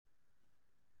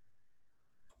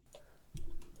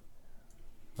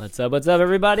What's up,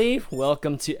 everybody?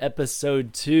 Welcome to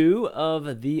episode 2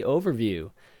 of The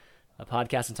Overview, a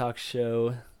podcast and talk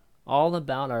show all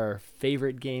about our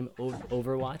favorite game,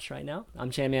 Overwatch, right now.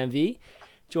 I'm Chanman V,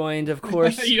 joined, of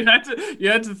course... you had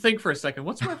to think for a second.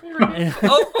 What's my favorite game?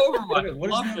 Overwatch.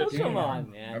 Love it. Come on,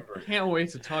 man. Can't wait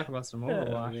to talk about some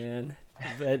Overwatch. Oh, man.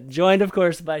 But joined, of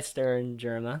course, by Stern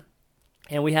Jerma.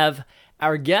 And we have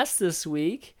our guest this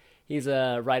week. He's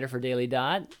a writer for Daily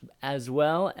Dot, as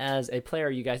well as a player.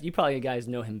 You probably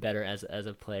know him better as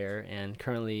a player, and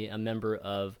currently a member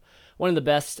of one of the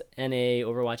best NA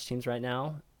Overwatch teams right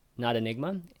now, Not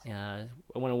Enigma. I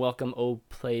want to welcome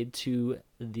oPlaiD to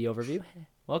the Overview.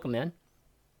 Welcome, man.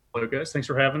 Hello, guys. Thanks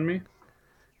for having me.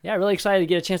 Yeah, really excited to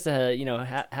get a chance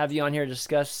to have you on here to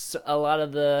discuss a lot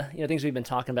of the things we've been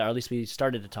talking about, or at least we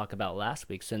started to talk about last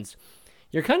week, since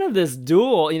you're kind of this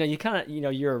dual,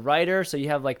 you're a writer, so you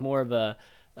have like more of a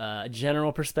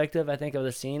general perspective, I think, of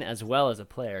the scene, as well as a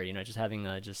player, just having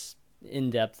just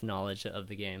in-depth knowledge of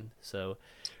the game. So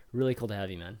really cool to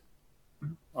have you, man.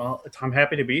 Well, I'm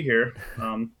happy to be here.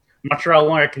 I'm not sure how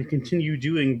long I can continue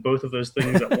doing both of those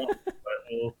things at once,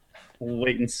 but we'll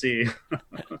wait and see.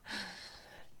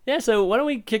 Yeah, so why don't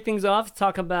we kick things off,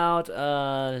 talk about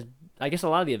I guess a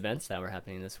lot of the events that were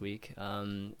happening this week.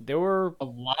 There were a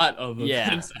lot of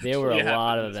events. Yeah, there were a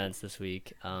lot of events this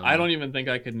week. I don't even think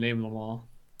I could name them all.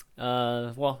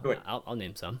 Well, I'll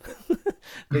name some.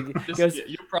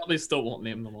 You probably still won't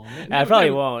name them all. I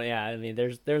probably won't. Yeah, I mean,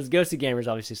 there's Ghosty Gamers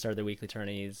obviously started their weekly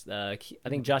tourneys. I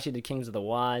think Joshy did Kings of the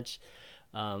Watch.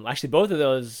 Actually, both of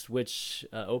those, which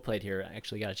oPlaiD here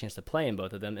actually got a chance to play in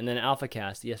both of them, and then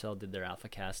AlphaCast, ESL did their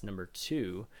AlphaCast number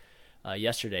 2.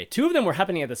 Yesterday. 2 of them were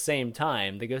happening at the same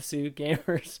time. The Gosu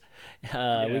Gamers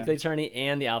weekly tourney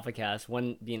and the AlphaCast,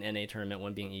 one being NA tournament,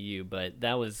 one being EU, but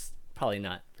that was probably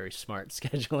not very smart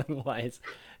scheduling wise,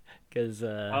 because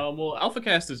well,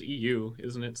 AlphaCast is EU,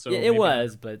 isn't it? So yeah, it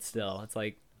was, but still, it's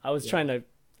like I was kind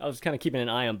of keeping an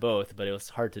eye on both, but it was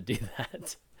hard to do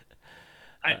that.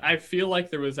 I feel like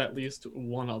there was at least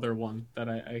one other one that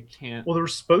I can't... Well, there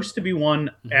was supposed to be one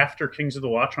after Kings of the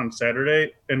Watch on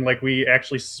Saturday, and we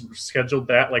actually scheduled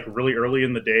that really early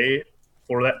in the day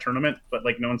for that tournament, but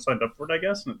no one signed up for it, I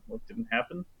guess, and it didn't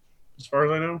happen, as far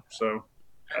as I know. So,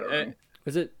 I don't know.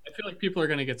 Was it? I feel like people are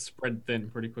going to get spread thin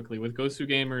pretty quickly. With Gosu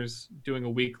Gamers doing a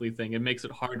weekly thing, it makes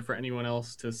it hard for anyone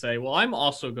else to say, well, I'm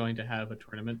also going to have a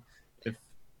tournament.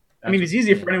 I mean, it's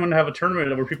easy for anyone to have a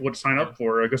tournament where people would sign up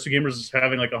for. Gosu Gamers is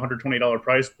having a $120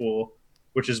 prize pool,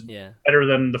 which is better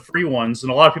than the free ones.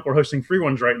 And a lot of people are hosting free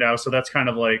ones right now. So that's kind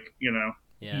of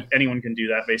anyone can do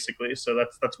that basically. So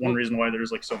that's one reason why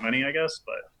there's so many, I guess.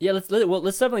 But yeah, let's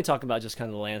definitely talk about just kind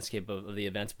of the landscape of the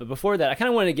events. But before that, I kind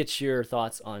of want to get your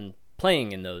thoughts on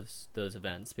playing in those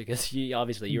events, because you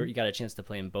got a chance to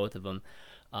play in both of them.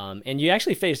 And you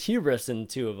actually faced Hubris in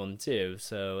 2 of them too,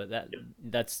 so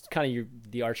that's kind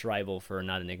of the arch rival for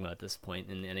Not Enigma at this point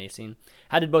in the NA scene.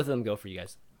 How did both of them go for you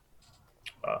guys?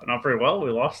 Not very well. We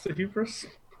lost to Hubris.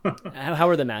 How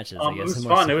were the matches? I guess it was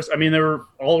fun. They were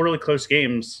all really close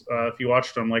games. If you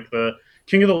watched them, the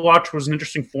King of the Watch was an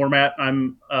interesting format.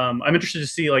 I'm interested to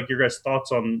see your guys'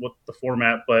 thoughts on what the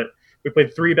format. But we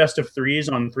played 3 best of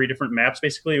 3s on 3 different maps.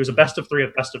 Basically, it was a best of 3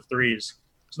 of best of 3s.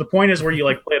 So the point is where you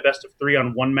play a best of 3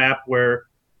 on one map where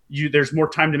there's more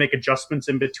time to make adjustments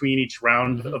in between each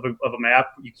round of a map.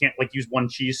 You can't use one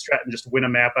cheese strat and just win a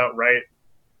map outright,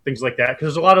 things like that. Because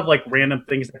there's a lot of random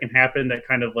things that can happen that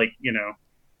kind of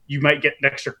you might get an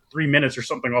extra 3 minutes or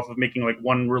something off of making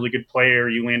one really good play, or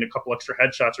you land a couple extra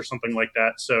headshots or something like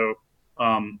that. So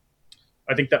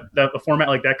I think that a format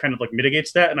like that kind of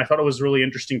mitigates that. And I thought it was really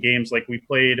interesting games. We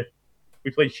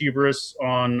played Hubris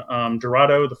on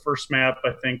Dorado, the first map,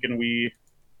 I think, and we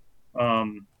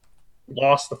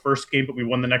lost the first game, but we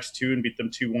won the next 2 and beat them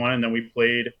 2-1. And then we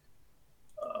played,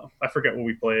 I forget what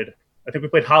we played. I think we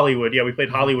played Hollywood. Yeah, we played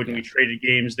Hollywood, and we traded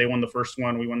games. They won the first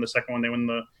one. We won the second one. They won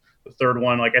the third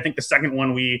one. I think the second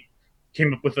one we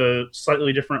came up with a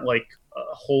slightly different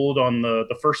hold on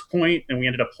the first point, and we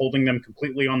ended up holding them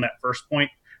completely on that first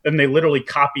point. And they literally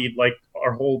copied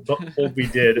our whole hold we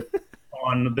did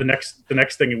on the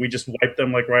next thing, and we just wiped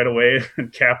them right away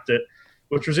and capped it,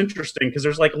 which was interesting because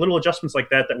there's little adjustments like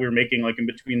that we were making in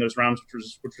between those rounds,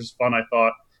 which was fun, I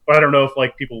thought. But I don't know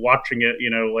if people watching it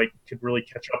could really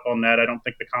catch up on that. I don't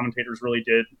think the commentators really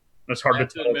did. It's hard to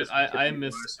tell. Admit, I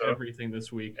missed everything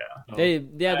this week. I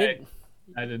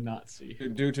did not see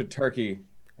due to Turkey.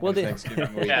 Well,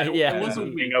 Thanksgiving week. It was a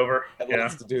week over. Had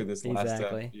lots to do this last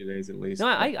few days at least. No,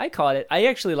 I caught it. I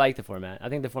actually like the format. I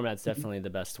think the format's definitely the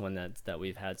best one that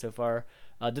we've had so far.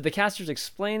 Did the casters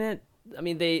explain it I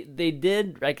mean, they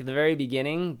did like at the very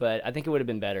beginning, but I think it would have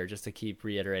been better just to keep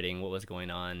reiterating what was going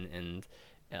on and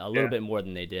a little bit more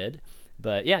than they did.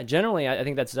 But yeah, generally, I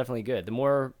think that's definitely good. The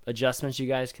more adjustments you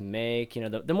guys can make,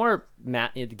 the more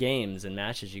games and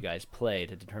matches you guys play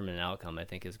to determine an outcome, I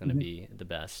think is going to be the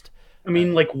best. I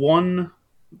mean, like one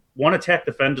attack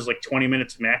defend is like 20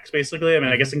 minutes max, basically. I mean,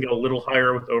 I guess it can go a little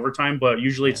higher with overtime, but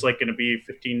usually it's like going to be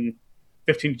 15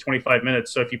 to 25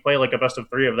 minutes. So if you play like a best of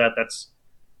 3 of that, that's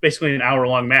basically an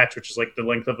hour-long match, which is like the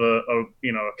length of a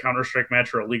Counter-Strike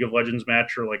match or a League of Legends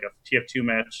match or like a TF2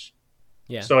 match.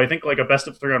 Yeah. So I think like a best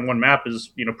of 3 on one map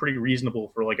is pretty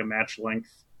reasonable for like a match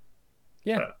length.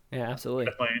 Yeah, absolutely.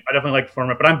 I definitely like the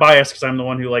format, but I'm biased because I'm the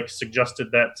one who like suggested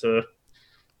that to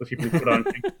the people who put on.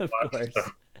 Of course. So.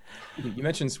 You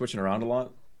mentioned switching around a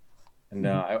lot, and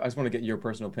I just want to get your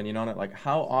personal opinion on it. Like,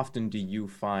 how often do you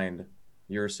find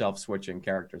yourself switching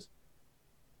characters?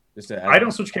 I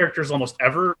don't switch characters almost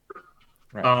ever.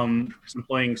 Right. I'm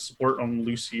playing support on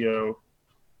Lucio,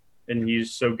 and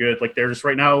he's so good. Like, there's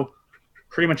right now,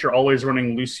 pretty much you're always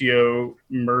running Lucio,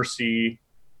 Mercy,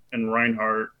 and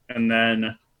Reinhardt, and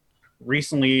then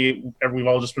recently we've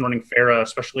all just been running Pharah,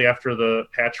 especially after the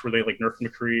patch where they like nerfed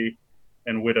McCree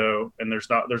and Widow, and there's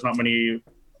not many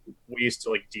ways to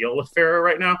like deal with Pharah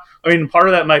right now. I mean, part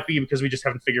of that might be because we just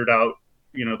haven't figured out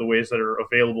the ways that are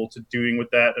available to doing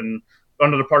with that, and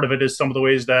another part of it is some of the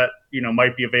ways that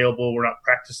might be available we're not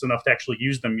practiced enough to actually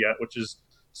use them yet, which is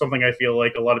something I feel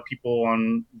like a lot of people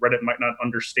on Reddit might not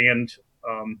understand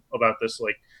about this.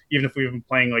 Like, even if we've been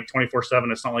playing like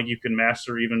 24/7, it's not like you can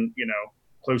master even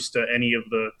close to any of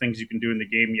the things you can do in the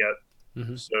game yet.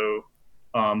 Mm-hmm. So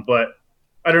but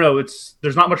I don't know,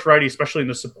 there's not much variety, especially in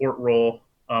the support role,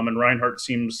 and Reinhardt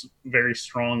seems very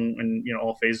strong in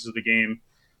all phases of the game,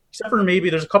 except for maybe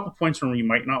there's a couple points where you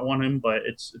might not want him, but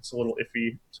it's a little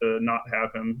iffy to not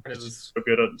have him. He's so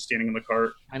good at standing in the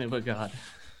cart. Kind of a god.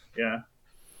 Yeah.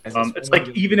 It's like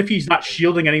even if he's not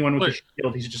shielding anyone with a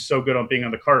shield, he's just so good on being on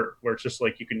the cart where it's just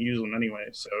like you can use him anyway.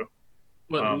 So,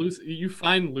 but you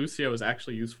find Lucio is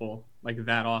actually useful like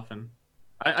that often.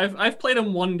 I've played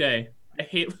him one day. I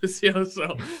hate Lucio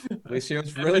so.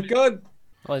 Lucio's really good.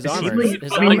 Well, his armor's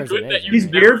amazing. He's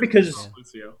weird because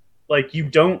like you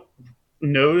don't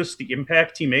notice the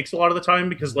impact he makes a lot of the time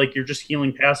because like you're just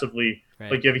healing passively.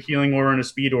 Right. Like you have a healing aura and a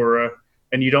speed aura,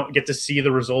 and you don't get to see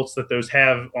the results that those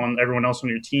have on everyone else on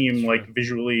your team, like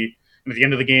visually. And at the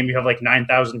end of the game, you have like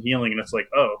 9,000 healing, and it's like,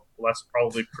 oh, well, that's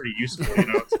probably pretty useful,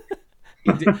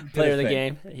 Player of the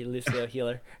game, Lucio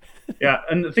healer. Yeah,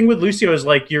 and the thing with Lucio is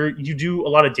like you do a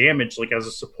lot of damage, like as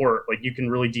a support. Like you can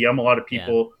really DM a lot of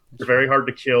people. Yeah. You're very hard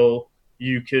to kill.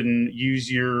 You can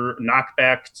use your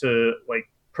knockback to like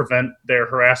prevent their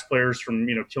harass players from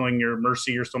killing your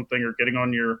Mercy or something, or getting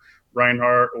on your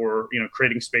Reinhardt, or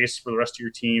creating space for the rest of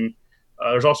your team.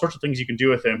 There's all sorts of things you can do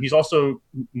with him. He's also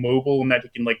mobile in that he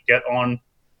can like get on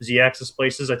Z-axis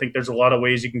places. I think there's a lot of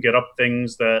ways you can get up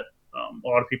things that a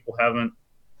lot of people haven't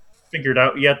figured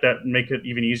out yet that make it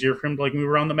even easier for him to like move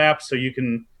around the map. So you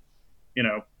can,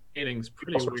 Hitting's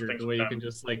pretty weird the way you can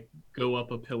just like go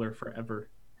up a pillar forever.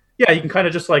 Yeah, you can kind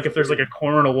of just like if there's like a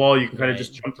corner in a wall, you can kind of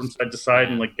just jump from side to side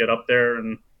and like get up there.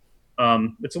 And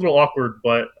it's a little awkward,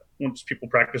 but once people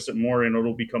practice it more,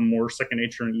 it'll become more second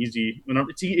nature and easy.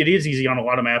 It is easy on a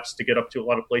lot of maps to get up to a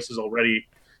lot of places already.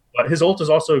 But his ult is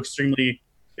also extremely.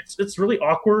 It's really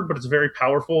awkward, but it's very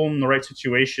powerful in the right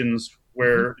situations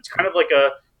where it's kind of like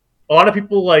a lot of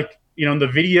people like, in the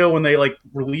video when they like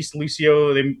released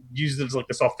Lucio, they used it as like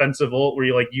this offensive ult where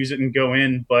you like use it and go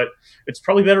in, but it's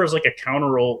probably better as like a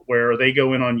counter ult where they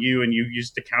go in on you and you use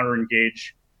it to counter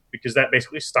engage, because that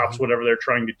basically stops whatever they're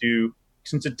trying to do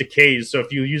since it decays. So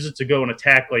if you use it to go and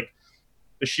attack, like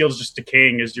the shield's just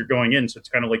decaying as you're going in, so it's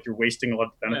kind of like you're wasting a lot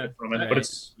of benefit from it. Right. But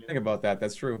it's think about that.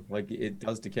 That's true. Like it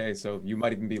does decay, so you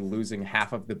might even be losing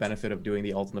half of the benefit of doing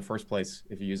the ult in the first place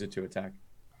if you use it to attack.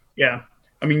 Yeah,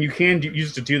 I mean you can use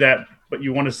it to do that, but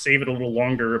you want to save it a little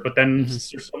longer. But then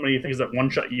there's so many things that one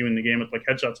shot you in the game with like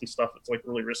headshots and stuff. It's like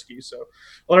really risky. So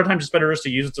a lot of times it's better just to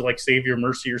use it to like save your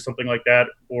Mercy or something like that,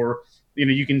 or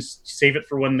you can save it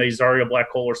for when they Zarya black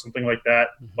hole or something like that.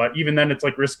 But even then, it's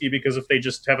like risky because if they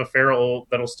just have a Pharah,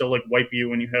 that'll still like wipe you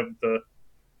when you have the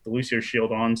Lucio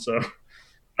shield on. So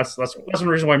that's one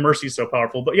reason why Mercy is so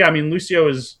powerful. But yeah, I mean Lucio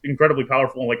is incredibly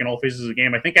powerful like in all phases of the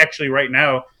game. I think actually right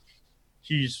now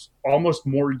he's almost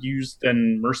more used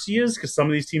than Mercy is, because some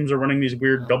of these teams are running these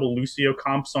weird double Lucio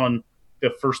comps on the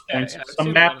first points of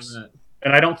some maps.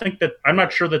 And I don't think that I'm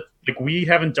not sure that like we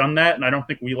haven't done that, and I don't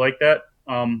think we like that.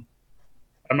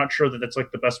 I'm not sure that that's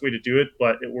like the best way to do it,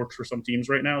 but it works for some teams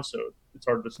right now, so it's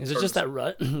hard to. Is it just that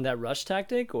rush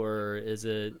tactic, or is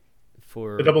it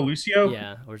for The double Lucio?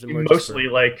 Yeah, or is it more just Mostly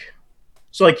like,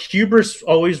 so like Hubris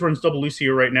always runs double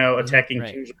Lucio right now, attacking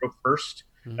right. King's Row first.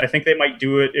 Mhm. I think they might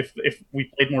do it if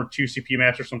we played more 2 CP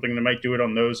match or something. They might do it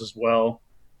on those as well.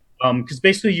 Because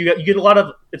basically you get a lot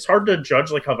of. It's hard to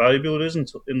judge like how valuable it is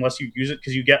unless you use it,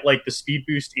 because you get like the speed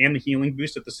boost and the healing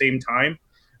boost at the same time,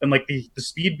 and like the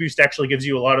speed boost actually gives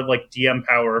you a lot of like DM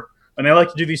power. And I like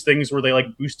to do these things where they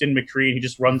like boost in McCree and he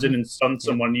just runs in and stuns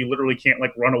someone. You literally can't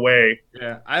like run away.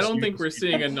 Yeah, I don't think we're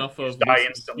seeing enough of die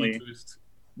instantly. speed boost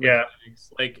Yeah.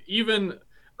 mechanics. Like even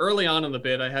early on in the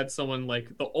bid, I had someone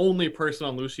like the only person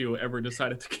on Lucio who ever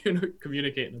decided to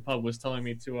communicate in the pub was telling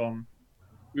me to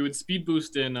we would speed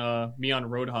boost in me on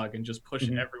Roadhog and just push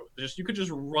everyone. You could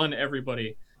just run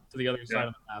everybody to the other side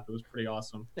of the map. It was pretty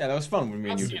awesome. Yeah, that was fun when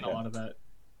me and you I'm did seeing a lot of that.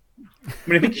 I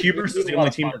mean, I think Hubris is the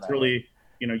only team that's really,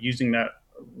 using that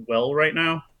well right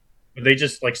now. They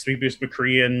just like speed boost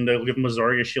McCree and they'll give him a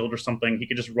Zarya shield or something. He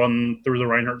could just run through the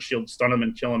Reinhardt shield, stun him,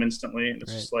 and kill him instantly. And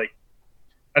it's just like,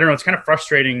 I don't know. It's kind of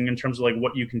frustrating in terms of like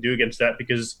what you can do against that,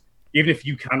 because even if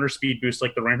you counter speed boost,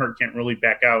 like the Reinhardt can't really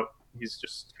back out. He's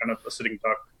just kind of a sitting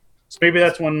duck. So maybe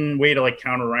that's one way to like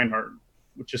counter Reinhardt,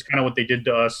 which is kind of what they did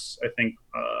to us. I think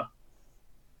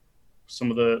some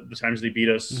of the times they beat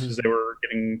us, because they were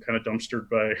getting kind of dumpstered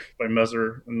by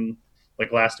Mezzer, and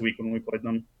like last week when we played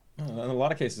them. In a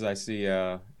lot of cases, I see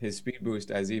his speed boost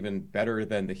as even better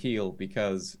than the heal,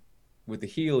 because with the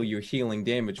heal, you're healing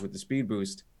damage. With the speed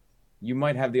boost, you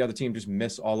might have the other team just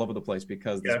miss all over the place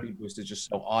because the speed boost is just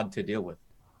so odd to deal with.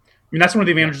 I mean, that's one of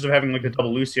the advantages of having like the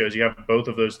double Lucio, is you have both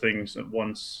of those things at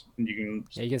once, and you can.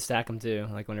 Yeah, you can stack them too,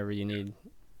 like whenever you need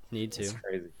to. It's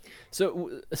crazy.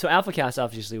 So AlphaCast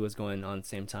obviously was going on at the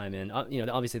same time, and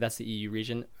obviously that's the EU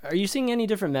region. Are you seeing any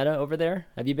different meta over there?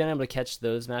 Have you been able to catch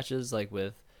those matches like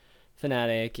with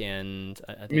Fnatic and?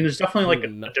 I mean, there's definitely like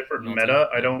a different meta.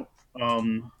 I don't.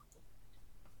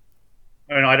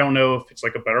 I don't know if it's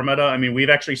like a better meta. I mean, we've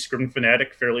actually scrimmed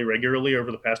Fnatic fairly regularly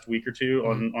over the past week or two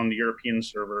on the European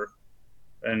server,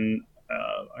 and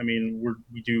I mean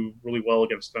we do really well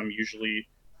against them usually.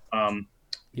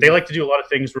 They like to do a lot of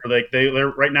things where they're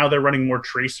right now they're running more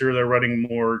Tracer, they're running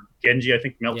more Genji. I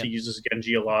think Melty uses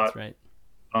Genji a lot. That's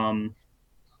right.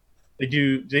 They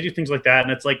do things like that,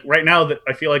 and it's like right now that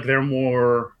I feel like they're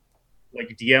more like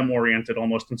DM oriented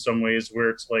almost in some ways, where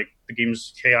it's like the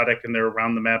game's chaotic and they're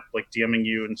around the map like DMing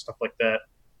you and stuff like that,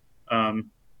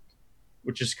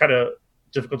 which is kind of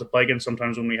difficult to play against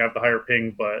sometimes when we have the higher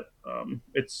ping, but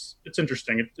it's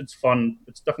interesting. It's fun.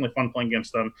 It's definitely fun playing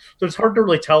against them. So it's hard to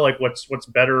really tell like what's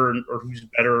better or who's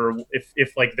better, or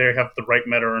if like they have the right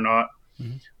meta or not.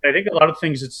 I think a lot of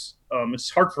things it's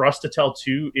hard for us to tell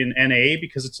too in NA,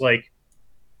 because it's like,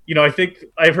 I think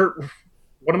I've heard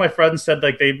one of my friends said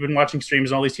like they've been watching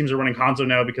streams and all these teams are running Hanzo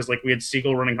now because like we had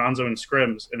Siegel running Hanzo in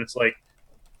scrims, and it's like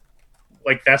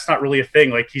that's not really a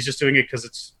thing. Like he's just doing it because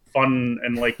it's fun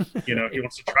and like he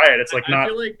wants to try it. It's like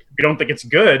not we don't think it's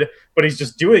good, but he's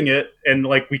just doing it, and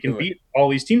like we can beat all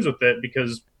these teams with it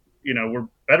because we're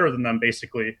better than them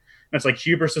basically. And it's like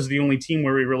Hubris is the only team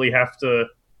where we really have to,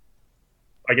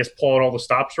 I guess, pull out all the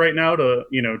stops right now to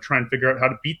try and figure out how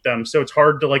to beat them. So it's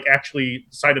hard to like actually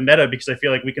decide a meta, because I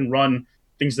feel like we can run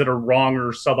things that are wrong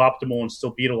or suboptimal and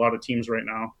still beat a lot of teams right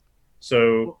now.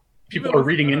 So people are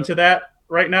reading into that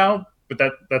right now, but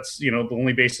that's the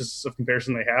only basis of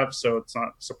comparison they have. So it's not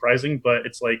surprising, but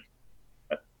it's like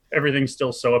everything's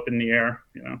still so up in the air.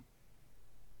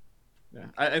 Yeah,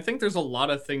 I think there's a lot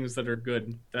of things that are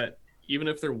good that even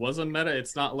if there was a meta,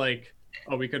 it's not like,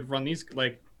 oh, we could run these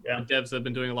like devs have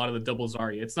been doing a lot of the double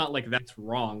Zarya. It's not like that's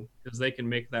wrong, because they can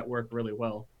make that work really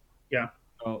well. Yeah.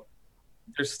 So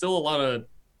there's still a lot of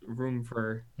room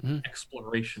for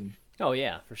exploration. Oh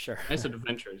yeah, for sure. Nice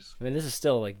adventures. I mean, this is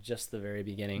still like just the very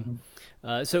beginning.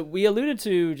 So we alluded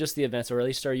to just the events, or at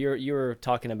least you were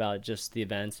talking about just the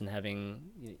events and having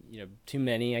too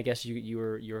many. I guess you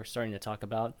were starting to talk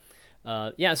about.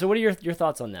 So what are your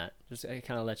thoughts on that? Just I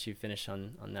kind of let you finish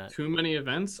on that. Too many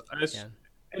events.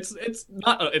 It's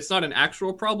not an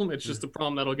actual problem. It's just a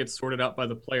problem that'll get sorted out by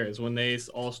the players when they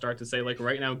all start to say, like,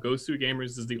 right now Gosu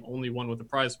Gamers is the only one with a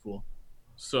prize pool.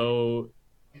 So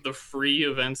the free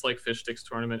events like Fish Sticks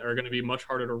Tournament are going to be much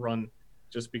harder to run,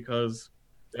 just because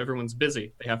everyone's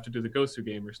busy. They have to do the Gosu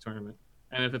Gamers Tournament,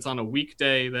 and if it's on a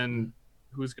weekday, then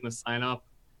who's going to sign up?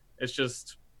 It's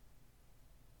just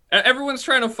everyone's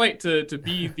trying to fight to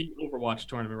be the Overwatch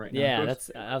tournament right now. Yeah,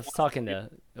 I was talking to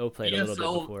oPlaiD a little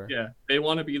bit before. Yeah, they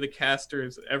want to be the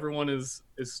casters. Everyone is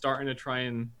starting to try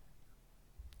and.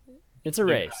 It's a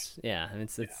race, yeah, and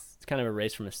it's kind of a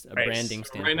race from a branding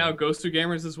standpoint. Right now, Ghost 2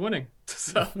 Gamers is winning.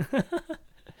 So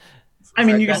I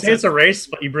mean, you can say it's a race,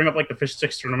 but you bring up like the Fish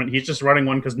Sticks tournament. He's just running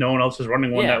one because no one else is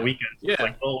running one that weekend. So it's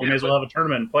like, well, we may as well have a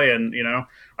tournament and play. And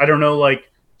I don't know, like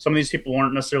some of these people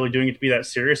aren't necessarily doing it to be that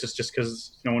serious. It's just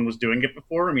because no one was doing it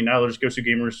before. I mean, now there's Gosu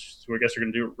gamers who I guess are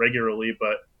going to do it regularly,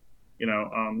 but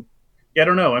I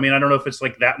don't know. I mean, I don't know if it's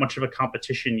like that much of a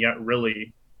competition yet,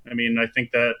 really. I mean, I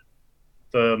think that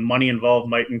the money involved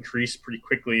might increase pretty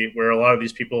quickly, where a lot of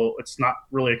these people, it's not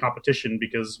really a competition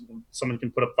because someone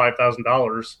can put up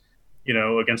 $5,000,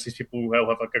 against these people who have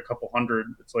like a couple hundred.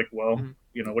 It's like, well,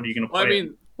 what are you going to play? I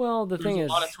mean, the thing is,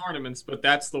 a lot of tournaments, but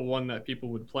that's the one that people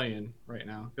would play in right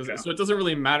now. So it doesn't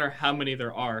really matter how many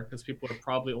there are, because people are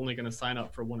probably only going to sign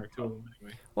up for one or two of them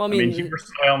anyway. Well, I mean Hubris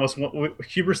and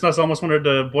us almost wanted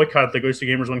to boycott the Ghost of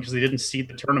Gamers one because they didn't seed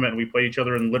the tournament. We played each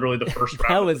other in literally the first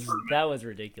round. that was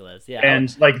ridiculous. Yeah,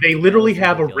 and like they literally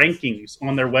have a rankings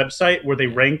on their website where they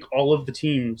rank all of the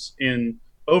teams in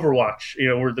Overwatch.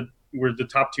 We're the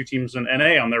top two teams in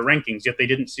NA on their rankings, yet they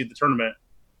didn't seed the tournament.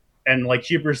 And like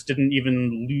Hubris didn't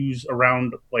even lose a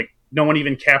round, like no one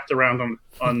even capped around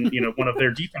on one of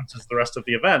their defenses the rest of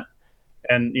the event.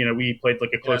 And we played like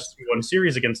a close 3-1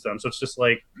 series against them. So it's just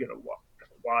like,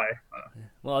 why?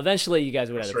 Well, eventually you guys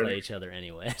would have to play each other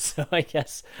anyway. So I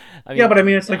guess. But I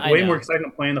mean, it's like way more exciting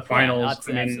to play in the finals.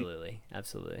 Yeah,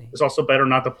 absolutely. It's also better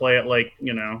not to play at like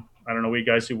I don't know, we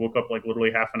guys who woke up like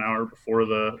literally half an hour before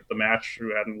the match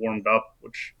who hadn't warmed up,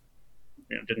 which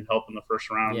didn't help in the first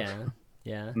round.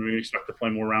 Yeah. And we expect to play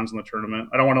more rounds in the tournament.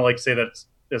 I don't want to like say that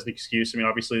as an excuse. I mean,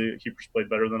 obviously Hubris played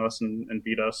better than us and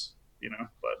beat us,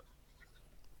 but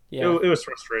it was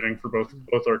frustrating for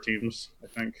both our teams, I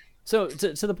think. So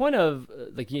to the point of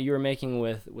like you were making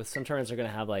with some tournaments are going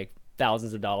to have like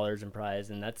thousands of dollars in prize,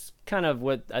 and that's kind of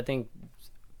what I think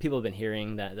people have been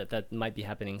hearing that might be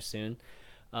happening soon.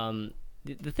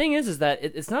 The thing is that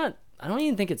it's not. I don't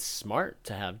even think it's smart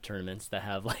to have tournaments that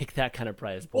have like that kind of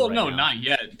prize pool. Well, no, not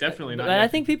yet. Definitely not. But yet. I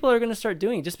think people are going to start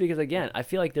doing it just because, again, I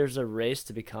feel like there's a race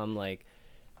to become like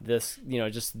this,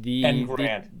 just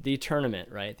the tournament,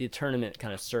 right? The tournament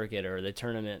kind of circuit, or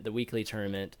the weekly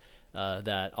tournament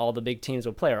that all the big teams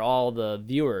will play, or all the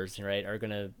viewers, right, are going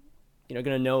to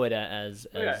know it as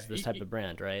this type of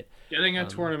brand, right? Getting a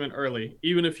tournament early,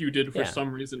 even if you did for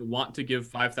some reason want to give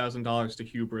 $5,000 to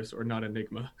Hubris or not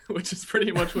Enigma, which is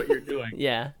pretty much what you're doing.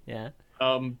 Yeah.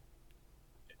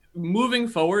 Moving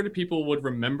forward, people would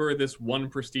remember this one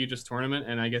prestigious tournament,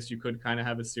 and I guess you could kind of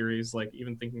have a series, like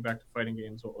even thinking back to fighting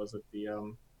games. What was it?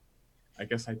 I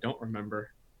guess I don't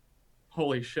remember.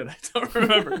 Holy shit, I don't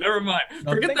remember. Never mind.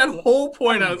 Forget that whole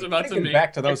point I was about to make.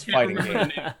 Back to those fighting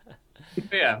games.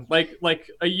 Yeah, like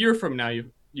a year from now,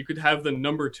 you could have the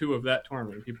number 2 of that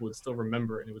tournament. People would still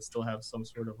remember it, and it would still have some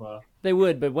sort of They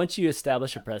would, but once you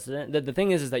establish a precedent, the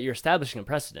thing is that you're establishing a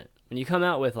precedent. When you come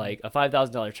out with like a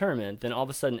 $5,000 tournament, then all of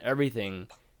a sudden everything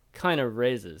kind of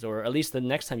raises, or at least the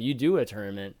next time you do a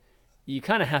tournament, you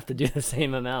kind of have to do the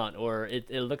same amount, or it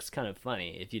looks kind of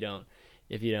funny if you don't.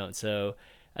 So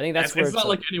I think that's where it's not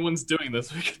like anyone's doing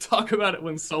this. We could talk about it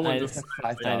when someone decides.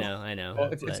 I know.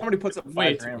 Well, if somebody puts up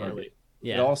 $5,000 early,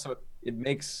 it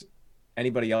makes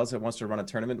anybody else that wants to run a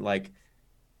tournament like,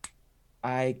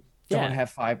 I don't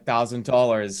have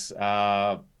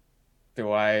 $5,000.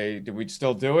 Do we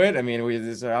still do it? I mean,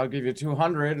 I'll give you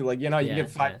 200. Like, you get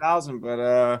 5,000,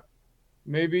 but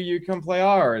maybe you come play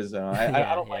ours.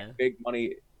 I don't like big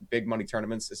money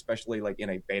tournaments, especially like in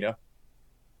a beta.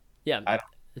 Yeah.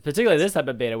 Particularly this type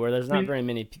of beta where there's not very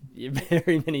many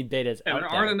betas out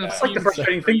there. That's like the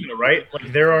frustrating thing, though, right?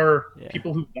 Like there are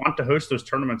people who want to host those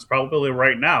tournaments probably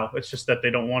right now. It's just that they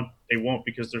won't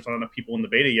because there's not enough people in the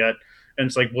beta yet. And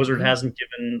it's like Blizzard hasn't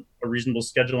given a reasonable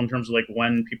schedule in terms of like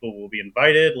when people will be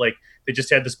invited. Like they just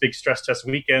had this big stress test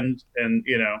weekend, and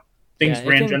things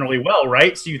ran generally well,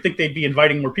 right? So you think they'd be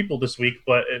inviting more people this week,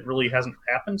 but it really hasn't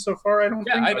happened so far. I don't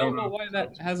think. I don't know why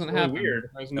that hasn't happened. Weird.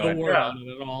 There's no word on it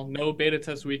at all. No beta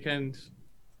test weekend.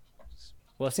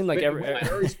 Well, it seemed like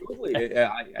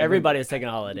everybody is taking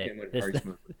a holiday.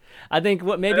 I think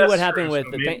what happened with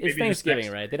it's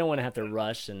Thanksgiving, right? They don't want to have to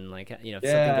rush and if something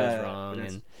goes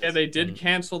wrong. And they did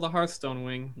cancel the Hearthstone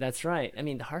wing. That's right. I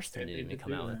mean, the Hearthstone didn't even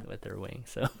come out with their wing,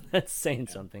 so that's saying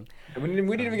something. We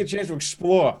didn't even get a chance to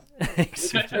explore.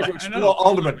 Explore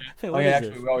Ultimate.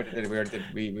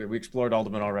 We explored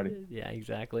Ultimate already. Yeah,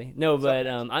 exactly. No, but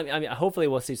I mean, hopefully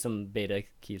we'll see some beta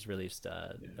keys released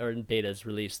or betas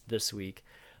released this week.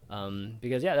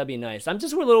 Because that'd be nice. I'm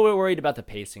just a little bit worried about the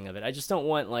pacing of it. I just don't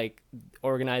want like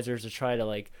organizers to try to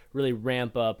like really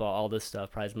ramp up all this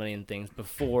stuff, prize money and things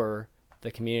before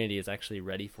the community is actually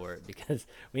ready for it, because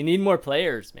we need more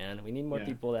players, man. We need more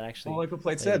people that actually. Well, like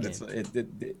oPlaiD said,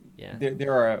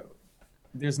 there are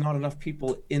there's not enough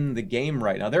people in the game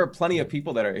right now. There are plenty of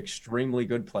people that are extremely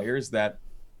good players that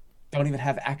don't even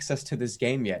have access to this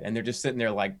game yet, and they're just sitting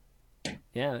there like,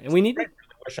 yeah, and we need.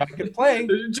 Wish I could play.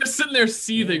 Just sitting there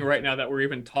seething right now that we're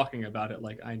even talking about it.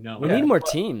 Like, I know. We need more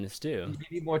teams too. You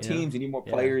need more teams. You need more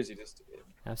players. You just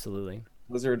absolutely.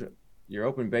 Blizzard, your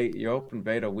open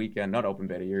beta weekend, not open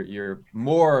beta. You're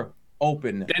more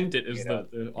open. Extended is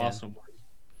the awesome word.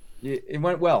 It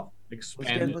went well.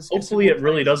 Expanded. Hopefully, it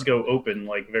really does go open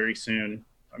like very soon.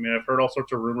 I mean, I've heard all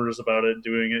sorts of rumors about it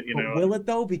doing it. But will it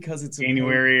though? Because it's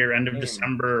January or end of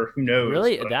December. Who knows?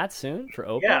 Really, that soon for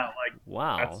open? Yeah, like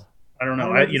wow. I don't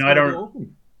know. I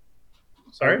don't.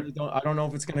 Sorry, I don't know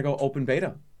if it's going to go open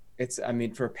beta. I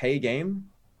mean, for a pay game,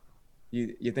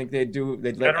 you think they'd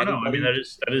let? I don't know. I mean,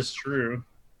 that is true.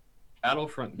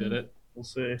 Battlefront did it. We'll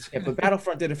see. Yeah, but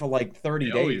Battlefront did it for like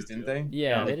 30 days, didn't they?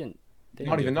 Yeah, they didn't.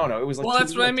 Not even. No. It was like. Well,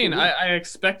 that's what I mean. I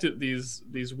expected these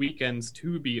weekends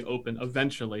to be open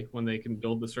eventually when they can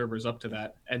build the servers up to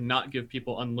that and not give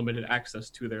people unlimited access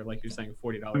to their, like you're saying,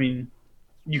 $40. I mean,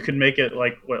 you could make it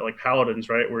like Paladins,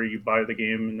 right? Where you buy the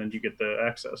game and then you get the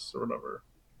access or whatever.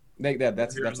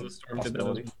 That's a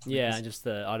possibility. Yeah, just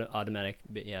the automatic,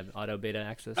 auto beta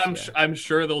access. I'm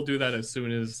sure they'll do that as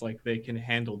soon as like they can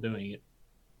handle doing it.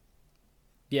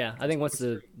 Yeah, I think once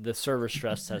the server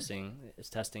stress testing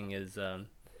is at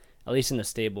least in a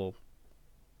stable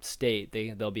state,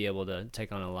 they'll be able to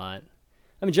take on a lot.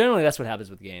 I mean, generally that's what happens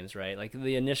with games, right? Like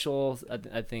the initial,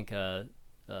 I think,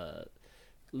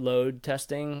 load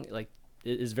testing like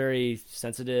is very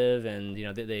sensitive, and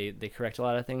they correct a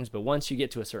lot of things. But once you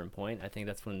get to a certain point, I think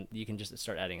that's when you can just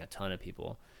start adding a ton of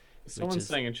people. Someone's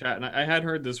saying in chat, and I had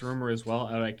heard this rumor as well,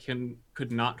 and I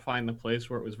could not find the place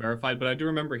where it was verified, but I do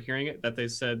remember hearing it, that they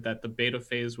said that the beta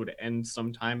phase would end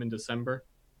sometime in December,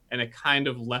 and it kind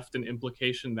of left an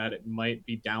implication that it might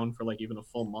be down for like even a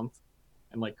full month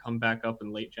and like come back up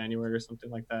in late January or something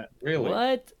like that. Really?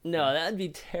 What? No, that'd be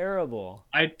terrible.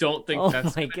 I don't think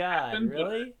that's my God, happen,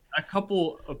 really? A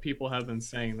couple of people have been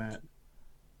saying that.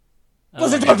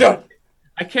 Blizzard, don't do it!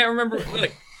 I can't remember.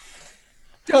 Like,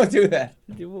 don't do that.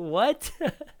 What?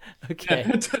 Okay.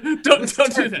 Don't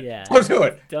do that. Yeah. Don't do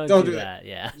it. Don't do that.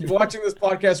 Yeah. You're watching this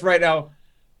podcast right now.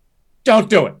 Don't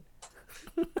do it.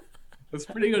 That's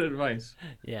pretty good advice.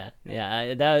 Yeah.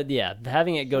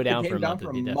 Having it go down for a month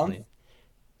would be definitely.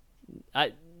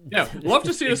 Love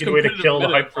to see this way to kill the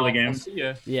hype for the game.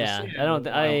 Yeah,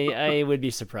 I would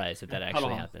be surprised if that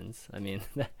actually happens. I mean,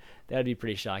 that would be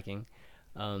pretty shocking.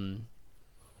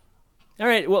 All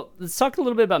right, well, let's talk a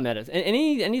little bit about meta.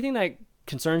 Anything that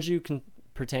concerns you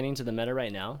pertaining to the meta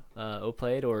right now,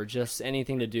 oPlaiD, or just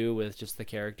anything to do with just the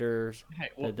characters,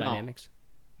 the dynamics?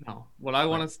 No, what I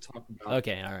wanted to talk about.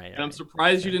 Okay, all right. And I'm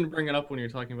surprised you didn't bring it up when you're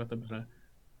talking about the meta.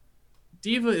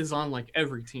 D.Va is on like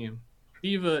every team.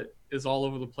 D.Va is all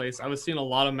over the place. I was seeing a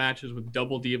lot of matches with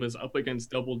double D.Vas up against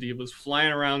double D.Vas,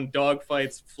 flying around,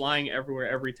 dogfights, flying everywhere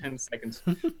every 10 seconds.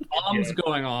 Bombs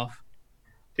going off.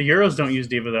 The Euros don't use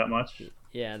D.Va that much.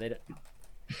 Yeah, they don't.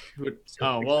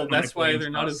 Oh, well, that's why they're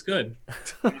not as good.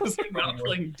 Because they're not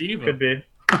playing D.Va. Could be.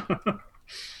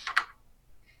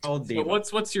 So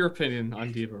what's your opinion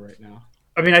on D.Va right now?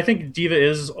 I mean, I think D.Va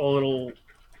is a little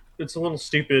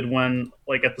stupid when,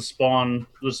 like, at the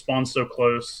spawn's so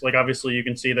close. Like, obviously you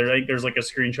can see there's like a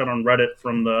screenshot on Reddit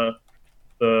from the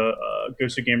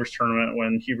Ghost of Gamers tournament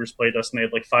when Hubers played us and they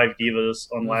had like 5 D.Vas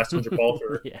on last in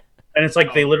Gibraltar. Yeah. And it's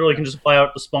like they literally can just fly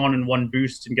out the spawn in one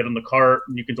boost and get on the cart,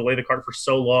 and you can delay the cart for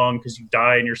so long because you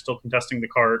die and you're still contesting the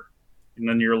cart, and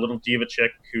then you're a little D.Va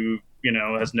chick who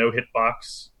has no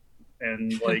hitbox,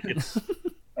 and like it's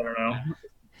I don't know. I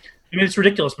mean, it's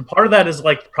ridiculous, but part of that is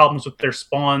like problems with their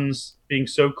spawns being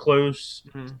so close,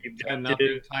 and not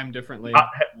being timed differently.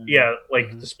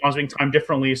 The spawns being timed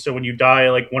differently, so when you die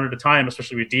like one at a time,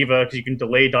 especially with D.Va, because you can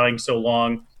delay dying so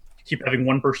long. Keep having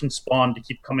one person spawn to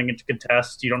keep coming into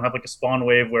contest. You don't have like a spawn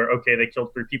wave where they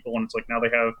killed 3 people and it's like now they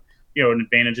have an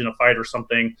advantage in a fight or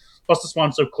something. Plus the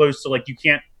spawn's so close, so like you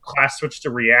can't class switch to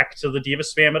react to the D.Va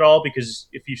spam at all, because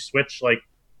if you switch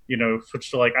switch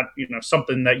to like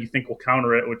something that you think will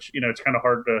counter it, which it's kind of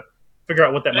hard to figure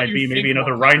out what that might be. Maybe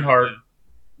another Reinhardt,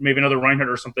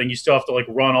 or something. You still have to like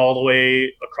run all the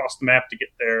way across the map to get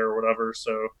there or whatever.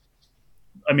 So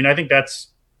I mean, I think that's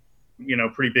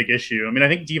pretty big issue. I mean, I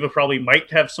think D.Va probably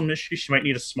might have some issues. She might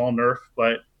need a small nerf,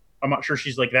 but I'm not sure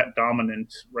she's like that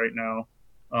dominant right now.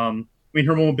 I mean,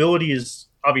 her mobility is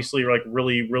obviously like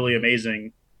really, really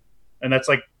amazing, and that's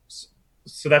like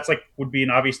would be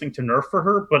an obvious thing to nerf for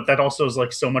her. But that also is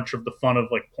like so much of the fun of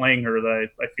like playing her that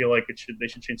I feel like they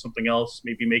should change something else.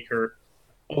 Maybe make her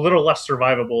a little less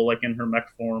survivable, like in her mech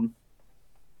form,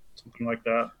 something like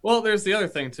that. Well, there's the other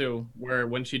thing too, where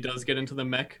when she does get into the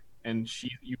mech and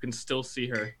you can still see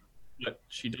her, but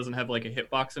she doesn't have like a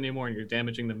hitbox anymore, and you're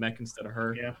damaging the mech instead of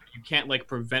her. Yeah. You can't like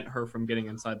prevent her from getting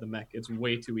inside the mech. It's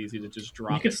way too easy to just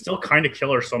drop. You can still kind of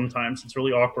kill her sometimes. It's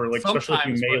really awkward, like especially if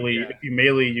you melee. Yeah. If you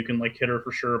melee, you can like hit her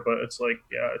for sure, but it's like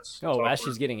it's. Oh, it's as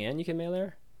she's getting in, you can melee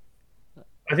her.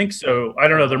 I think so. I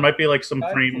don't know. There might be like some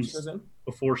frames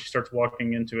before she starts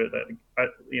walking into it that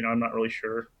I'm not really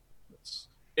sure.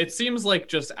 It seems like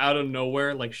just out of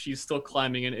nowhere, like she's still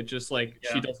climbing in. It just like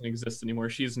she doesn't exist anymore.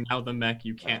 She's now the mech.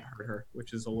 You can't hurt her,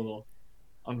 which is a little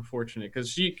unfortunate because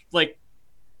she like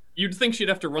you'd think she'd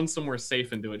have to run somewhere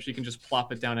safe and do it. She can just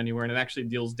plop it down anywhere, and it actually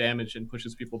deals damage and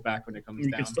pushes people back when it comes down.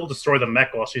 You can still destroy the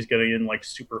mech while she's getting in like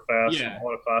super fast in a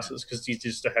lot of classes because she's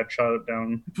just a headshot it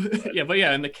down. But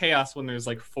in the chaos when there's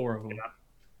like 4 of them.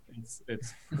 Yeah.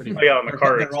 It's pretty. On the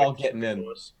card, they're all getting in.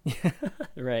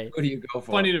 Right. What do you go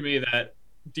for? Funny to me that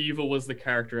D.Va was the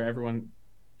character everyone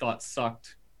thought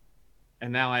sucked,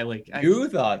 and now you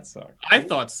thought sucked. I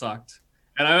thought sucked,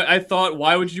 and I thought,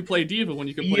 why would you play D.Va when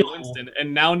you can play Winston?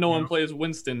 And now no one plays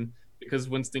Winston because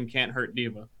Winston can't hurt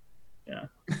D.Va. Yeah.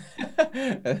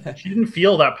 She didn't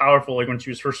feel that powerful like when she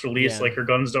was first released. Like her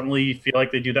guns don't really feel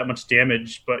like they do that much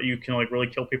damage, but you can like really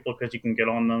kill people because you can get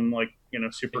on them like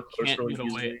super close. Can't really get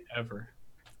easily. away ever.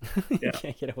 You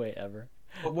can't get away ever.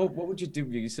 What would you do?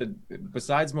 You said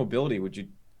besides mobility,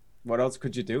 what else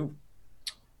could you do?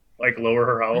 Like lower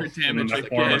her health, her damage, in the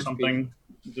form or something.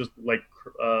 Just like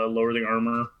lower the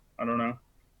armor. I don't know.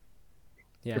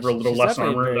 Yeah, give her a little less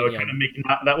armor. That would kind of make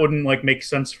that wouldn't like make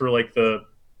sense for like the,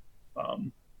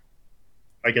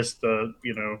 I guess the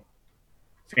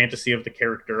fantasy of the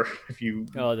character. If you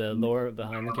the lore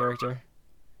behind the character.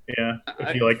 Yeah,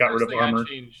 if you like got rid of armor.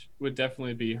 Change would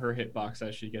definitely be her hitbox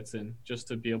as she gets in, just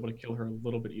to be able to kill her a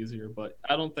little bit easier. But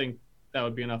I don't think that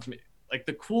would be enough. Like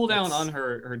the cooldown on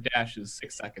her dash is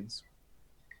 6 seconds,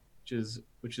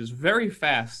 which is very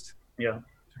fast. Yeah.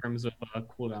 In terms of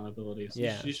cooldown abilities.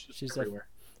 Yeah, she's everywhere.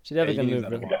 She definitely can move.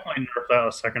 Really definitely nerf that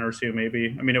a second or two,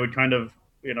 maybe. I mean, it would kind of,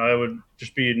 I would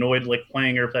just be annoyed like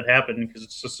playing her if that happened because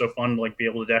it's just so fun to like be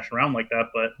able to dash around like that.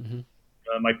 But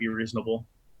it might be reasonable.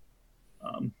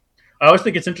 I always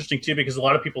think it's interesting too because a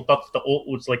lot of people thought that the ult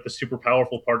was like the super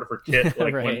powerful part of her kit,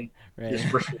 like when it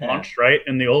first launched, right?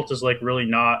 And the ult is like really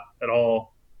not at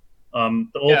all.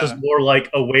 The ult is more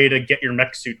like a way to get your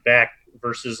mech suit back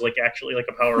versus like actually like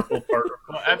a powerful part.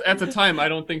 Well, at the time, I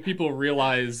don't think people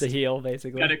realized the heal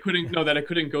basically that it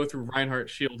couldn't go through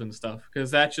Reinhardt's shield and stuff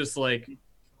because that's just like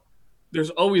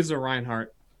there's always a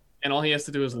Reinhardt, and all he has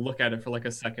to do is look at it for like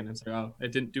a second and say, "Oh,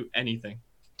 it didn't do anything."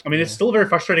 I mean, it's still a very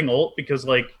frustrating ult because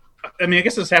like. I mean, I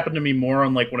guess this happened to me more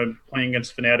on like when I'm playing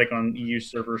against Fnatic on EU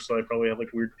servers, so I probably have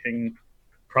like weird ping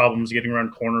problems getting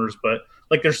around corners. But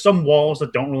like, there's some walls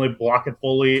that don't really block it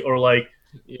fully, or like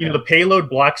the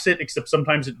payload blocks it, except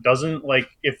sometimes it doesn't. Like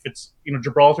if it's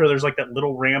Gibraltar, there's like that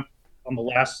little ramp on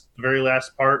the very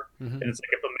last part, and it's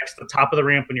like if the mech's at the top of the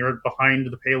ramp and you're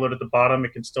behind the payload at the bottom,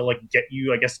 it can still like get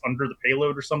you, I guess, under the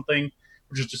payload or something,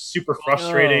 which is just super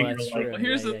frustrating. Well,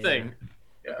 here's the thing.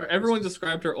 Yeah, everyone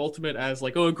described her ultimate as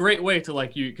like, a great way to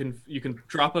like you can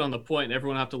drop it on the point and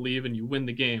everyone have to leave and you win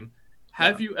the game.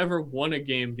 Have you ever won a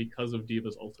game because of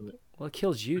D.Va's ultimate? Well, it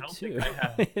kills you too.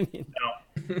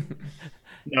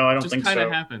 No, I don't think so. It just kind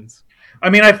of happens. I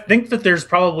mean, I think that there's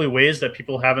probably ways that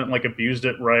people haven't like abused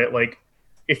it, right? Like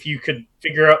if you could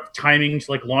figure out timing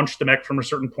to like launch the mech from a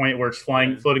certain point where it's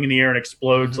floating in the air and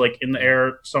explodes like in the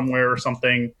air somewhere or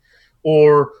something.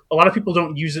 Or a lot of people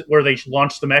don't use it where they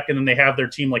launch the mech and then they have their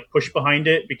team like push behind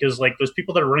it because like those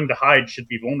people that are running to hide should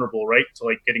be vulnerable, right? To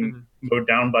like getting mowed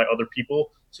down by other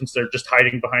people since they're just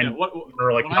hiding behind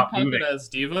or like not moving. As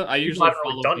D.Va, I usually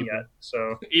follow done people. Yet,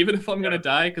 so even if I'm gonna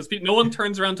die, because no one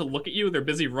turns around to look at you, they're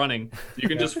busy running. You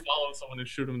can just follow someone and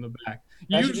shoot them in the back.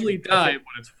 You usually die, but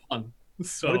it's fun.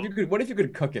 So what if you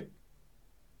could cook it?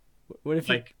 What if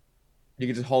you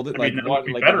could just hold it? I mean, that would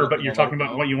be better, but you're talking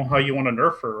about how you want to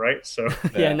nerf her, right? So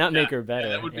not make her better.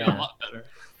 That would be a lot better.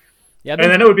 Yeah, and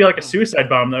then it would be like a suicide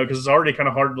bomb though, because it's already kind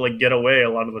of hard to like get away a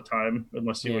lot of the time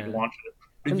unless you would launch it.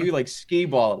 If you like skee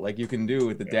ball it like you can do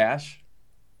with the dash.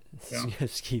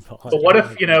 Ski ball. But what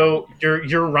if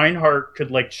your Reinhardt could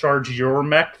like charge your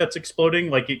mech that's exploding?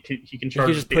 Like he can charge.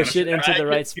 You just push it into the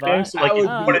right spot. So like you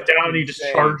put it down and you just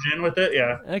charge in with it.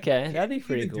 Yeah. Okay, that'd be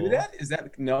pretty cool. Do that? Does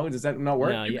that not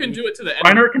work? No, you can do it to the enemy.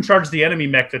 Reinhardt can charge the enemy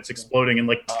mech that's exploding and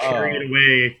like carry it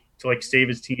away to like save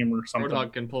his team or something.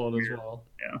 Warthog can pull it as well.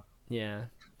 Yeah.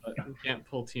 But you can't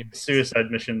pull team. Suicide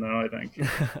mission though, I think.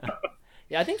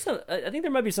 Yeah, I think there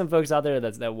might be some folks out there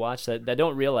that watch that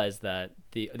don't realize that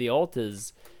the ult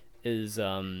is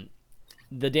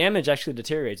the damage actually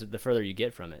deteriorates the further you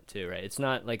get from it too, right? It's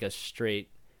not like a straight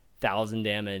 1,000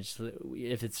 damage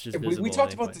if it's just visible. We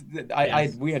talked about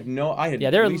we had no I had yeah,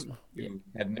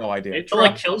 had no idea. It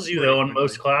like kills you though on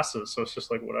most classes, so it's just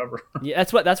like whatever. Yeah,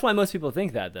 that's why most people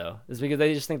think that though, is because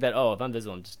they just think that, oh, if I'm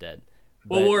visible, I'm just dead.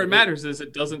 Well, where it matters is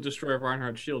it doesn't destroy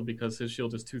Reinhardt's shield because his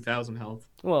shield is 2,000 health.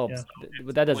 Well,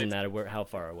 but that doesn't matter how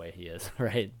far away he is,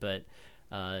 right? But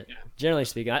generally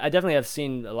speaking, I definitely have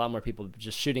seen a lot more people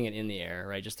just shooting it in the air,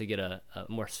 right, just to get a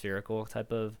more spherical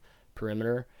type of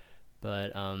perimeter.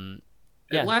 But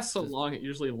it lasts so long, it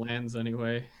usually lands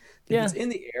anyway. If it's in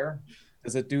the air,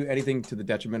 does it do anything to the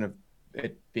detriment of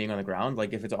it being on the ground?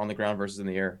 Like if it's on the ground versus in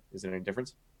the air, is there any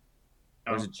difference?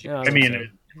 No. I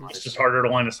mean, it's just harder to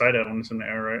line of sight at when it's in the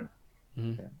air, right?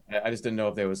 Mm-hmm. I just didn't know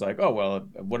if they was like, oh well,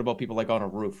 what about people like on a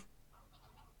roof?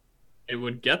 It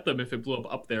would get them if it blew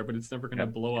up there, but it's never going to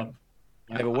blow up.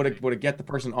 Yeah, but would it get the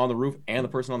person on the roof and the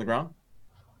person on the ground?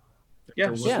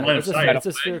 Yeah, it's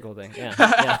a spherical thing. Yeah.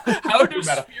 How do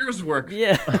spheres work?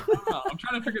 Yeah. I'm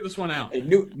trying to figure this one out. A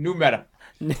new meta.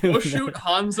 Go shoot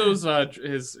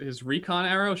Hanzo's his recon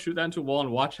arrow, shoot that into a wall,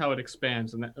 and watch how it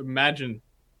expands. And imagine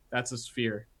that's a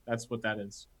sphere. That's what that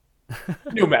is.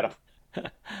 New meta.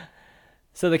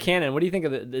 So the cannon, what do you think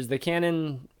of is the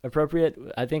cannon appropriate?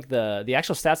 I think the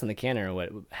actual stats on the cannon are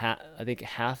what I think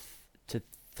 1/2 to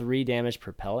 3 damage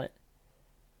per pellet.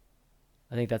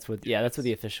 I think that's what the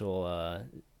official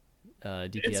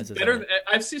DPS it's is. Better.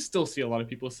 I still see a lot of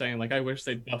people saying like, I wish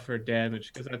they'd buff her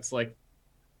damage, because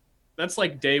that's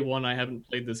like day one. I haven't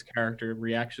played this character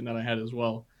reaction that I had as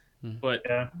well. But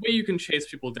the way you can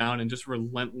chase people down and just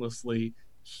relentlessly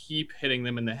keep hitting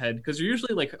them in the head, because you're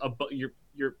usually like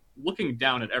you're looking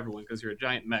down at everyone because you're a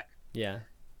giant mech. Yeah,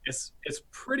 it's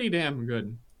pretty damn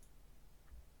good.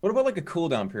 What about like a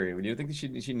cooldown period? Do you think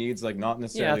that she needs like not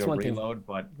necessarily a reload,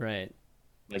 but right?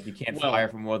 Like you can't fire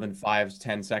for more than 5 to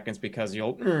 10 seconds because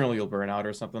you'll burn out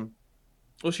or something.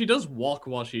 Well, she does walk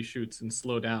while she shoots and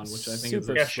slow down, which I think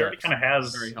is she kind of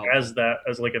has that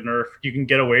as like a nerf. You can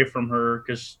get away from her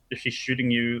because if she's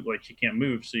shooting you, like she can't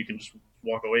move, so you can just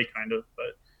walk away, kind of.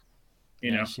 But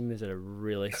you know, she moves at a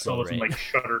really slow rate. Doesn't like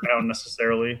shut her down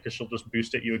necessarily, because she'll just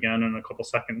boost at you again in a couple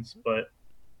seconds. But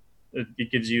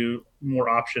it gives you more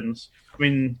options. I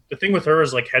mean, the thing with her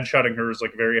is like headshotting her is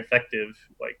like very effective,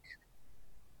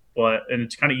 and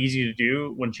it's kind of easy to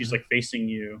do when she's like facing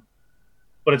you.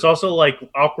 But it's also like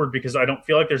awkward because I don't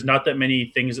feel like there's not that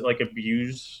many things that like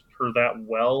abuse her that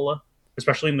well,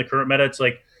 especially in the current meta. It's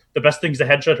like the best things to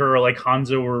headshot her are like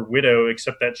Hanzo or Widow,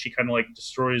 except that she kind of like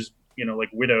destroys, like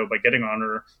Widow by getting on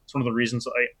her. It's one of the reasons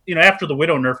after the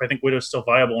Widow nerf, I think Widow's still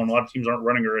viable and a lot of teams aren't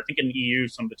running her. I think in EU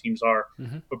some of the teams are,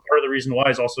 but part of the reason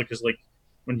why is also because like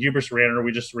when Hubris ran her,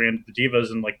 we just ran the Divas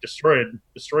and like destroyed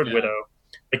Widow.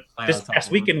 Like this past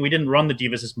weekend, we didn't run the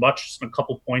Divas as much. Just a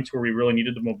couple points where we really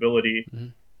needed the mobility.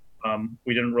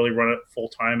 We didn't really run it full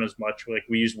time as much. Like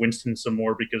we used Winston some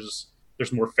more because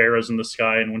there's more Pharahs in the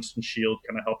sky, and Winston's shield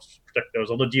kind of helps protect those.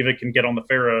 Although Diva can get on the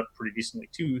Pharah pretty decently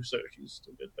too, so she's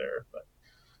still good there. But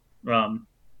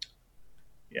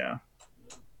yeah,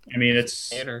 I mean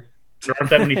there aren't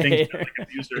that many things that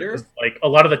abuse her. Like a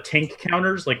lot of the tank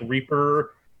counters, like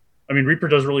Reaper. I mean, Reaper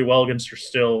does really well against her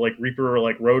still. Like Reaper or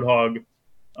like Roadhog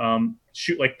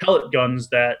shoot like pellet guns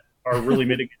that are really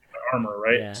mitigated by armor,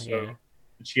 right?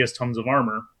 She has tons of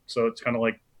armor, so it's kind of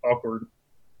like awkward.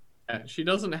 She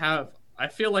doesn't have. I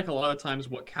feel like a lot of times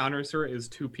what counters her is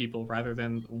 2 people rather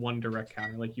than one direct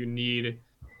counter. Like you need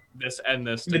this and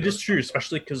this. It is true,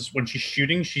 especially because when she's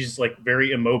shooting, she's like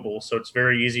very immobile, so it's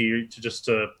very easy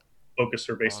to focus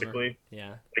her basically.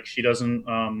 Yeah, like she doesn't.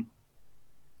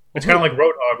 It's kind of like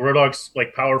Roadhog. Roadhog's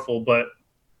like powerful, but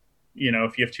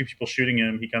if you have 2 people shooting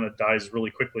him, he kind of dies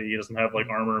really quickly. He doesn't have like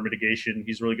armor or mitigation.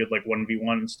 He's really good like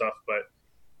 1v1 and stuff, but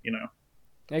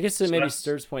I guess to maybe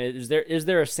Stur's point, is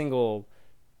there a single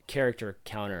character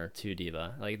counter to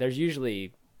Diva? Like there's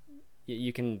usually,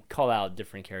 you can call out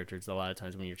different characters a lot of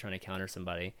times when you're trying to counter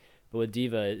somebody, but with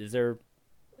Diva, is there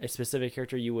a specific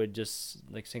character you would just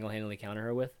like single-handedly counter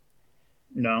her with?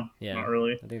 No, not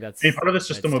really. I think that's part of it's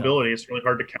just the mobility. Tough. It's really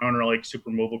hard to counter like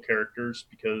super mobile characters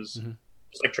because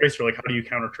just like Tracer, like how do you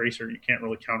counter Tracer? You can't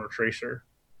really counter Tracer.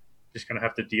 You just kind of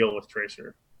have to deal with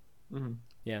Tracer.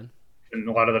 Yeah. And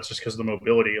a lot of that's just because of the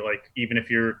mobility. Like even if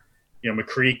you're,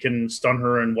 McCree can stun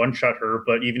her and one-shot her,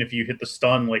 but even if you hit the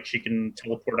stun, like she can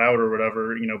teleport out or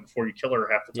whatever, before you kill her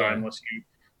half the time, unless you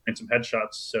hit some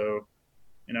headshots. So,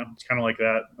 it's kind of like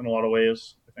that in a lot of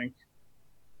ways, I think.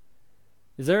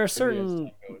 Is there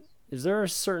a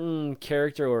certain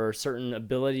character or a certain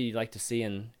ability you'd like to see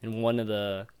in one of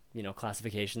the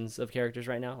classifications of characters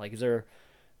right now? Like, is there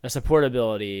a support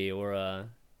ability or a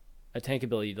tank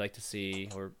ability you'd like to see,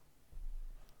 or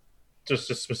just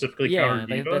to specifically counter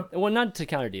D.Va? Well, not to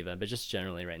counter D.Va, but just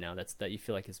generally right now that you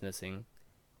feel like is missing.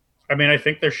 I mean, I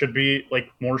think there should be like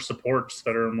more supports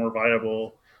that are more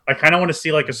viable. I kind of want to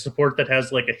see like a support that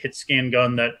has like a hit scan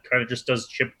gun that kind of just does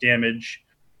chip damage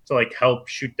to like help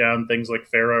shoot down things like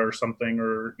Pharah or something,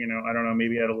 or I don't know,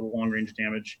 maybe add a little long range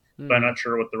damage. But I'm not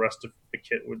sure what the rest of the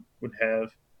kit would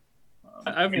have.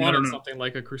 I've wanted something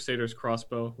like a Crusader's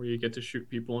crossbow where you get to shoot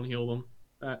people and heal them.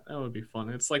 That would be fun.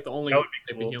 It's like the only type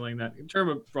of healing that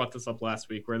Terma brought this up last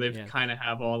week, where they've kind of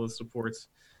have all the supports,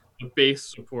 the base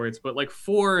supports, but like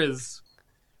 4 is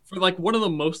for like one of the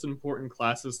most important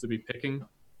classes to be picking.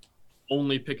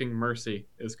 Only picking Mercy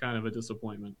is kind of a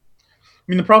disappointment. I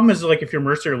mean, the problem is like if you're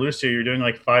Mercy or Lucio, you're doing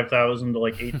like 5,000 to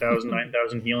like 8,000,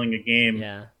 9,000 healing a game.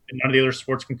 Yeah. And none of the other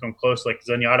sports can come close. Like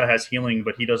Zenyatta has healing,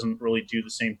 but he doesn't really do the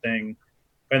same thing.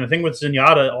 And the thing with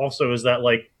Zenyatta also is that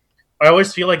like I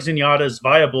always feel like Zenyatta is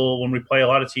viable when we play a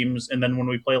lot of teams, and then when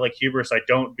we play like Hubris, I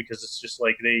don't, because it's just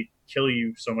like they kill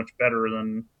you so much better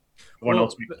than everyone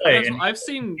else we play. And I've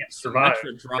seen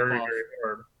Symmetra drop off. Very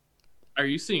hard. Are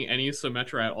you seeing any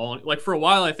Symmetra at all? Like for a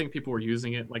while, I think people were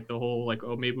using it, like the whole like,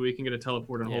 oh, maybe we can get a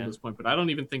teleport and hold this point. But I don't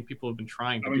even think people have been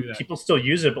trying to do that. People still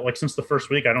use it, but like since the first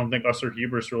week, I don't think us or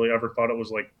Hubris really ever thought it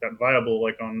was like that viable,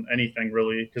 like on anything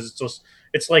really, because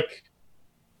it's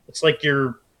like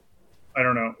you're, I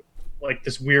don't know, like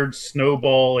this weird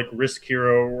snowball like risk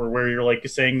hero, or where you're like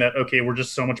saying that okay, we're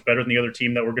just so much better than the other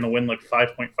team that we're going to win like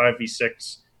 5.5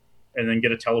 v6. And then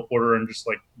get a teleporter and just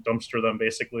like dumpster them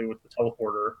basically with the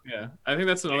teleporter. Yeah, I think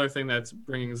that's another thing that's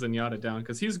bringing Zenyatta down,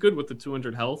 because he's good with the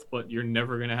 200 health, but you're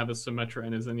never going to have a Symmetra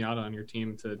and a Zenyatta on your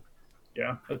team to.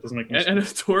 Yeah, that doesn't make any sense. And a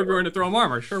Torbjorn to throw him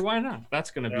armor. Sure, why not?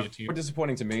 That's going to be a team. What's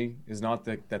disappointing to me is not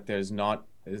that there's not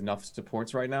enough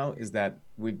supports right now, is that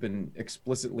we've been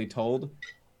explicitly told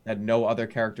that no other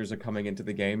characters are coming into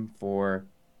the game for,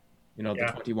 the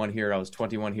 21 heroes,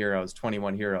 21 heroes,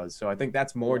 21 heroes. So I think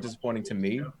that's more disappointing to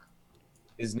me.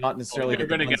 Is not necessarily. You're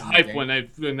going to get hyped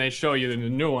when they show you the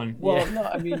new one. Well, no,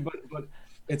 I mean, but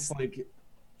it's like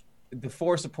the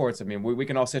 4 supports. I mean, we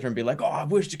can all sit here and be like, "Oh, I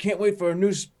wish you can't wait for a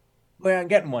new way on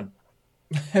getting one."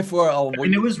 It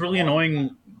was really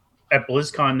annoying at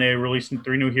BlizzCon. They released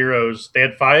 3 new heroes. They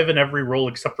had 5 in every role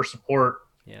except for support.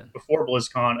 Before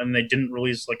BlizzCon, and they didn't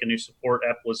release like a new support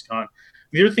at BlizzCon.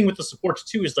 The other thing with the supports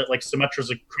too is that like Symmetra's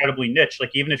incredibly niche.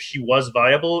 Like even if she was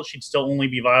viable, she'd still only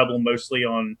be viable mostly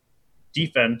on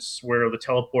defense, where the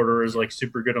teleporter is like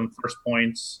super good on first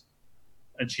points,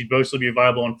 and she'd mostly be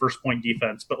viable on first point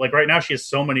defense. But like right now she has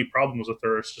so many problems with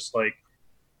her. It's just like,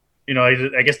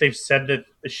 I guess they've said that,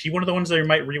 is she one of the ones that they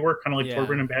might rework, kind of like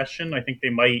Torbjorn and Bastion? I think they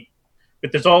might,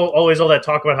 but there's always all that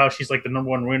talk about how she's like the number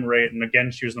 1 win rate, and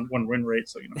again she was the number 1 win rate,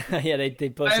 so yeah, they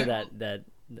posted that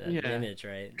image,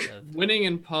 right? Winning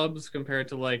in pubs compared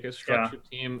to like a structured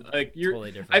team, like you're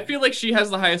totally different. I feel like she has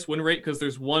the highest win rate because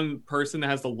there's one person that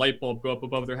has the light bulb go up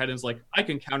above their head and is like, I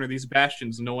can counter these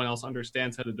bastions. No one else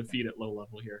understands how to defeat at low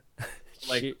level here.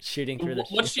 Like shooting through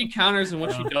what she counters and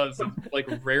what she does is like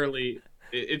rarely.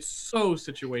 It's so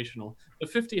situational. The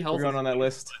 50 health on that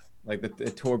list, like the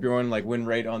Torbjorn like win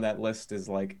rate on that list is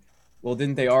like, well,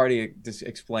 didn't they already just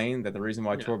explain that the reason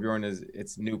why Torbjorn is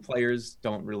it's new players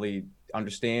don't really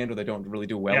understand, or they don't really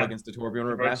do well against the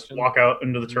Torbjorn or Bastion? Walk out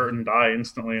into the turret and die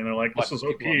instantly, and they're like, "This is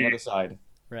okay." On the other side,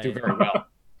 do very well.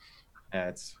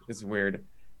 It's weird.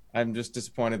 I'm just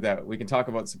disappointed that we can talk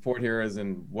about support heroes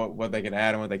and what they can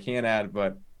add and what they can't add,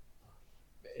 but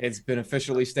it's been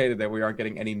officially stated that we aren't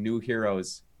getting any new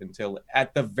heroes until,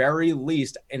 at the very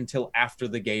least, until after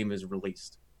the game is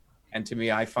released. And to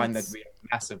me, I find that to be a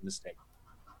massive mistake.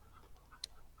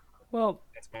 Well,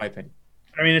 that's my opinion.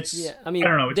 I mean, I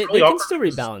don't know. They can still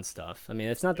rebalance stuff. I mean,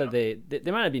 it's not that they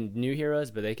might not be new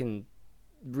heroes, but they can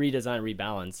redesign,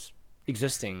 rebalance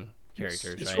existing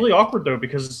characters. It's really awkward though,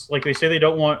 because like they say they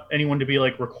don't want anyone to be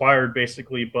like required,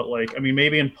 basically. But like, I mean,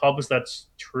 maybe in pubs that's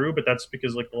true, but that's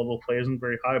because like the level of play isn't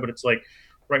very high. But it's like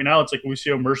right now, it's like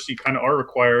Lucio, Mercy kind of are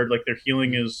required. Like their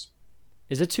healing is.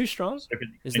 Is it too strong?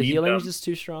 Is the healing just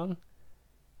too strong?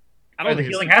 The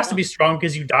healing has to be strong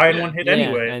because you die in one hit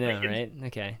anyway. I know, right?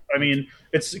 Okay. I mean,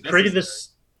 it's created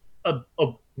this a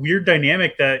weird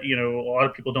dynamic that a lot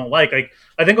of people don't like. I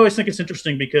always think it's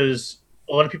interesting because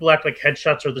a lot of people act like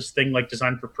headshots are this thing like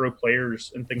designed for pro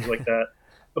players and things like that.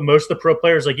 But most of the pro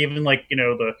players, like even like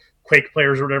the Quake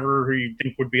players or whatever, who you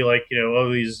think would be like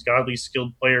these godly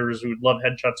skilled players who would love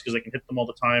headshots because they can hit them all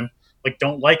the time, like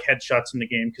don't like headshots in the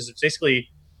game because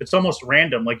it's almost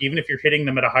random. Like even if you're hitting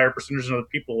them at a higher percentage than other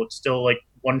people, it's still like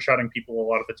one-shotting people a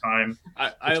lot of the time.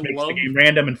 I makes love the game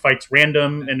random and fights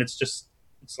random, and it's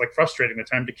it's like frustrating. The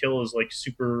time to kill is like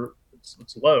super.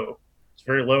 It's low. It's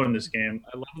very low in this game.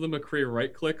 I love the McCree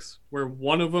right clicks where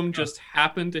one of them just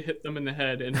happened to hit them in the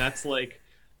head, and that's like,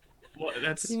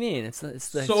 that's. What do you mean? It's the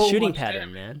so shooting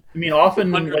pattern, man. I mean,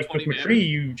 often like with 120 McCree,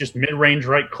 you just mid-range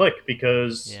right click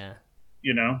because Yeah.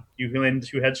 you know you land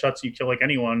 2 headshots, you kill like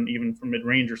anyone, even from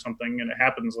mid-range or something, and it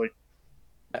happens like.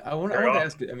 I want to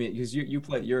ask. I mean, because you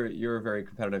play, you're very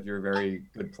competitive. You're a very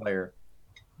good player.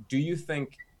 Do you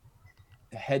think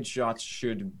headshots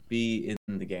should be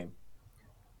in the game?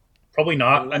 Probably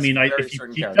not. Unless I mean, very if you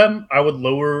certain keep character. them, I would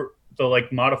lower the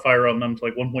like modifier on them to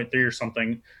like 1.3 or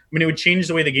something. I mean, it would change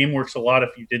the way the game works a lot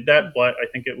if you did that, but I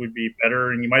think it would be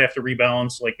better. And you might have to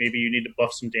rebalance. Like maybe you need to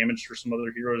buff some damage for some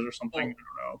other heroes or something. I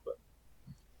don't know. But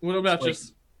What about like,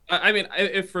 just? I mean,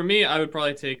 if for me, I would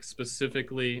probably take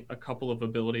specifically a couple of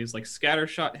abilities like scatter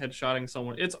shot, headshotting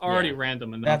someone. It's already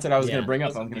random enough. That's what I was Yeah. going to bring up. I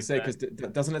was Doesn't going to need say that.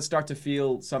 because doesn't it start to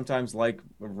feel sometimes like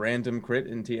a random crit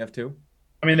in TF2?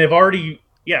 I mean, they've already.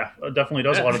 Yeah, it definitely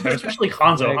does a lot of time, especially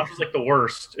Hanzo. Like- Hanzo's like the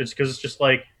worst. It's because it's just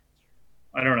like,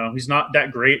 I don't know. He's not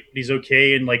that great. He's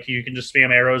okay, and like you can just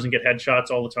spam arrows and get headshots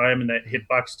all the time, and that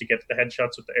hitbox to get the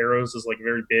headshots with the arrows is like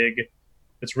very big.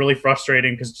 It's really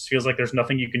frustrating because it just feels like there's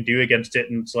nothing you can do against it,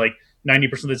 and it's like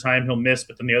 90% of the time he'll miss,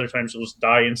 but then the other times he'll just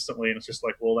die instantly, and it's just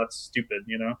like, well, that's stupid,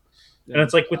 you know. Yeah, And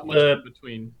it's like with not much the in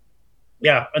between.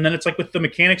 yeah, and then it's like with the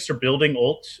mechanics for building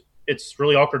ult, it's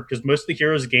really awkward because most of the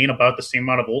heroes gain about the same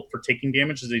amount of ult for taking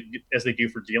damage as they do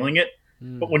for dealing it.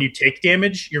 But when you take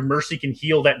damage, your Mercy can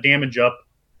heal that damage up,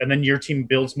 and then your team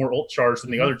builds more ult charge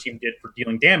than the other team did for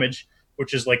dealing damage,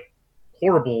 which is like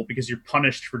horrible because you're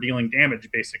punished for dealing damage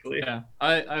basically. Yeah,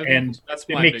 And that's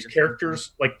it my makes biggest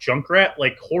characters like Junkrat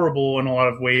like horrible in a lot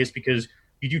of ways because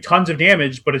you do tons of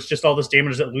damage, but it's just all this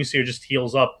damage that Lucio just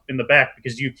heals up in the back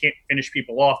because you can't finish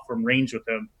people off from range with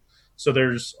him. So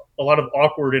there's a lot of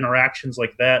awkward interactions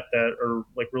like that that are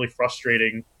like really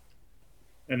frustrating,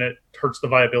 and it hurts the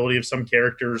viability of some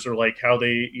characters or like how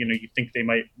they, you know, you think they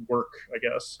might work, I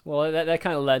guess. Well, that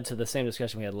kind of led to the same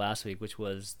discussion we had last week, which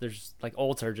was there's like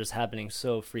ults are just happening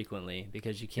so frequently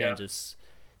because you can't just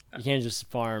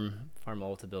farm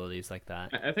ult abilities like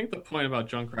that. I think the point about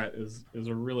Junkrat is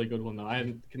a really good one though. I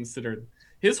hadn't considered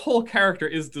his whole character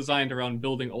is designed around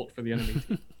building ult for the enemy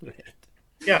team.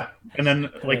 Yeah, and then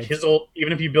like his ult,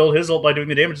 even if you build his ult by doing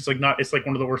the damage, it's like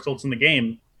one of the worst ults in the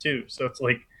game too. So it's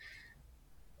like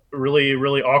really,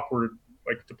 really awkward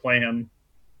like to play him.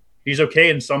 He's okay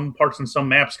in some parts and some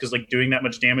maps because like doing that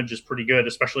much damage is pretty good,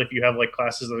 especially if you have like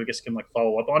classes that I guess can like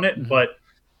follow up on it. Mm-hmm. But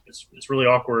it's really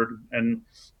awkward, and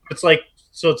it's like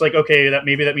okay, that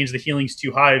maybe that means the healing's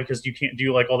too high because you can't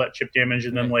do like all that chip damage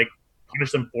and then like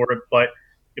punish them for it. But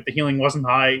if the healing wasn't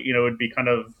high, you know, it'd be kind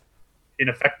of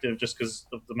ineffective just because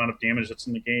of the amount of damage that's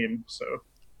in the game. So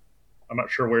I'm not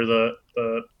sure where the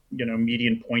you know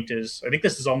median point is. I think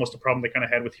this is almost a problem they kind of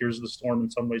had with Heroes of the Storm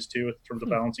in some ways too, in terms of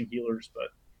balancing healers.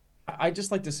 But I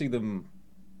just like to see them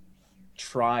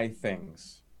try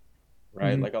things,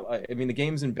 right? Mhm. Like I mean, the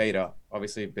game's in beta.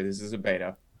 Obviously, this is a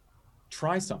beta.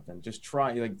 Try something. Just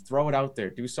try, like, throw it out there.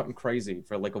 Do something crazy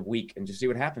for like a week and just see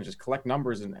what happens. Just collect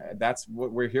numbers, and that's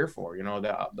what we're here for. You know,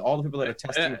 all the people that are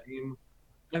testing the game.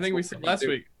 I think we said last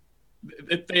week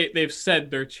they've said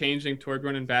they're changing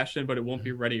Torbjorn and Bastion, but it won't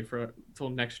be ready for until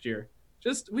next year.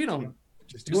 Just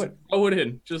do it. Throw it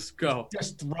in. Just go.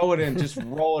 Just throw it in. Just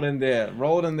roll it in there.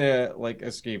 Roll it in there like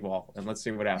a ski ball, and let's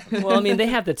see what happens. Well, I mean, they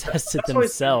have to test it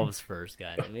themselves first,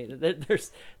 guys. I mean,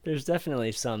 there's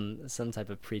definitely some type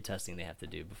of pre-testing they have to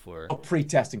do before. Oh,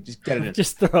 pre-testing. Just get it in.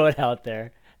 Just throw it out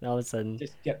there, and all of a sudden,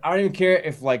 I don't even care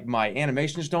if like my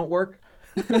animations don't work.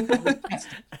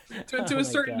 To a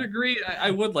certain degree,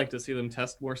 I would like to see them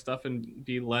test more stuff and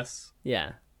be less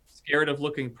scared of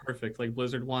looking perfect. Like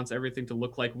Blizzard wants everything to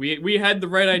look like we had the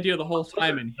right idea the whole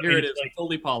time, and here it is, like,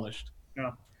 fully polished.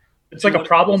 Yeah, it's like a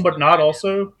problem, but not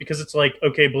also because it's like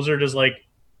okay, Blizzard is like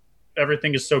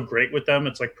everything is so great with them.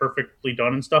 It's like perfectly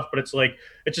done and stuff, but it's like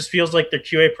it just feels like their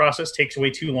QA process takes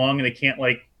way too long, and they can't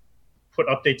like put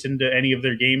updates into any of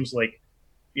their games like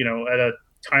at a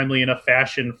timely enough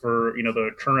fashion for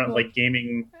the current like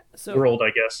gaming world,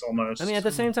 I guess, almost. I mean, at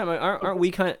the same time, aren't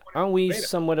we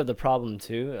somewhat of the problem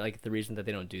too? Like the reason that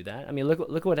they don't do that. I mean,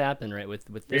 look what happened right with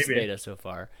this beta so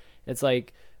far. It's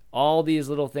like all these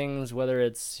little things, whether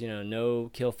it's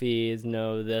no kill feeds,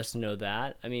 no this, no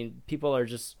that. I mean, people are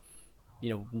just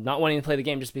not wanting to play the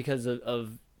game just because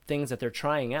of things that they're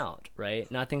trying out,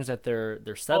 right? Not things that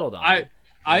they're settled on.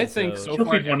 I think so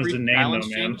far every balance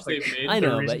change they've made. I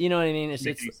know, but you know what I mean.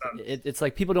 It's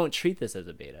like people don't treat this as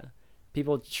a beta.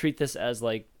 People treat this as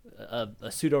like a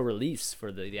pseudo release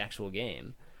for the actual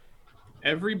game.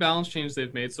 every balance change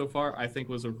they've made so far, I think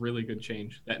was a really good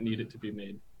change that needed to be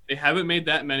made. They haven't made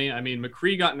that many. I mean,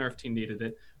 McCree got nerfed, he needed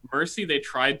it. Mercy, they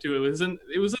tried to. It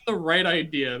wasn't the right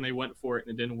idea, and they went for it,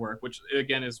 and it didn't work. Which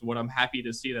again is what I'm happy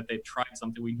to see, that they've tried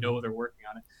something. We know they're working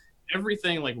on it.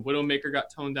 Everything like Widowmaker got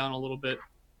toned down a little bit.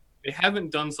 They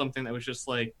haven't done something that was just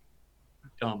like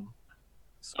dumb.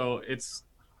 So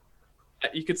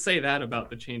you could say that about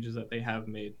the changes that they have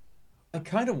made. I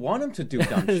kind of want them to do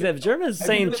dumb shit. The Germans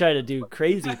saying try to do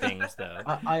crazy things though.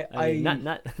 I mean,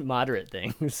 not moderate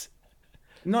things.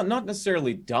 Not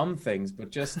necessarily dumb things,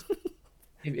 but just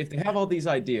if they have all these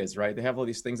ideas, right? They have all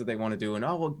these things that they want to do, and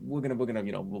we're gonna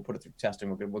we'll put it through testing.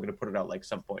 We're gonna put it out like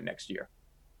some point next year.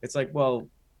 It's like, well,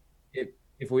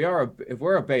 if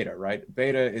we're a beta, right?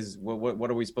 Beta is what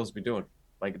are we supposed to be doing?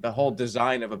 Like the whole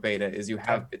design of a beta is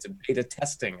it's a beta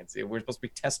testing. We're supposed to be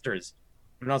testers.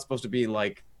 We're not supposed to be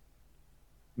like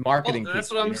marketing. Well,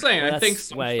 that's what I'm saying. Well, I think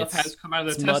some stuff has come out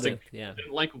of the testing. Yeah.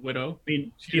 Didn't like Widow. I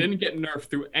mean, she didn't get nerfed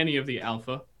through any of the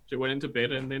alpha. She went into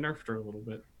beta and they nerfed her a little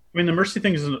bit. I mean, the Mercy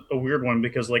thing is a weird one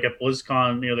because, like, at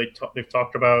BlizzCon, they've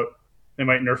talked about they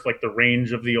might nerf like the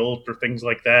range of the ult or things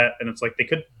like that, and it's like they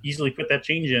could easily put that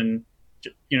change in.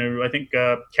 I think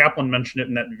Kaplan mentioned it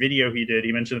in that video he did.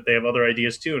 He mentioned that they have other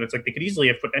ideas too, and it's like they could easily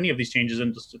have put any of these changes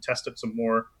in just to test it some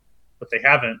more, but they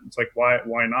haven't. It's like why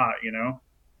not?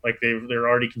 Like they're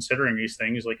already considering these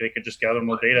things. Like they could just gather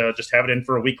more data, just have it in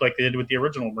for a week, like they did with the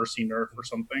original Mercy nerf or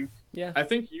something. Yeah, I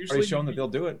think usually already shown that they'll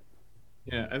do it.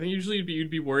 Yeah, I think usually you'd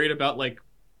be worried about like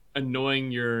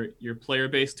annoying your player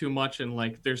base too much, and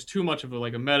like there's too much of a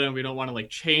meta, and we don't want to like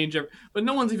change it. But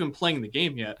no one's even playing the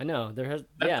game yet. I know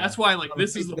that's why like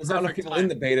this is the there's not enough people in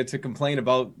the beta to complain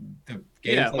about the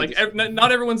game. Yeah, like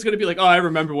not everyone's gonna be like, oh, I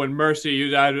remember when Mercy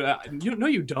you no,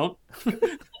 you don't.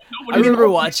 I remember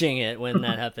watching it when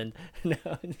that happened. No.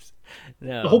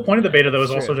 The whole point of the beta though is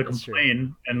also to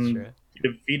complain and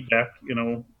give feedback.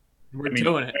 We're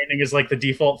doing it. Complaining is like the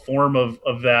default form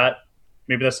of that.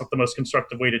 Maybe that's not the most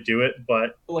constructive way to do it,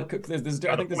 but I think there's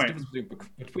a difference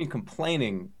between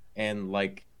complaining and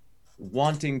like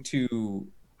wanting to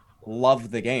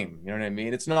love the game. You know what I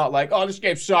mean? It's not like, oh, this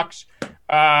game sucks.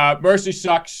 Mercy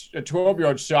sucks.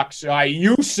 Torbjorn sucks.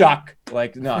 You suck.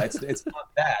 Like, no, it's not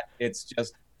that. It's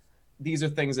just these are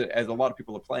things that as a lot of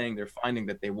people are playing, they're finding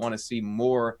that they want to see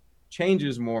more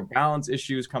changes, more balance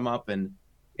issues come up, and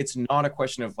it's not a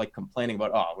question of like complaining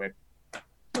about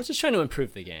I was just trying to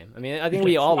improve the game. I mean, I think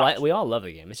we all love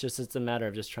the game. It's a matter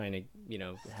of just trying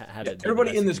to have it.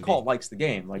 Everybody in this call likes the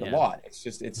game a lot.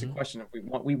 It's a question of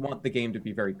we want the game to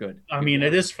be very good. I mean,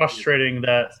 it is frustrating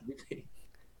that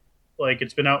like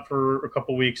it's been out for a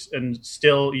couple weeks and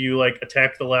still you like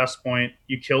attack the last point,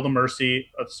 you kill the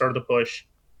Mercy at the start of the push,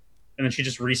 and then she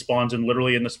just respawns and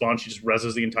literally in the spawn she just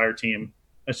reses the entire team.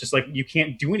 It's just like you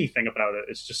can't do anything about it.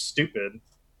 It's just stupid.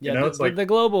 Yeah, it's like the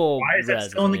global. Why is that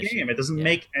still in the game? It doesn't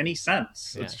make any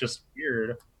sense. Yeah. It's just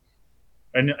weird.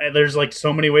 And there's like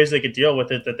so many ways they could deal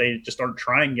with it that they just aren't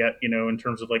trying yet. In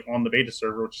terms of like on the beta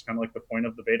server, which is kind of like the point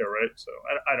of the beta, right? So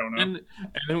I don't know. And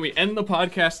then we end the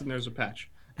podcast and there's a patch.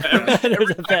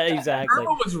 Exactly.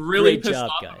 Everyone was really pissed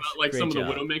off about like some of the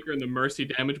Widowmaker and the Mercy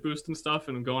damage boost and stuff,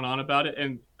 and going on about it.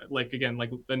 And like again, like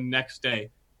the next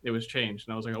day it was changed,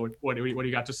 and I was like, oh, what do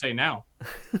you got to say now?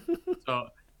 So.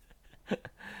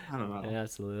 I don't know. Yeah,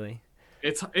 absolutely.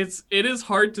 It is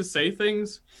hard to say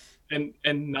things and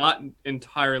not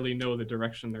entirely know the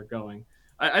direction they're going.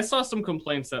 I saw some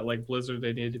complaints that like Blizzard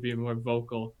they needed to be more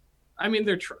vocal. I mean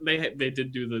they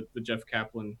did do the Jeff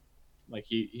Kaplan, like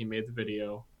he made the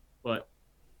video, but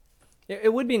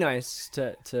it would be nice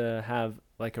to have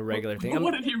like a regular thing.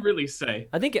 What did he really say?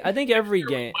 I think every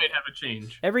game might have a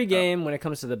change. Every game when it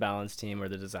comes to the balance team or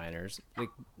the designers, like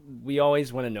we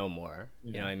always want to know more.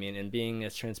 You know what I mean? And being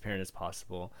as transparent as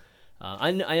possible.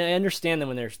 I understand them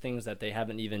when there's things that they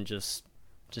haven't even just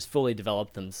fully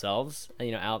developed themselves,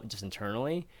 out just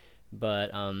internally. But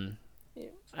I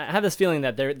have this feeling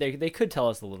that they could tell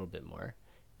us a little bit more.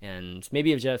 And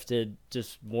maybe if Jeff did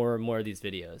just more and more of these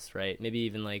videos, right? Maybe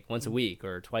even like once a week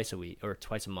or twice a week or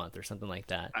twice a month or something like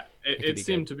that. It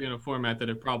seemed to be in a format that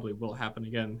it probably will happen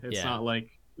again. It's not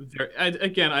like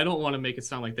again, I don't want to make it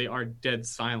sound like they are dead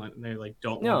silent and they like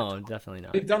don't. No, definitely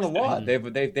not. They've done a lot. They've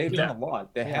done a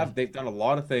lot. They've done a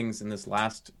lot of things in this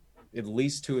last at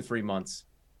least 2 or 3 months.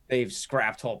 They've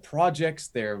scrapped whole projects.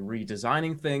 They're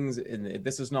redesigning things, and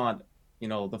this is not.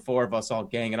 The four of us all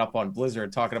ganging up on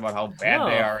Blizzard talking about how bad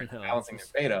they are at balancing their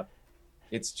beta.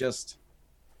 It's just,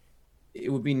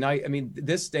 it would be nice. I mean,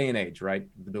 this day and age, right?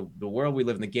 The world we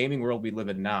live in, the gaming world we live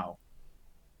in now,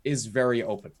 is very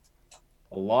open.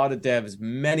 A lot of devs,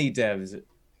 many devs,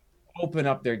 open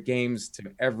up their games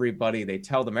to everybody. They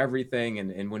tell them everything.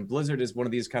 And when Blizzard is one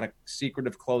of these kind of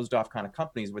secretive, closed off kind of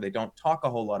companies where they don't talk a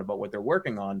whole lot about what they're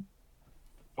working on,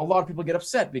 a lot of people get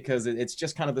upset because it's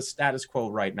just kind of the status quo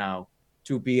right now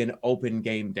to be an open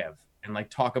game dev and like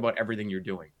talk about everything you're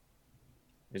doing.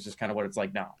 It's just kind of what it's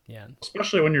like now. Yeah.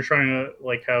 Especially when you're trying to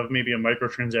like have maybe a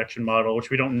microtransaction model, which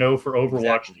we don't know for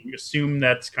Overwatch. Exactly. You assume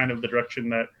that's kind of the direction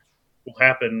that will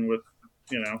happen with,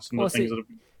 some of the things that have...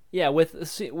 Yeah, with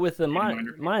the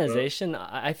monetization,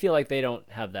 I feel like they don't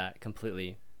have that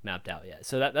completely mapped out yet.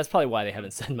 So that's probably why they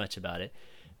haven't said much about it.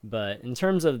 But in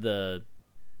terms of the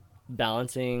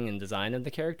balancing and design of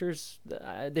the characters,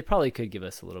 they probably could give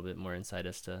us a little bit more insight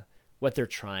as to what they're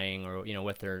trying or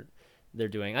what they're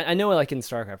doing. I know, like in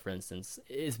StarCraft, for instance,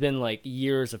 it's been like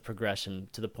years of progression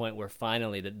to the point where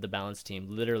finally the balance team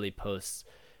literally posts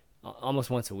almost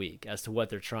once a week as to what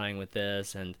they're trying with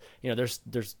this, and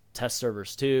there's test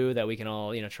servers too that we can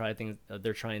all try things.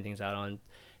 They're trying things out on,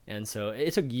 and so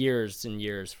it took years and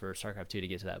years for StarCraft 2 to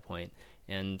get to that point,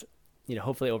 and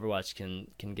hopefully Overwatch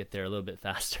can get there a little bit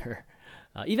faster.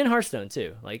 Even Hearthstone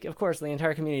too. Like, of course, the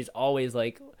entire community is always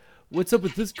like, what's up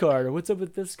with this card, or what's up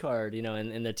with this card,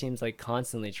 and the team's like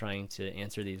constantly trying to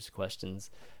answer these questions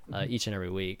each and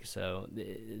every week. So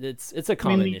it's a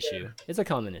common issue. It's a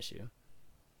common issue.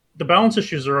 The balance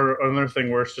issues are another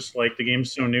thing where it's just like the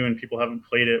game's so new and people haven't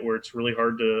played it, where it's really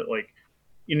hard to like,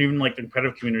 even like the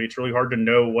competitive community, it's really hard to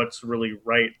know what's really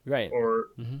right. Or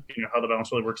how the balance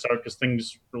really works out, because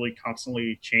things really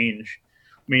constantly change.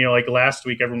 I mean, like last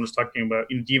week, everyone was talking about,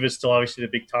 D.Va is still obviously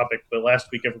the big topic, but last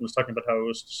week everyone was talking about how it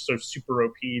was so super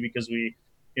OP because we,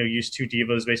 used 2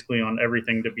 D.Vas basically on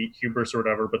everything to beat Hubris or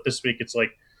whatever. But this week it's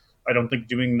like, I don't think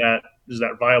doing that is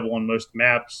that viable on most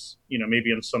maps,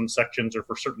 maybe in some sections or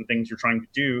for certain things you're trying to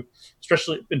do,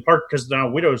 especially in part because now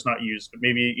Widow's not used, but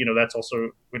maybe, that's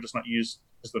also Widow's not used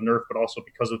as the nerf, but also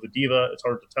because of the D.Va, it's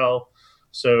hard to tell.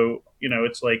 So,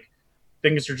 it's like,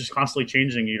 things are just constantly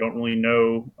changing. You don't really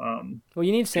know. Well,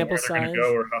 you need sample size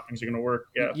or how things are going to work.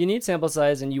 Yeah, you need sample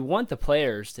size, and you want the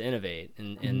players to innovate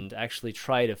and actually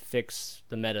try to fix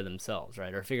the meta themselves,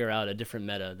 right? Or figure out a different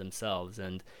meta themselves,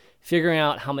 and figuring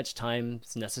out how much time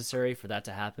is necessary for that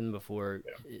to happen before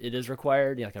it is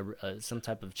required. Like some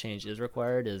type of change is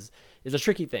required is a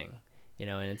tricky thing, and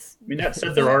it's. I mean, that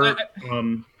said, there are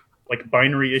like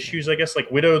binary issues, I guess. Like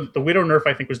the Widow nerf,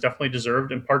 I think, was definitely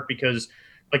deserved, in part because.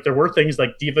 Like there were things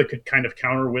like D.Va could kind of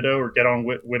counter Widow or get on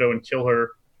Widow and kill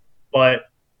her, but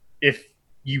if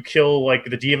you kill like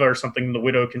the D.Va or something, the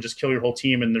Widow can just kill your whole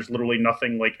team, and there's literally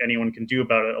nothing like anyone can do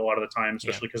about it a lot of the time,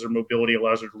 especially because her mobility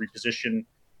allows her to reposition,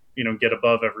 get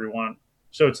above everyone.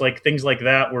 So it's like things like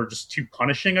that were just too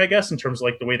punishing, I guess, in terms of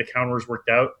like the way the counters worked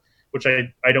out, which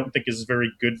I don't think is very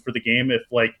good for the game. If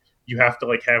like you have to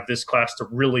like have this class to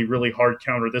really, really hard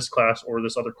counter this class, or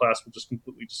this other class will just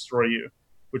completely destroy you.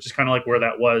 Which is kind of like where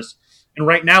that was. And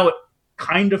right now it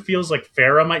kind of feels like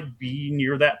Pharah might be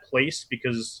near that place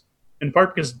in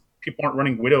part because people aren't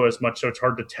running Widow as much, so it's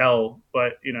hard to tell,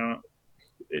 but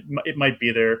it might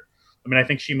be there. I mean, I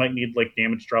think she might need like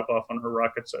damage drop off on her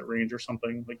rockets at range or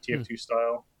something, like TF2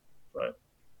 style, but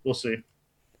we'll see.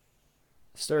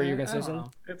 Stir, you're going to say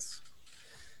something?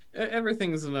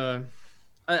 Everything's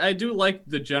I do like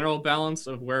the general balance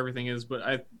of where everything is, but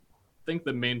I think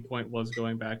the main point was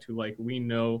going back to like we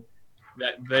know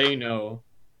that they know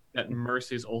that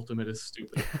Mercy's ultimate is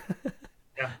stupid.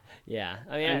 Yeah.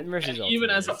 I mean, Mercy's ultimate even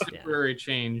as a temporary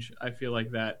change, I feel like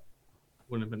that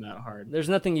wouldn't have been that hard. There's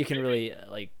nothing you can really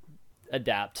like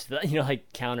adapt,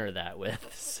 like counter that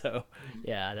with. So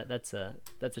yeah, that's a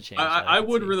change. I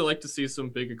would really like to see some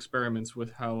big experiments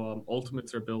with how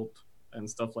ultimates are built and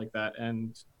stuff like that,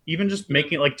 and even just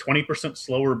making it like 20%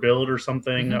 slower build or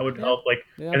something that would help. Like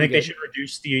I think they should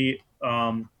reduce the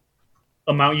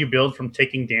amount you build from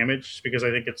taking damage, because I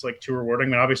think it's like too rewarding.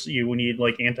 I mean, obviously you need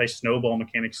like anti-snowball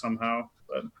mechanics somehow,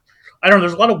 but I don't know.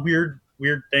 There's a lot of weird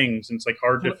things, and it's like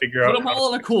hard to figure out. Put them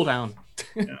all on a cooldown.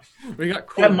 Yeah. We got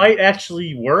cooldown. That might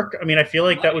actually work. I mean, I feel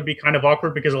like that would be kind of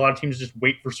awkward because a lot of teams just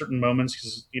wait for certain moments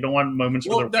because you don't want moments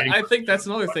where they're waiting. I think that's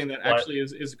another thing that actually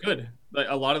is good. Like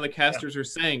a lot of the casters are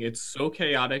saying it's so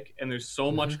chaotic and there's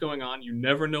so much going on. You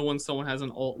never know when someone has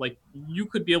an ult. Like you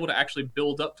could be able to actually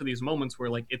build up to these moments where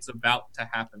like it's about to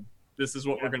happen. This is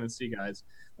what we're going to see, guys.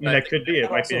 I mean, that could be. It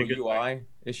might be a good UI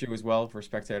issue as well for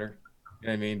spectator. You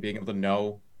know what I mean? Being able to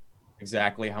know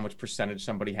exactly how much percentage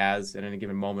somebody has at any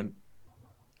given moment.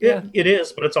 Yeah, it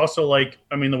is, but it's also like,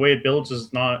 I mean, the way it builds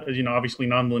is not, obviously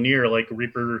non-linear. Like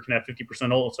Reaper can have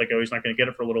 50% ult. It's like, oh, he's not going to get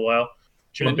it for a little while.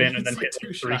 jump in and then hit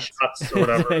like 3 shots or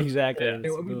whatever. Exactly. Yeah.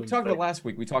 We talked about last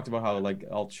week. We talked about how like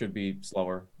ult should be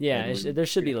slower. Yeah, there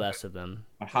should be less of them.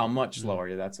 How much slower?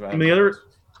 Yeah, that's what. And the other,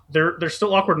 they're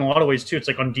still awkward in a lot of ways too. It's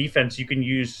like on defense, you can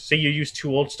say you use 2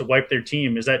 ults to wipe their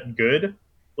team. Is that good?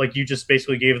 Like you just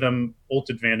basically gave them ult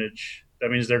advantage. That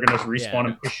means they're going to respawn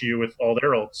and push you with all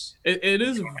their ults. It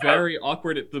is very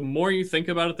awkward. The more you think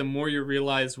about it, the more you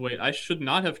realize, wait, I should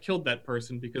not have killed that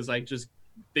person because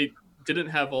they didn't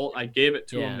have ult. I gave it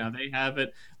to them. Now they have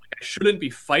it. Like, I shouldn't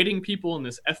be fighting people in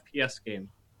this FPS game.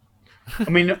 I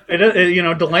mean,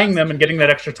 delaying them and getting that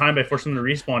extra time by forcing them to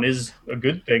respawn is a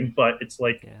good thing, but it's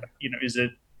like, is it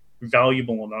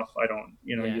valuable enough? I don't,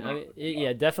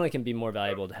 it definitely can be more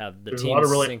valuable to have the there's team a lot of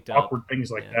really synced awkward up.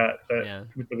 things like that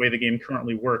with the way the game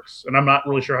currently works, and I'm not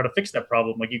really sure how to fix that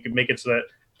problem. Like you could make it so that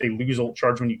they lose ult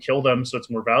charge when you kill them, so it's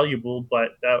more valuable,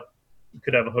 but that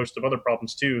could have a host of other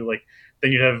problems too. Like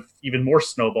then you'd have even more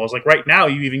snowballs. Like right now,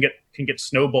 you even can get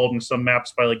snowballed in some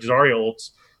maps by like Zarya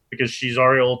ults, because she's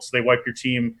Zarya ults, they wipe your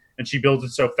team, and she builds it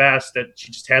so fast that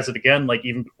she just has it again, like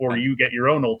even before you get your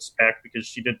own ults back, because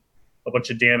she did a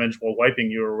bunch of damage while wiping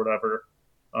you or whatever.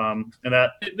 And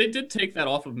that they did take that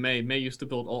off of May. May used to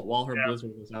build ult while her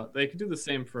Blizzard was out. They could do the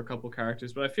same for a couple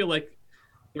characters, but I feel like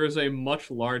there's a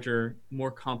much larger, more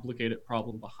complicated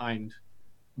problem behind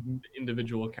the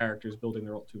individual characters building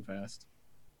their ult too fast.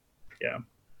 Yeah.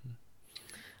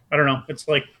 I don't know. It's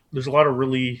like there's a lot of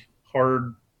really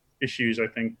hard issues, I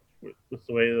think, with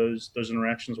the way those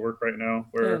interactions work right now.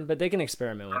 But they can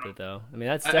experiment with it, though. I mean,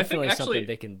 that's definitely something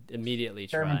they can immediately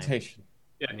try. Experimentation.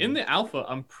 Yeah, in the alpha,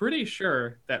 I'm pretty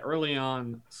sure that early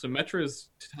on, Symmetra's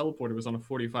teleporter was on a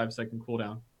 45-second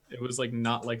cooldown. It was like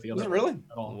not like the other. Was it really?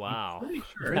 At all. Wow. I'm pretty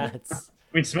sure. I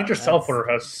mean, Symmetra's teleporter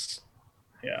has,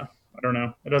 I don't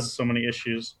know. It has so many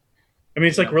issues. I mean,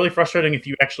 it's like really frustrating if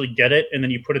you actually get it and then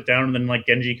you put it down and then like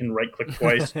Genji can right click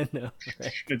twice.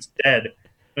 It's dead.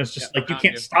 And it's just like you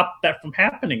can't stop that from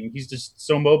happening. He's just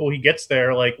so mobile. He gets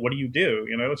there. Like, what do you do?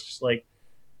 It's just like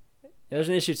there's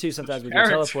an issue too sometimes with your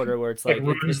teleporter where it's like it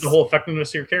ruins the whole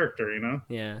effectiveness of your character.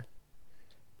 Yeah.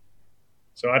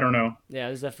 So I don't know. Yeah,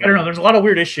 there's definitely. I don't know. There's a lot of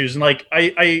weird issues, and like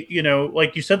I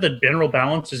like you said, the general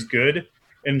balance is good.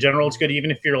 In general, it's good.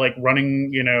 Even if you're like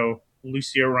running,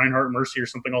 Lucio, Reinhardt, Mercy, or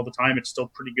something all the time, it's still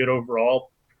pretty good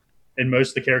overall. And most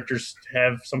of the characters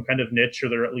have some kind of niche, or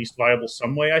they're at least viable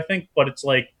some way, I think. But it's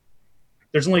like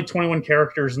there's only 21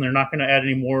 characters, and they're not going to add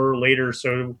any more later.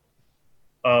 So,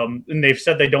 and they've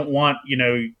said they don't want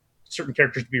certain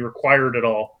characters to be required at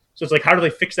all. So it's like, how do they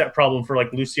fix that problem for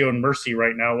like Lucio and Mercy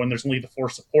right now when there's only the 4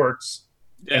 supports?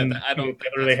 Yeah, and I don't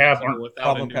think they have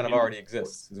problem kind of already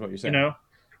exists, is what you're saying.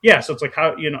 Yeah, so it's like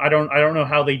how I don't know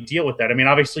how they deal with that. I mean,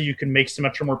 obviously you can make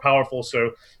Symmetra more powerful,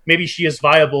 so maybe she is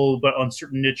viable, but on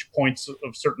certain niche points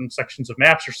of certain sections of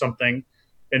maps or something,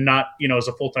 and not as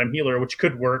a full-time healer, which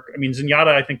could work. I mean,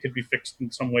 Zenyatta I think could be fixed in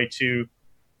some way too,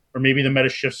 or maybe the meta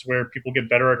shifts where people get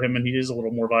better at him and he is a little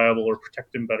more viable, or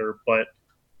protect him better. But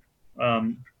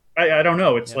I don't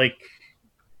know. It's like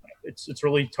it's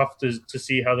really tough to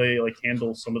see how they like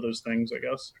handle some of those things, I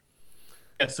guess.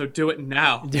 Yeah, so do it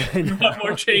now. You want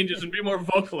more changes and be more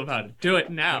vocal about it. Do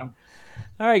it now.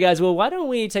 All right, guys. Well, why don't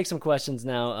we take some questions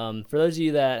now? For those of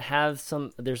you that have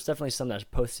some, there's definitely some that's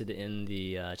posted in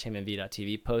the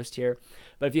championv.tv post here.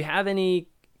 But if you have any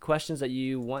questions that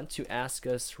you want to ask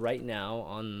us right now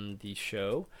on the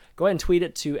show, go ahead and tweet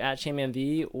it to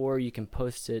 @championv, or you can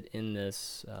post it in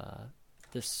this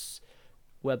this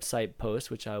website post,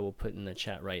 which I will put in the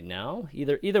chat right now.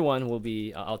 Either one will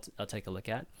be I'll take a look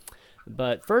at.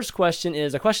 But first question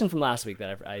is a question from last week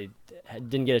that I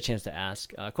didn't get a chance to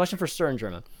ask. A question for Sir and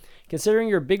Germa. Considering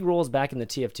your big roles back in the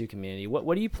TF2 community,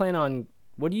 what do you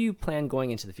plan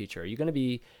going into the future? Are you going to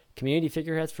be community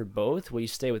figureheads for both? Will you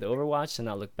stay with Overwatch and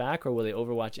not look back, or will the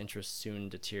Overwatch interest soon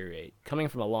deteriorate? Coming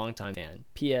from a longtime fan.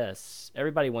 P.S.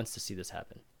 Everybody wants to see this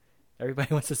happen.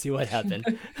 Everybody wants to see what happened.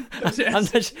 What do they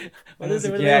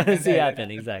want to see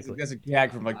happen? Exactly. That's a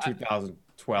gag from like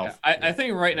 2012. Yeah, I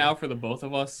think right now for the both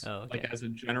of us, like as a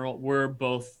general, we're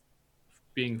both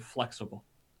being flexible.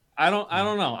 I don't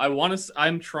know.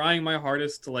 I'm trying my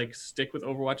hardest to like stick with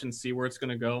Overwatch and see where it's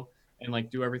gonna go and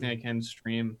like do everything I can to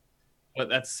stream.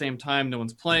 But at the same time, no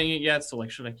one's playing it yet, so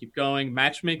like should I keep going?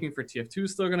 Matchmaking for TF2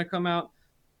 is still gonna come out.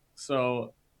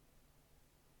 So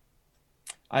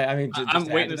I mean, I'm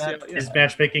waiting to see. Is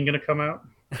matchmaking going to come out?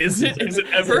 Is it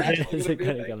ever? Is it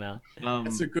going to come out?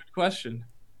 That's a good question.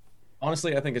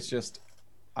 Honestly, I think it's just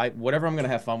whatever I'm going to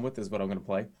have fun with is what I'm going to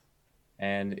play,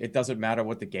 and it doesn't matter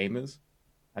what the game is.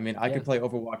 I mean, I could play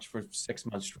Overwatch for 6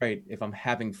 months straight. If I'm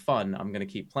having fun, I'm going to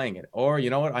keep playing it. Or you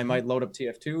know what? I might load up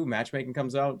TF2. Matchmaking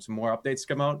comes out. Some more updates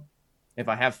come out. If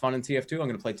I have fun in TF2, I'm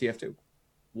going to play TF2.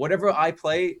 Whatever I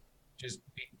play, just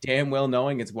be damn well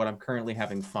knowing it's what I'm currently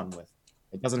having fun with.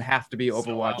 It doesn't have to be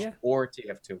Overwatch or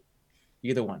TF2.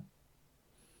 Either one.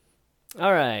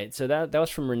 All right, so that was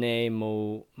from Renee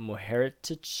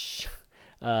Moheritic.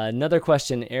 Another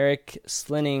question, Eric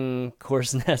Slinning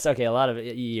Courseness. Okay, a lot of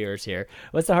years here.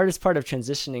 What's the hardest part of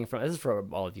transitioning from? This is for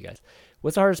all of you guys.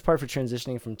 What's the hardest part for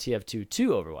transitioning from TF2 to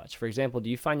Overwatch? For example, do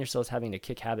you find yourselves having to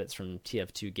kick habits from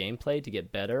TF2 gameplay to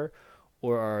get better,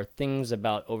 or are things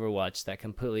about Overwatch that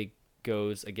completely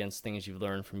goes against things you've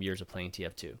learned from years of playing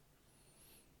TF2?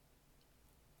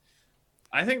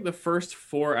 I think the first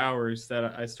 4 hours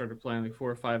that I started playing, like 4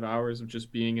 or 5 hours of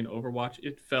just being in Overwatch,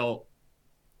 it felt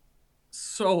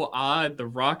so odd. The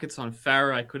rockets on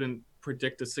Pharah, I couldn't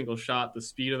predict a single shot. The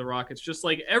speed of the rockets, just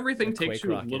like everything takes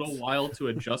you a little while to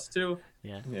adjust to.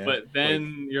 Yeah. But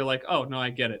then you're like, oh no, I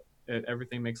get it.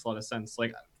 Everything makes a lot of sense.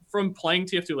 Like from playing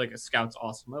TF2, like a scout's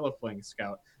awesome. I love playing a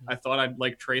scout. I thought I'd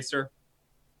like Tracer.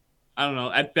 I don't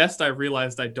know. At best, I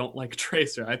realized I don't like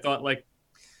Tracer. I thought like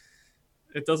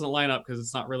it doesn't line up because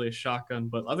it's not really a shotgun.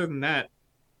 But other than that,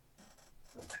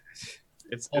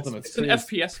 it's an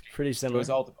FPS game. Pretty similar. It was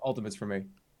Ultimates for me.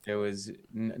 It was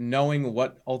knowing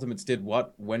what Ultimates did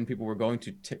what, when people were going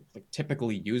to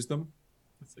typically use them,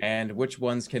 and which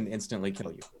ones can instantly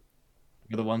kill you.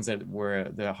 They're the ones that were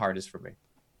the hardest for me.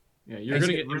 Yeah, you're going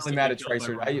to get really mad at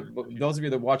Tracer. Those of you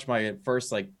that watch my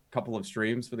first couple of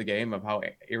streams for the game of how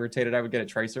irritated I would get at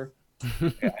Tracer,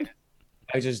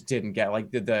 I just didn't get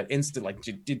did the instant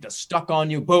did the stuck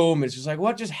on you boom. It's just like,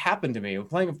 what just happened to me? I'm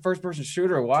playing a first person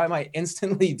shooter. Why am I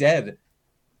instantly dead?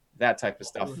 That type of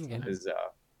stuff is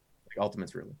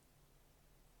Ultimates really.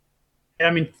 Yeah,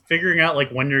 I mean, figuring out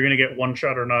when you're going to get one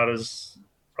shot or not is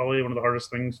probably one of the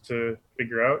hardest things to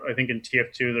figure out. I think in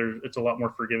TF2 it's a lot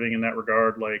more forgiving in that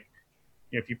regard.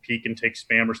 If you peek and take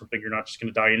spam or something, you're not just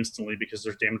going to die instantly because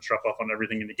there's damage drop off on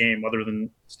everything in the game other than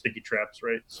sticky traps,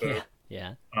 right? So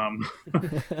yeah.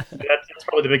 That's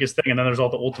probably the biggest thing. And then there's all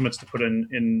the ultimates to put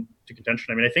into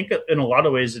contention. I mean, I think in a lot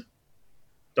of ways it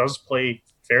does play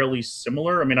fairly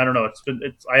similar. I mean, I don't know.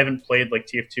 I haven't played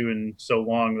TF2 in so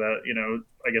long that,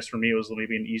 I guess for me it was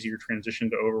maybe an easier transition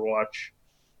to Overwatch.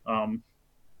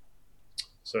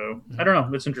 So I don't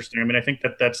know. It's interesting. I mean, I think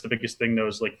that's the biggest thing though,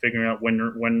 is figuring out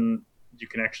when you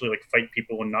can actually fight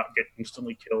people and not get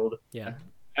instantly killed. Yeah.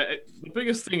 The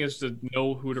biggest thing is to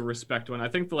know who to respect when. I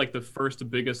think the first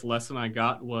biggest lesson I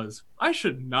got was I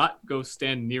should not go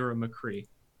stand near a McCree.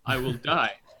 I will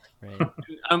die. Right.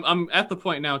 I'm at the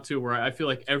point now too where I feel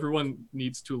like everyone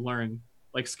needs to learn.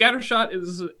 Scattershot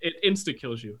it insta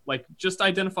kills you. Just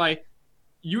identify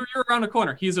you're around a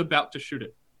corner. He's about to shoot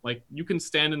it. You can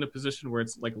stand in a position where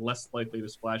it's less likely to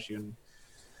splash you.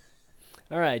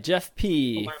 All right, Jeff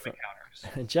P.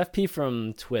 Jeff P.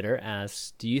 from Twitter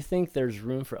asks, do you think there's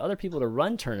room for other people to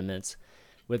run tournaments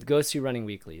with Gosu running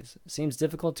weeklies? Seems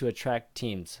difficult to attract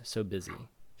teams so busy.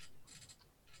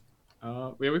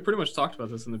 We pretty much talked about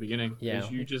this in the beginning. Yeah.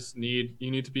 You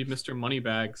need to be Mr.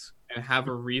 Moneybags and have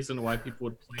a reason why people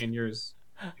would play in yours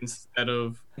instead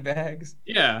of bags.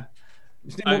 Yeah.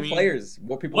 Just need more players.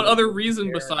 What other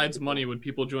reason besides money would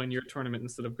people join your tournament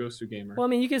instead of Gosu Gamer? Well, I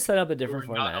mean, you can set up a different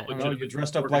format. You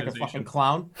dressed up like a fucking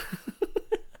clown.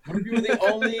 What if you were the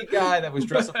only guy that was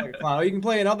dressed up like a clown? Oh, you can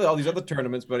play in all these other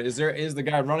tournaments, but is the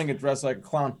guy running it dressed like a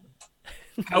clown?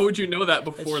 How would you know that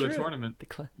before the tournament?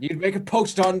 You'd make a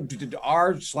post on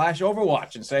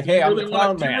r/Overwatch and say, "Hey, I'm the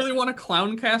clown man." Do you really want a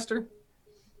clown caster?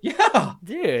 Yeah,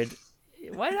 dude.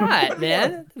 Why not,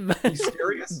 man? You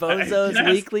serious?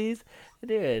 Bozos weeklies.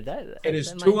 Dude, it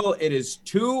is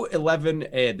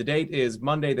 2/11. The date is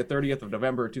Monday, the 30th of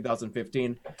November,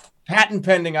 2015. Patent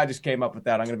pending. I just came up with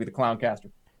that. I'm going to be the clown caster.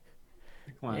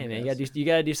 Hey man, you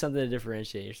gotta do something to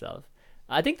differentiate yourself.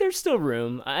 I think there's still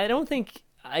room. I don't think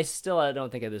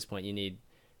at this point you need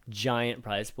giant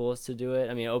prize pools to do it.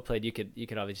 I mean, oPlaiD, you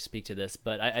could obviously speak to this,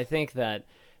 but I think that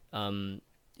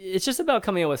it's just about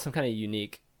coming up with some kind of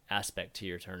unique aspect to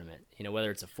your tournament,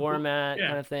 whether it's a format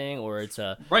kind of thing or it's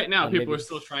a right now people are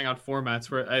still trying out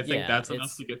formats where I think that's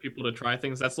enough to get people to try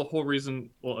things. That's the whole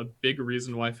reason, a big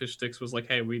reason why Fish Sticks was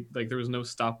hey, we there was no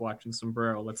stopwatch in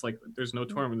Sombrero, let's there's no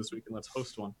tournament this week and let's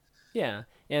host one.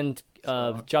 And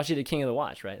Joshy did King of the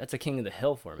Watch, right? That's a King of the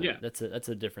Hill format. That's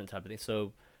a different type of thing.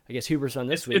 So I guess Huber's on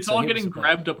this week. It's all getting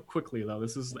grabbed up quickly though.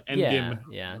 This is the end game.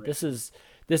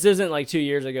 This isn't 2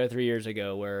 years ago, 3 years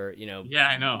ago, where Yeah,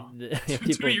 I know.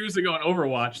 2 years ago in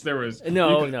Overwatch, there was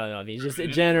no. I mean, just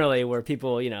generally where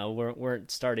people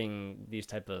weren't starting these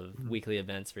type of weekly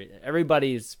events.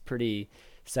 Everybody's pretty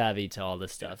savvy to all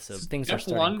this stuff, so things are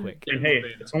Step starting one, quick. And hey,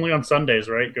 it's only on Sundays,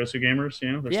 right? Go to Gamers,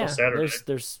 you know, there's Yeah, still Saturday.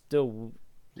 there's still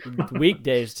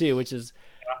weekdays too, which is,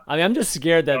 I mean, I'm just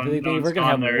scared that we're gonna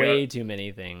have way too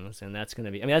many things, and that's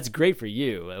gonna be. I mean, that's great for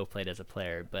you, oPlaiD, as a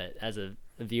player, but as a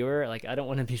viewer, like, I don't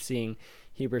want to be seeing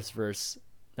Hubris versus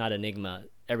not Enigma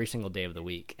every single day of the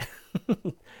week.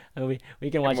 I mean, we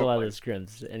can watch a lot of those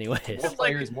scrims anyways. More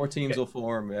players, more teams will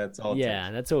form. That's all. Yeah,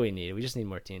 that's what we need. We just need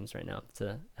more teams right now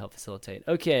to help facilitate.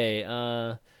 Okay,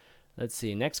 let's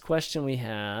see. Next question we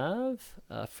have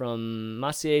from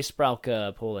Maciej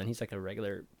Spralka, Poland. He's like a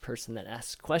regular person that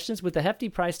asks questions. With a hefty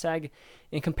price tag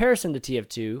in comparison to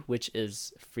TF2, which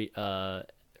is free to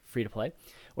play,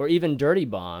 or even Dirty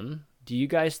Bomb, do you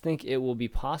guys think it will be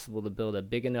possible to build a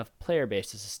big enough player base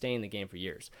to sustain the game for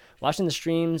years? Watching the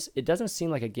streams, it doesn't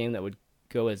seem like a game that would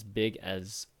go as big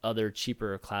as other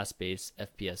cheaper class-based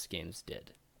FPS games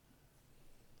did.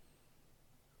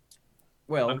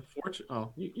 Well,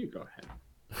 unfortunately, you go ahead.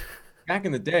 Back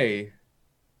in the day,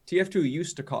 TF2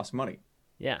 used to cost money.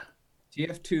 Yeah.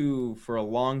 TF2 for a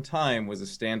long time was a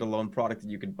standalone product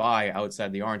that you could buy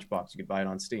outside the orange box. You could buy it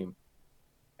on Steam.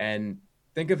 And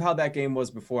think of how that game was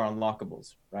before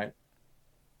unlockables, right?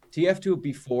 TF2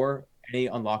 before any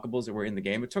unlockables that were in the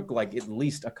game, it took like at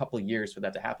least a couple of years for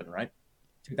that to happen, right?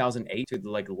 2008 to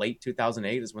like late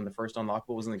 2008 is when the first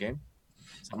unlockable was in the game.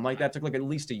 Something like that. It took like at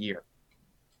least a year.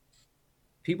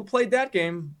 People played that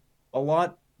game a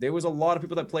lot. There was a lot of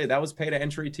people that played. That was pay to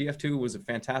entry. TF2 was a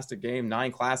fantastic game,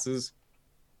 9 classes,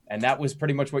 and that was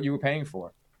pretty much what you were paying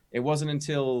for. It wasn't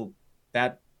until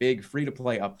that big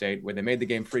free-to-play update where they made the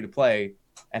game free-to-play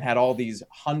and had all these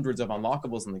hundreds of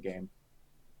unlockables in the game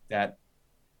that,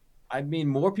 I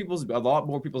mean, a lot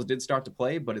more people did start to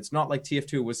play, but it's not like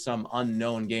TF2 was some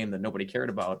unknown game that nobody cared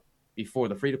about before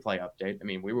the free-to-play update. I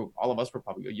mean, all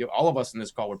of us in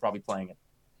this call were probably playing it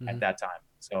at that time.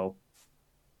 So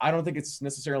I don't think it's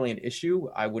necessarily an issue.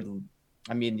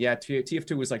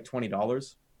 TF2 was like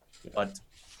 $20, but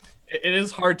it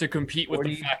is hard to compete with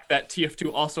the fact that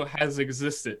TF2 also has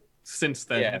existed since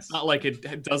then. Yes. It's not like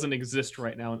it doesn't exist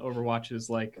right now, and Overwatch is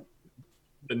like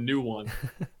the new one.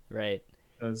 Right.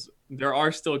 Because there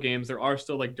are still games, there are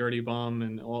still like Dirty Bomb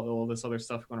and all this other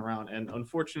stuff going around. And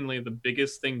unfortunately, the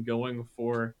biggest thing going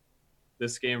for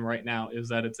this game right now is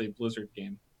that it's a Blizzard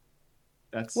game.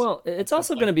 It's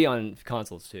also going to be on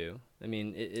consoles too. I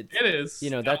mean, it is. You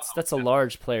know, that's a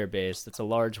large player base. That's a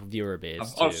large viewer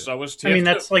base. Oh, so was TF2. I mean,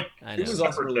 that's like it was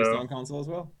also released on console as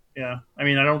well. Yeah, I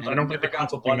mean, I don't think the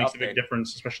console thing makes a big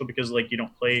difference, especially because like you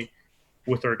don't play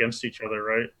with or against each other,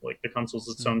 right? Like the console's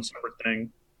its own separate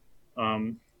thing.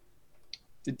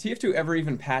 Did TF2 ever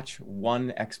even patch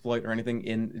one exploit or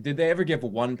anything Did they ever give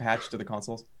one patch to the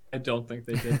consoles? I don't think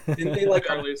they did. Didn't they like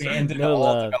abandon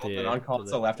all development on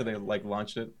console after they like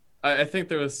launched it? I think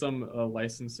there was some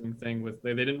licensing thing with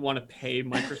they didn't want to pay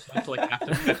Microsoft to like have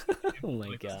to patch the game. Oh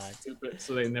my god! Stupid,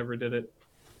 so they never did it.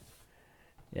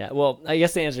 Yeah, well, I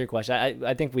guess to answer your question,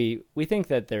 I think we think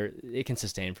that it can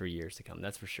sustain for years to come.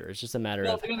 That's for sure. It's just a matter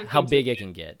of how big it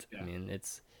can get. Yeah. I mean,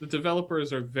 the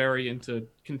developers are very into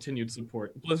continued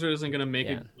support. Blizzard isn't going to make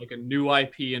it like a new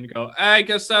IP and go, I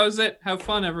guess that was it. Have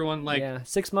fun, everyone. Like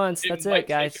 6 months. That's it,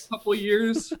 guys. Take a couple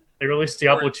years. They released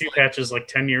Diablo 2 patches like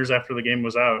 10 years after the game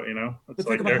was out. You know, but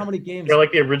think about how many games. They're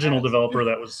like the original developer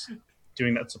that was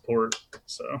doing that support.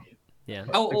 So. Yeah.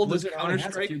 How old is Blizzard?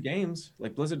 Counter-Strike? A few games.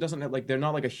 Like Blizzard doesn't have they're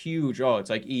not like a huge.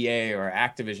 It's like EA or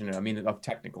Activision. I mean,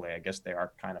 technically, I guess they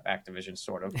are kind of Activision,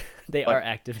 sort of. They are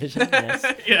Activision. Yes.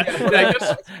 I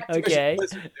guess. Okay.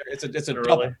 It's a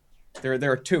double.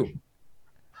 There are two.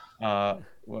 I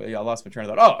lost my train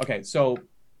of thought. Oh, okay. So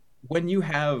when you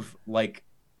have like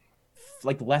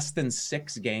less than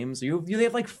 6 games, you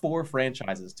have like 4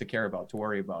 franchises to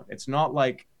worry about. It's not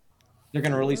like they're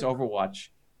gonna release Overwatch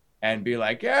and be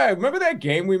like, yeah, remember that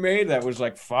game we made that was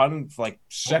like fun like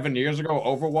 7 years ago,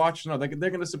 Overwatch? No, they're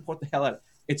going to support the hell out of it.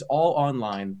 It's all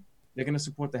online. They're going to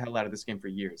support the hell out of this game for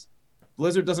years.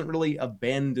 Blizzard doesn't really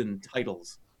abandon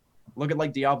titles. Look at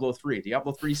like Diablo 3.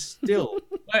 Diablo 3 still,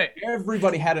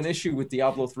 everybody had an issue with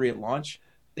Diablo 3 at launch.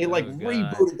 They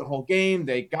rebooted the whole game.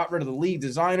 They got rid of the lead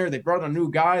designer. They brought in a new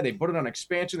guy. They put it on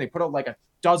expansion. They put out like a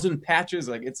dozen patches.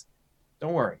 Like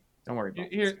don't worry. Don't worry about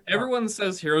it. Everyone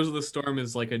says Heroes of the Storm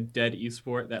is like a dead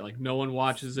esport that like no one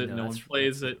watches it, no one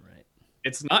plays it. Right.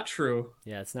 It's not true.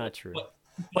 Yeah, it's not true.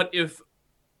 But if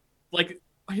like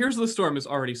Heroes of the Storm is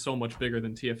already so much bigger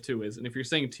than TF2 is, and if you're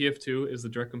saying TF2 is the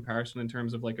direct comparison in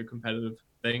terms of like a competitive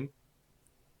thing,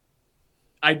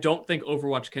 I don't think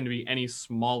Overwatch can be any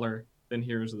smaller than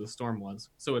Heroes of the Storm was.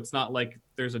 So it's not like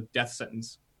there's a death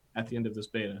sentence at the end of this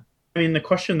beta. I mean, the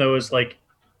question though is like,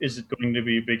 is it going to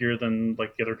be bigger than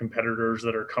like the other competitors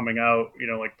that are coming out? You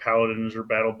know, like Paladins or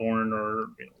Battleborn or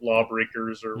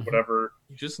Lawbreakers or whatever.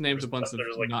 You just named a bunch of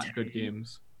like not good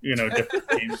games. You know, different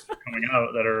games coming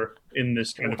out that are in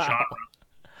this kind of genre.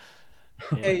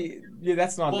 Hey, yeah,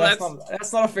 that's not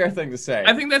a fair thing to say.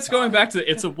 I think that's going back to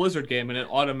it's a Blizzard game, and it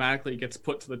automatically gets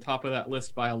put to the top of that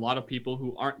list by a lot of people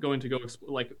who aren't going to go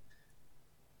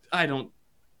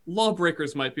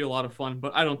Lawbreakers might be a lot of fun,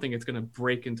 but I don't think it's going to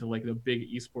break into like the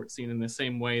big esports scene in the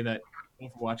same way that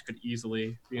Overwatch could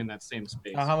easily be in that same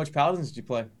space. How much Paladins did you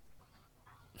play?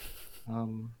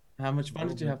 How much fun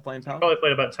did you have playing Paladins? I probably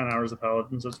played about 10 hours of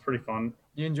Paladins. It's pretty fun.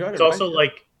 You enjoyed it. It's also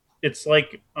like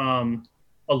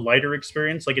a lighter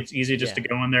experience. Like it's easy just to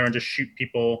go in there and just shoot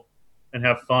people and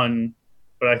have fun.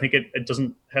 But I think it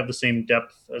doesn't have the same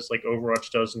depth as like Overwatch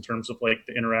does in terms of like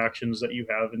the interactions that you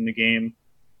have in the game.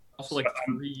 Also, like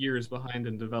 3 years behind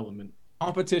in development.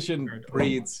 Competition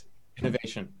breeds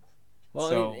innovation. Well,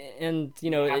 so, and you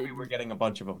know, we're getting a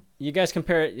bunch of them. You guys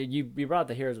compare it. You brought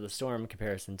the Heroes of the Storm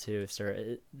comparison too,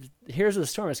 sir. Heroes of the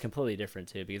Storm is completely different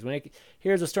too, because when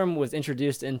Heroes of the Storm was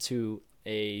introduced into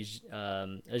a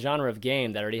genre of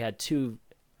game that already had two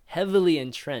heavily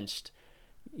entrenched,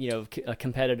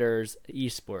 competitors,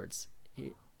 esports.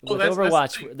 With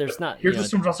Overwatch, there's not. Here's the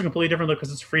Storm's also completely different though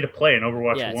because it's free to play, and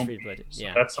Overwatch won't free to play.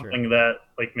 So that's something that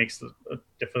like makes a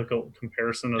difficult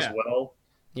comparison as well.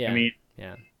 Yeah, I mean,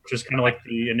 which is kind of like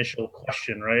the initial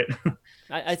question, right?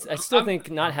 I still think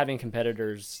not having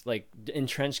competitors, like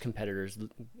entrenched competitors,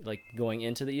 like going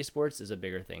into the esports is a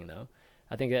bigger thing, though.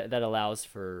 I think that allows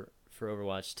for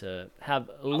Overwatch to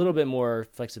have a little bit more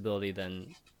flexibility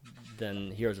than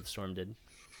Heroes of the Storm did.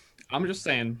 I'm just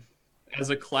saying, as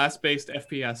a class-based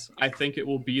FPS, I think it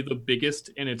will be the biggest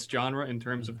in its genre in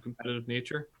terms of competitive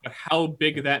nature. But how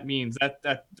big that means,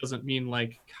 that doesn't mean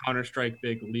like Counter-Strike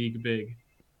big, League big.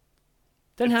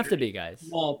 Doesn't have to be, guys.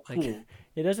 Small pool.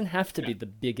 It doesn't have to be the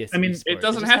biggest. I mean, esport. it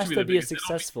doesn't have have to be a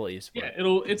successful esport. Yeah,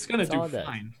 it's gonna do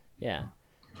fine. Yeah,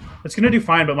 it's gonna do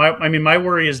fine. But my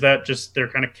worry is that just they're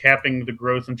kind of capping the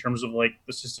growth in terms of like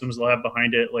the systems they'll have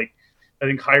behind it. Like I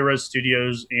think Hi-Res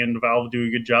Studios and Valve do a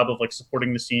good job of like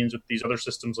supporting the scenes with these other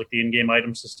systems, like the in-game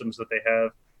item systems that they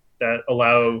have that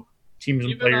allow teams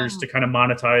and players to kind of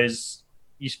monetize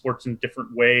esports in a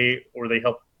different way, or they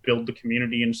help build the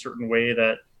community in a certain way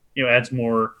that adds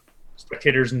more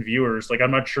spectators and viewers. Like I'm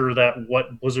not sure that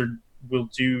what Blizzard will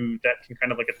do that can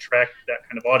kind of like attract that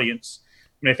kind of audience.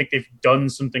 I mean, I think they've done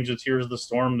some things with Heroes of the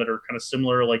Storm that are kind of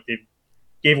similar. Like they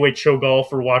gave away Cho'Gall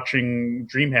for watching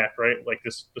DreamHack, right? Like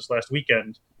this last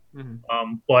weekend.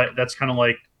 Mm-hmm. But that's kind of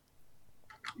like,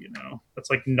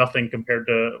 that's like nothing compared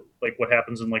to like what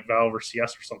happens in like Valve or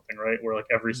CS or something, right? Where like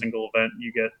every single event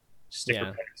you get sticker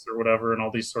packs or whatever and all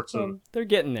these sorts of. They're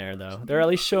getting there though. They're at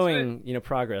least showing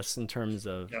progress in terms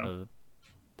of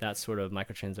that sort of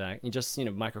microtransact, just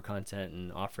micro content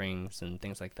and offerings and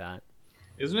things like that.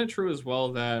 Isn't it true as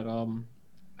well that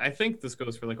I think this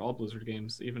goes for like all Blizzard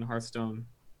games, even Hearthstone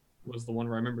was the one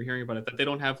where I remember hearing about it, that they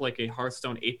don't have like a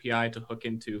Hearthstone API to hook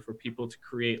into for people to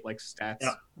create like stats.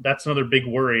 Yeah, that's another big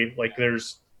worry. Like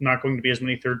there's not going to be as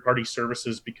many third-party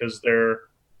services because they're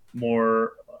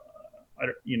more,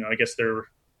 I guess they're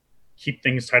keep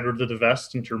things tighter to the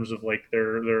vest in terms of like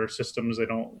their systems. They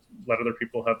don't let other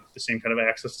people have the same kind of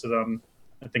access to them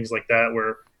and things like that.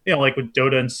 Where like with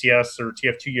Dota and CS or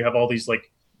TF2, you have all these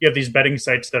you have these betting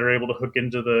sites that are able to hook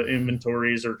into the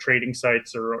inventories or trading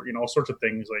sites or all sorts of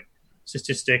things like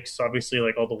statistics. Obviously,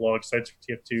 like all the log sites for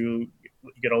TF2, you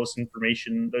get all this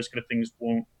information. Those kind of things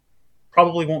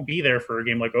probably won't be there for a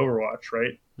game like Overwatch,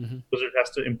 right? Mm-hmm. Blizzard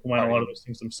has to implement a lot of those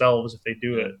things themselves if they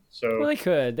do it. So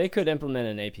they could implement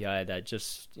an API that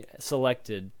just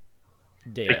selected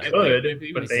data. They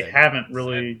could, but they haven't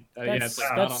really. That's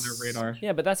not on their radar.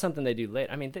 Yeah, but that's something they do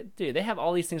later. I mean, they have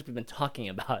all these things we've been talking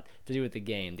about to do with the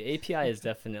game. The API is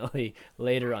definitely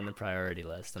later on the priority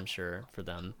list, I'm sure, for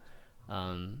them.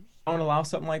 Don't allow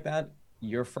something like that.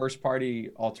 Your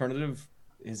first-party alternative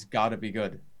has got to be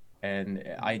good. And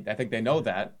I think they know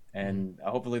that, and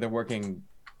hopefully they're working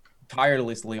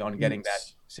tirelessly on getting that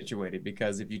situated,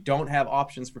 because if you don't have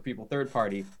options for people third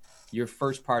party, your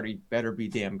first party better be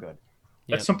damn good.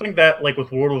 That's something that, like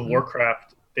with World of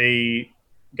Warcraft, they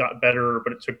got better,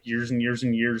 but it took years and years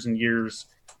and years and years,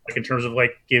 like in terms of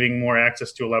like giving more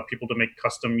access to allow people to make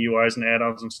custom UIs and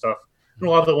add-ons and stuff. And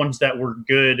a lot of the ones that were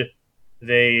good,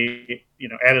 they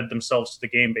added themselves to the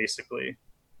game basically.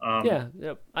 So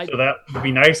that would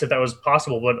be nice if that was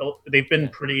possible, but they've been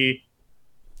pretty.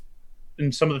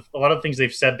 In a lot of the things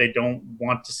they've said, they don't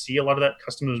want to see a lot of that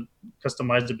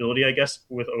customizability, I guess,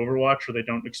 with Overwatch, or they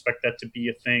don't expect that to be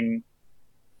a thing.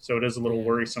 So it is a little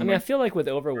worrisome. I mean, I feel like with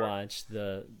Overwatch,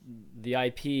 the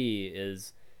IP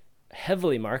is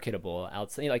heavily marketable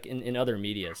outside, like in other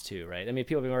medias too, right? I mean,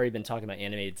 people have already been talking about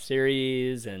animated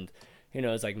series and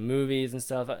it's like movies and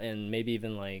stuff, and maybe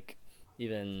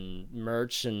even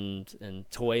merch and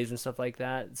toys and stuff like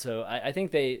that. So I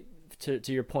think they, to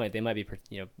your point, they might be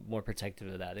more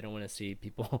protective of that. They don't want to see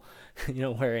people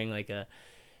wearing like a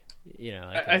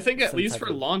I think at least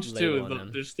for launch too,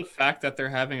 there's the fact that they're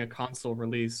having a console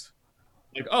release.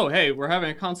 Like, oh, hey, we're having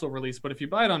a console release, but if you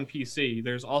buy it on PC,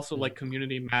 there's also like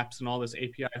community maps and all this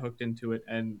API hooked into it,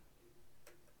 and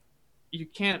you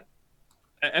can't.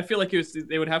 I feel like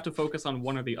they would have to focus on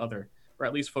one or the other, or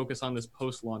at least focus on this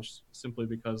post-launch, simply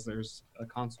because there's a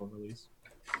console release.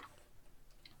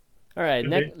 All right,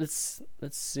 let's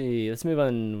see. Let's move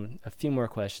on. A few more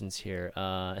questions here.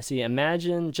 I see.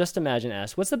 Just imagine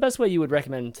asks, what's the best way you would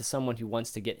recommend to someone who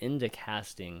wants to get into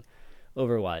casting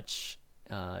Overwatch?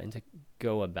 And to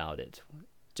go about it.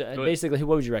 Basically,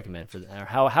 what would you recommend for that? Or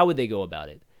how would they go about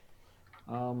it?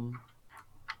 Well,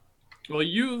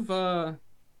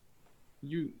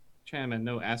 Chairman,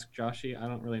 ask Joshy. I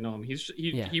don't really know him. He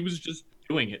was just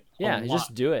doing it. Yeah,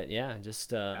 just do it. Yeah,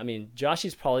 just I mean,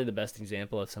 Joshy's probably the best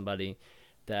example of somebody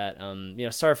that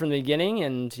started from the beginning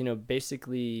and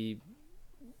basically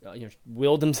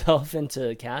willed himself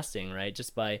into casting, right?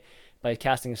 Just by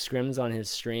casting scrims on his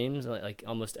streams like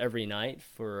almost every night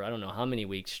for I don't know how many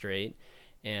weeks straight.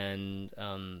 And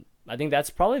I think that's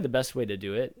probably the best way to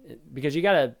do it, because you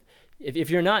gotta,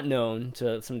 if you're not known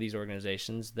to some of these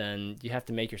organizations, then you have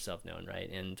to make yourself known, right?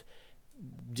 And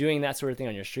doing that sort of thing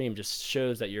on your stream just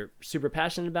shows that you're super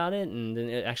passionate about it, and then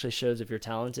it actually shows if you're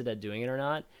talented at doing it or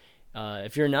not.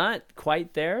 If you're not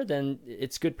quite there, then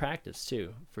it's good practice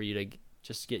too for you to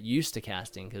just get used to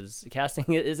casting, because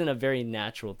casting isn't a very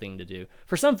natural thing to do.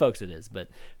 For some folks it is, but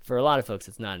for a lot of folks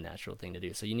it's not a natural thing to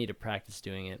do. So you need to practice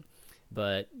doing it.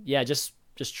 But yeah, just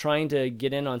trying to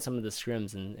get in on some of the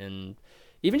scrims and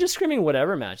even just scrimming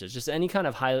whatever matches, just any kind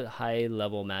of high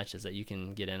level matches that you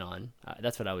can get in on.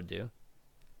 That's what I would do.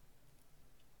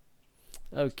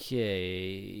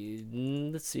 Okay,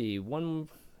 let's see.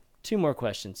 Two more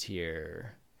questions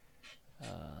here.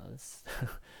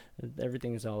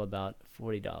 Everything's all about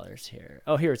 $40 here.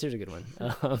 Oh, here's a good one.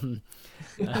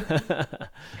 This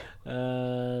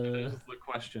is the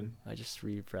question. I just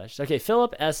refreshed. Okay,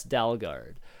 Philip S.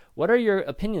 Dalgard. What are your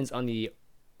opinions on the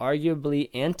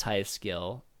arguably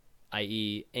anti-skill,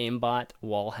 i.e. aimbot,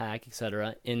 wall hack,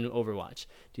 etc., in Overwatch?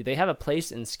 Do they have a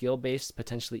place in skill-based,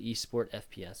 potentially esport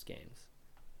FPS games?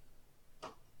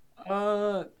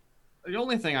 The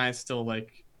only thing I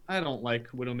don't like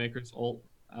Widowmaker's ult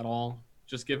at all.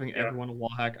 Just giving everyone a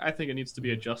wall hack. I think it needs to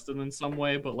be adjusted in some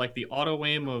way, but like the auto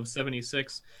aim of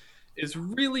 76 is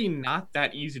really not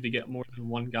that easy to get more than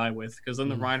one guy with, because then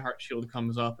the Reinhardt shield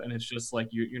comes up and it's just like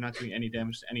you're not doing any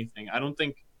damage to anything. I don't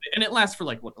think, and it lasts for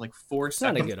like 4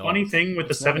 seconds. The funny thing with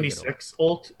the 76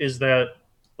 ult is that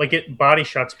like it body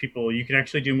shots people. You can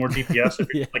actually do more DPS if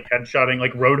you're like headshotting,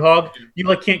 like Roadhog. You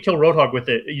like can't kill Roadhog with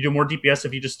it. You do more DPS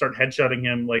if you just start headshotting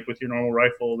him like with your normal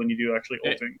rifle than you do actually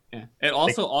ulting. It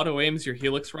also auto aims your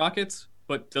Helix rockets,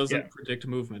 but doesn't predict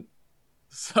movement.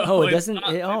 So it doesn't.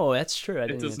 That's true.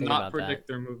 It does not predict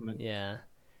their movement. Yeah,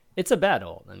 it's a bad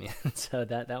ult. I mean, so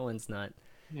that one's not.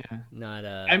 Yeah. Not.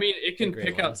 I mean, it can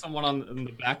pick out someone on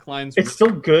the back lines. It's still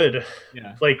good.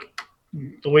 Yeah. Like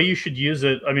the way you should use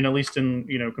it, I mean, at least in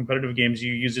competitive games,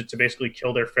 you use it to basically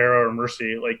kill their Pharah or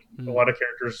Mercy. Like a lot of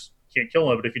characters can't kill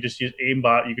them, but if you just use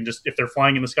aimbot, you can just, if they're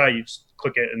flying in the sky, you just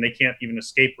click it and they can't even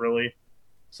escape really.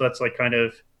 So that's like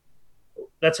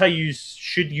that's how you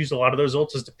should use a lot of those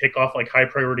ults, is to pick off like high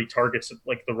priority targets at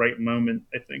like the right moment,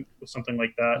 I think, with something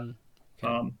like that.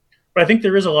 Okay. But I think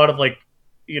there is a lot of like,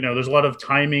 there's a lot of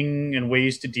timing and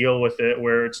ways to deal with it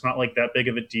where it's not like that big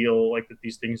of a deal, like that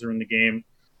these things are in the game.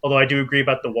 Although I do agree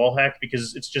about the wall hack,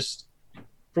 because it's just,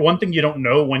 for one thing, you don't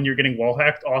know when you're getting wall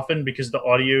hacked often because the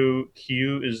audio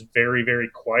cue is very, very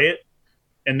quiet.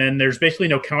 And then there's basically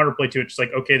no counterplay to it. It's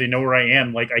like, okay, they know where I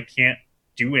am. Like, I can't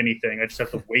do anything. I just have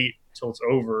to wait till it's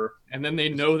over. And then they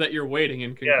know that you're waiting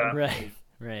and can come.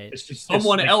 Right. It's just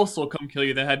someone else will come kill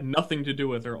you that had nothing to do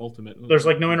with their ultimate. There's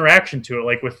like no interaction to it.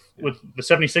 Like with the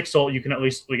 76 ult, you can at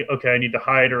least like, okay, I need to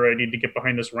hide, or I need to get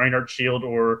behind this Reinhardt shield,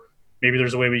 or maybe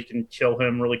there's a way we can kill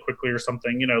him really quickly or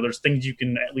something. There's things you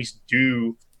can at least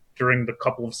do during the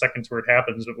couple of seconds where it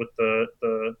happens. But with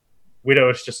the Widow,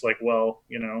 it's just like, well,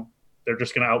 they're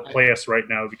just going to outplay us right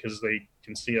now because they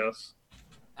can see us.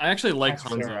 I actually like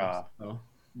Hanzo.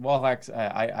 Wall hacks,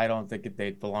 I don't think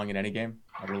they belong in any game.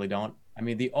 I really don't. I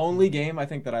mean, the only game I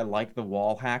think that I like the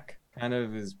wall hack kind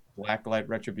of is Blacklight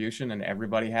Retribution, and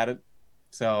everybody had it.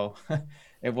 So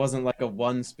it wasn't like a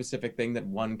one specific thing that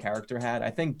one character had.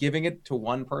 I think giving it to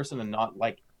one person and not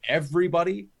like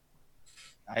everybody,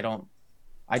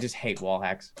 I just hate wall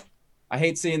hacks. I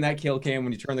hate seeing that kill cam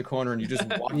when you turn the corner and you're just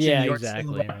watching your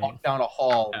exactly, walk down a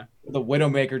hall with the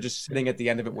Widowmaker just sitting at the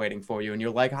end of it waiting for you, and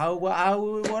you're like,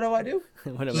 what do I do?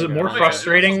 Is it more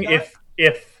frustrating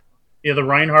if the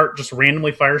Reinhardt just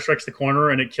randomly fire strikes the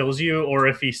corner and it kills you, or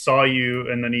if he saw you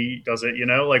and then he does it?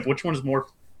 Like which one is more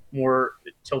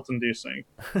tilt inducing?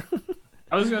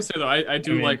 I was gonna say though, I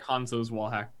do like Hanzo's wall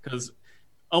hack because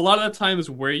a lot of the times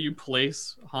where you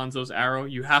place Hanzo's arrow,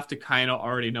 you have to kind of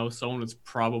already know someone is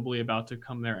probably about to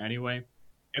come there anyway.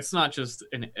 It's not just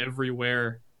in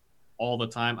everywhere all the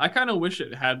time. I kind of wish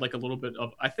it had like a little bit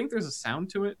of. I think there's a sound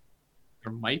to it.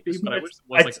 There might be, but I wish it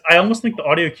was like. I almost think the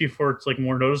audio cue for it's like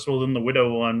more noticeable than the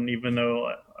Widow one, even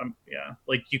though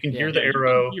like you can hear the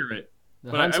arrow. You can hear it.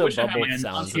 But I wish it had like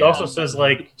sound. He also says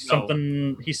like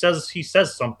something. He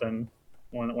says something.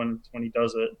 When he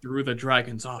does it through the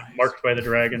dragon's eyes, marked by the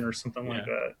dragon or something like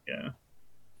that. Yeah.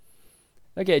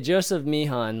 Okay, Joseph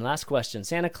Mihan. Last question.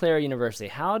 Santa Clara University.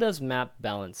 How does map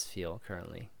balance feel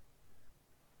currently?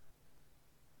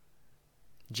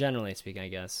 Generally speaking, I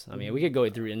guess. I mean, we could go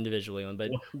through individually one, but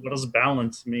what does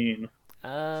balance mean?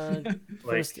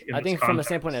 First, I think from a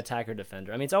standpoint of attacker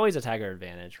defender. I mean, it's always attacker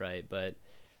advantage, right? But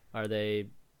are they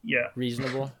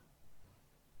reasonable?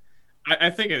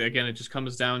 I think, it just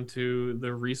comes down to the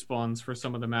respawns for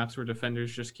some of the maps where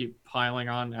defenders just keep piling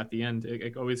on at the end.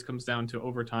 It always comes down to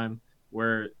overtime,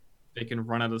 where they can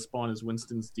run out of spawn as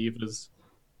Winston's divas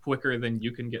quicker than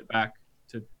you can get back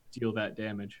to deal that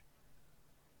damage.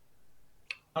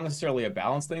 Not necessarily a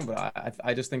balance thing, but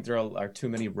I just think there are too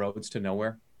many roads to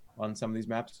nowhere on some of these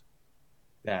maps.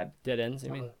 That dead ends, you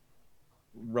mean?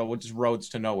 Just roads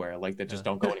to nowhere, like that just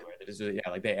don't go anywhere. They just,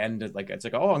 like they end like it's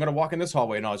like, oh, I'm gonna walk in this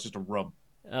hallway. No, it's just a room.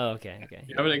 Oh, okay.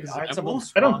 You have an example?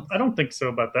 I don't think so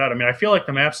about that. I mean, I feel like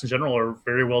the maps in general are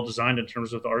very well designed in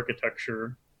terms of the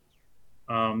architecture.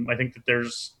 I think that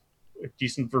there's a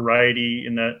decent variety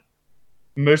in that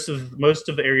most of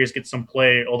the areas get some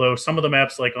play. Although some of the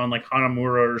maps, like on like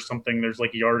Hanamura or something, there's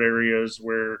like yard areas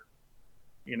where,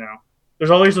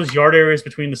 there's always those yard areas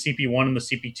between the CP1 and the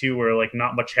CP2 where like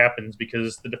not much happens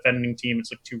because the defending team,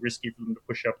 it's like too risky for them to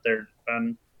push up there to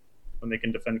defend when they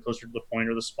can defend closer to the point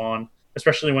or the spawn.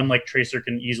 Especially when like Tracer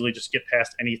can easily just get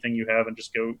past anything you have and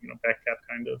just go, back cap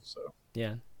kind of. So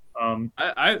yeah.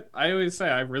 I always say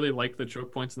I really like the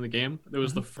choke points in the game. It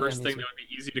was the first thing that would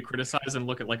be easy to criticize and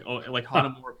look at like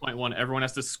Hanamura point 1, everyone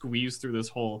has to squeeze through this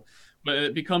hole. But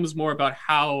it becomes more about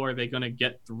how are they going to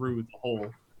get through the hole,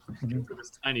 get through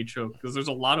this tiny choke, because there's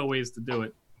a lot of ways to do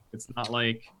it. It's not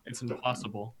like it's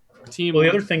impossible. The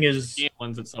other thing is the game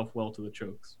lends itself well to the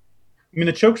chokes. I mean,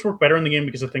 the chokes work better in the game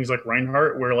because of things like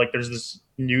Reinhardt, where like there's this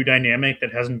new dynamic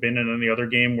that hasn't been in any other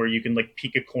game where you can like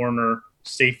peek a corner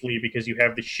safely because you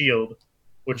have the shield,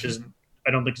 which is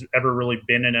I don't think has ever really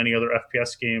been in any other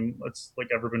FPS game that's like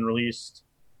ever been released.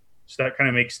 So that kind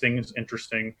of makes things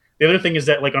interesting. The other thing is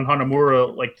that like on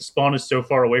Hanamura, like the spawn is so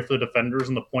far away for the defenders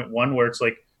in the point 1 where it's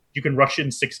like you can rush in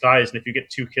 6 guys, and if you get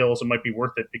 2 kills, it might be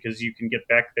worth it because you can get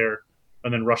back there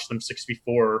and then rush them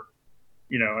 6v4,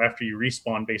 after you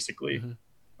respawn basically.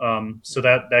 So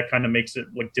that kind of makes it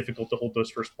like difficult to hold those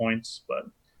first points. But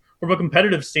from a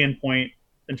competitive standpoint,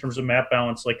 in terms of map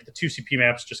balance, like the 2 CP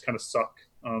maps just kind of suck.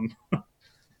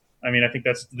 I mean, I think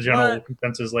that's the general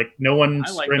consensus. Like no one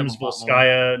scrims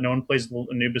Volskaya, no one plays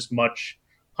Anubis much.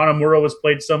 Hanamura was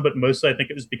played some, but mostly I think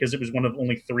it was because it was one of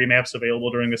only 3 maps available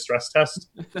during the stress test.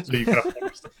 So you kind of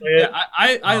forced to play it.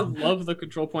 I love the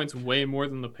control points way more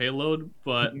than the payload,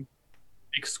 but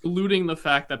excluding the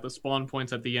fact that the spawn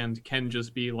points at the end can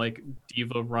just be like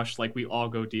Diva rush, like we all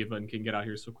go Diva and can get out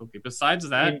here so quickly. Besides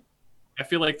that, I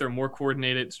feel like they're more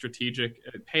coordinated, strategic.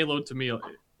 Payload to me,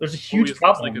 there's a huge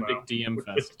problem like a big DM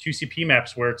fest with 2 CP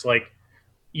maps where it's like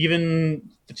even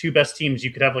the 2 best teams,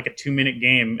 you could have like a 2-minute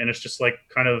game, and it's just like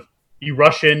kind of you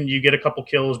rush in, you get a couple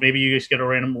kills, maybe you just get a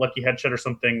random lucky headshot or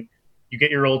something. You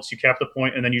get your ults, you cap the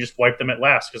point, and then you just wipe them at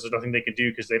last because there's nothing they can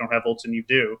do because they don't have ults and you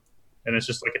do. And it's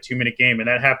just like a 2-minute game, and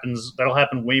that'll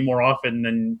happen way more often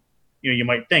than you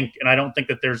might think. And I don't think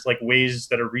that there's like ways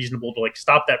that are reasonable to like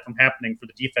stop that from happening for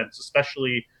the defense,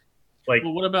 especially like.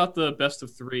 Well, what about the best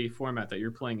of 3 format that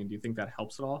you're playing, and do you think that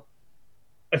helps at all?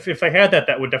 If I had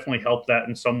that would definitely help that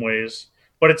in some ways.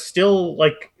 But it's still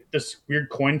like this weird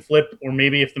coin flip, or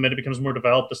maybe if the meta becomes more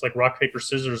developed, this like rock paper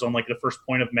scissors on like the first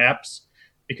point of maps,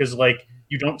 because like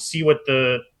you don't see what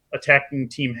the attacking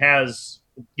team has.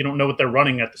 You don't know what they're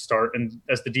running at the start, and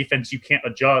as the defense, you can't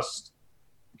adjust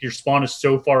your spawn is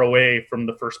so far away from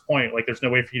the first point. Like there's no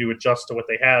way for you to adjust to what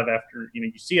they have after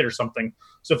you see it or something.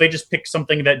 So if they just pick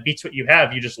something that beats what you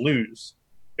have, you just lose.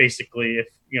 Basically, if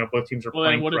both teams are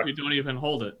playing. Well, then what if you don't even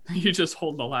hold it? You just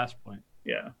hold the last point.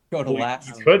 Yeah, go to last.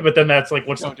 You could, but then that's like,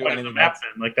 what's the point of the map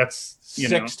then? Like that's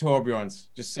 6 Torbjorns.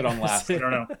 Just sit on last. I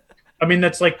don't know. I mean,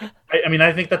 that's like,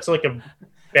 I think that's like a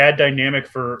bad dynamic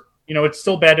for it's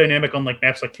still bad dynamic on like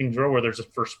maps like Kings Row where there's a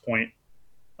first point.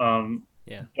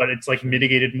 But it's like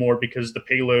mitigated more because the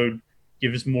payload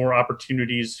gives more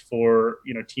opportunities for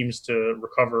teams to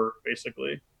recover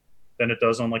basically than it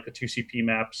does on like the 2CP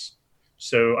maps.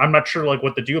 So I'm not sure like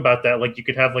what to do about that. Like you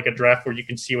could have like a draft where you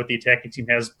can see what the attacking team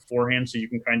has beforehand, so you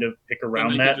can kind of pick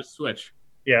around that. Just switch.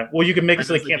 Yeah, well, you can make it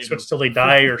so they can't switch till they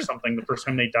die or something the first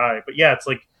time they die. But yeah, it's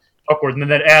like awkward, and then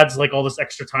that adds like all this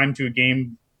extra time to a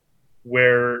game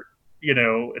where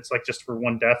it's like just for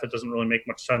one death. It doesn't really make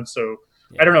much sense. So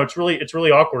I don't know. It's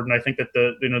really awkward, and I think that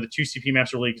the 2CP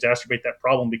maps really exacerbate that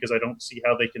problem because I don't see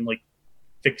how they can like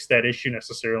fix that issue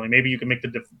necessarily. Maybe you can make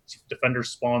the defenders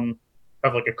spawn.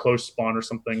 Have like a close spawn or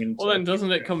something. And well, then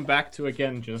doesn't it come back to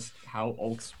again just how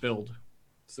ults build?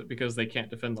 So because they can't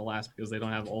defend the last because they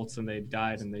don't have ults and they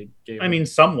died and they gave. I mean,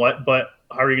 somewhat, but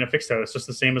how are you going to fix that? It's just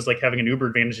the same as like having an Uber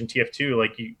advantage in TF2.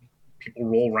 Like people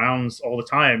roll rounds all the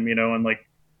time, and like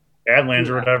Badlands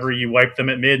or whatever, you wipe them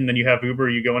at mid and then you have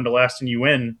Uber, you go into last and you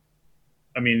win.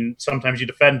 I mean, sometimes you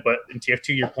defend, but in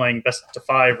TF2 you're playing best to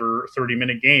 5 or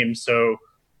 30-minute games, so.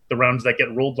 The rounds that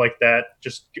get rolled like that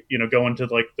just go into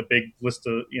like the big list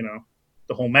of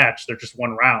the whole match. They're just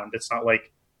one round. It's not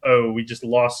like we just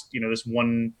lost this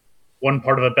one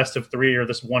part of a best of 3 or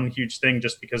this one huge thing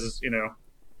just because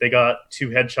they got 2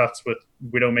 headshots with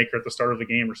Widowmaker at the start of the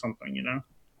game or something.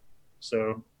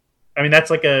 So I mean that's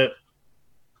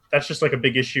just like a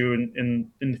big issue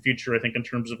in the future. I think in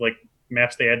terms of like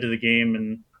maps they add to the game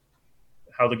and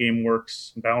how the game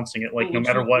works and balancing it. Like no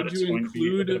matter what, it's going to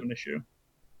be a bit of an issue.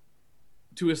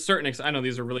 To a certain extent, I know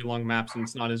these are really long maps and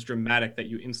it's not as dramatic that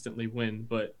you instantly win,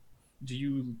 but do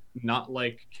you not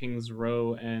like Kings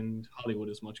Row and Hollywood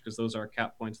as much because those are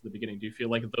cap points at the beginning? Do you feel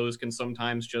like those can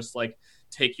sometimes just like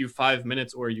take you 5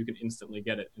 minutes or you can instantly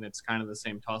get it and it's kind of the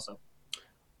same toss-up?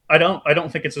 I don't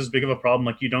think it's as big of a problem.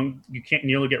 Like you can't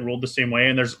nearly get rolled the same way,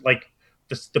 and there's like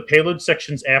the payload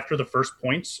sections after the first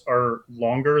points are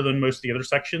longer than most of the other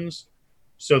sections.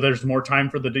 So there's more time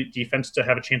for the defense to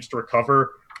have a chance to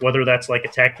recover, whether that's like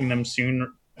attacking them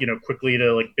soon, quickly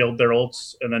to like build their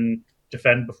ults and then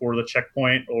defend before the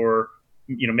checkpoint, or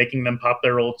making them pop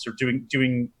their ults, or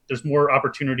doing. There's more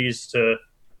opportunities to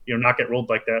not get rolled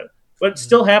like that. But it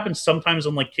still happens sometimes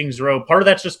on like Kings Row. Part of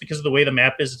that's just because of the way the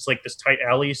map is. It's like this tight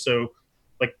alley, so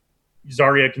like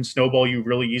Zarya can snowball you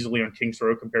really easily on Kings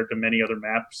Row compared to many other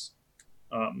maps.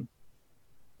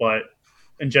 But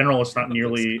in general, it's not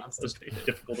nearly as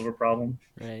difficult of a problem.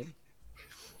 Right.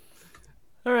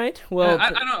 All right. Well,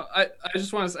 I don't know. I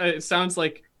just want to say, it sounds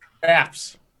like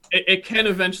apps. It can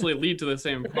eventually lead to the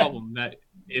same problem that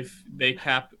if they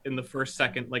cap in the first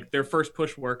second, like their first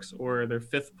push works or their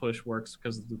fifth push works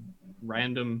because of the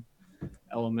random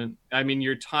element. I mean,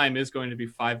 your time is going to be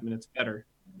 5 minutes better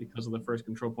because of the first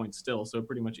control point still. So it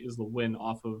pretty much is the win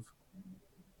off of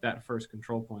that first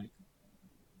control point.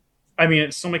 I mean,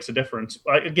 it still makes a difference.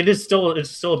 It's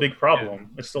still a big problem.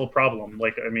 Yeah. It's still a problem.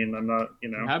 Like, I mean, I'm not,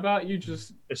 How about you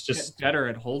just get better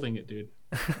at holding it, dude?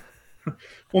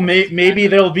 Well, maybe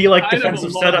there'll be like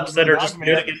defensive setups that are just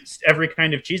good against every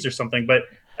kind of cheese or something, but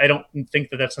I don't think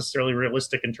that that's necessarily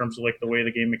realistic in terms of like the way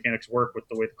the game mechanics work with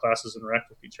the way the classes interact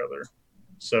with each other.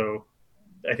 So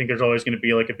I think there's always going to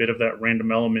be like a bit of that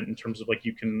random element in terms of like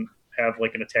you can have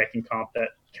like an attacking comp that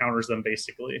counters them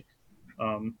basically.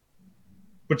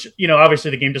 Which,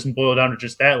 obviously the game doesn't boil down to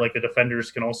just that. Like the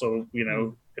defenders can also,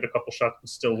 hit a couple shots and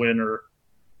still win, or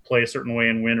play a certain way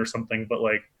and win or something. But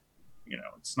like,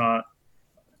 it's not,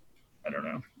 I don't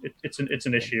know. It's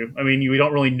an issue. I mean, we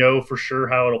don't really know for sure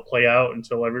how it'll play out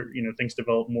until things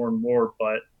develop more and more,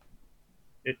 but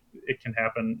it can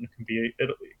happen. It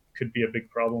could be a big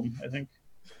problem, I think.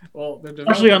 Well,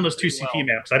 especially on those 2CP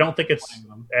maps. I don't think it's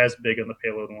as big on the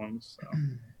payload ones. So.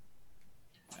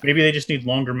 Maybe they just need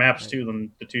longer maps too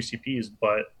than the 2CPs,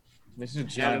 but this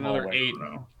is add another 8.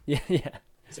 Yeah.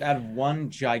 Let's add one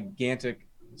gigantic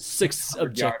 6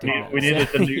 objective. We needed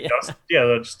the new dust.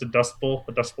 Yeah, just the Dust Bowl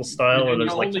style. And you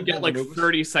only get like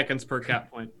 30 seconds per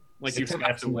cap point. Like you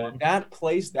have to win. That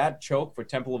place, that choke for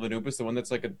Temple of Anubis, the one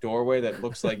that's like a doorway that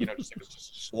looks like just like a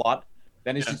slot.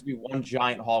 Then it's just be one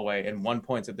giant hallway and 1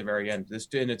 point at the very end.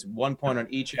 And it's 1 point on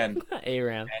each end.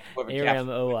 ARAM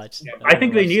Overwatch. I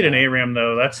think they need an ARAM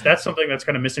though. That's something that's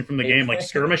kind of missing from the game. Like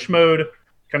skirmish mode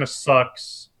kind of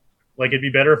sucks. Like, it'd be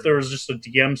better if there was just a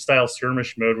DM style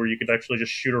skirmish mode where you could actually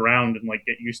just shoot around and like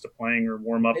get used to playing or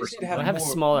warm up or something. Have a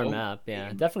smaller map,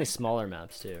 definitely smaller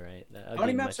maps too, right? How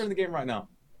many maps are in the game right now?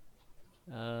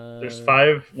 There's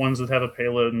 5 ones that have a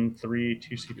payload and 3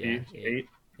 2CP. Yeah,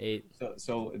 8.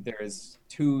 So there is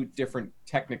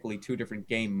technically two different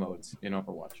game modes in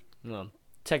Overwatch. Well,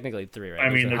 technically 3, right? I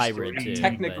mean, there's hybrid too.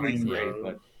 Technically 3,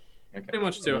 but okay. Pretty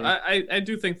much 2. I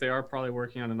do think they are probably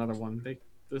working on another one.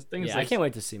 The thing is, I can't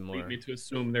wait to see more. Lead me to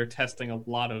assume they're testing a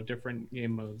lot of different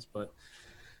game modes, but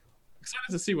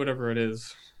excited to see whatever it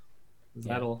is.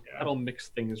 That'll mix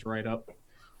things right up.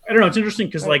 I don't know. It's interesting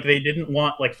because like they didn't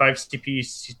want like 5 CP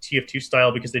TF2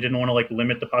 style because they didn't want to like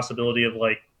limit the possibility of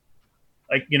like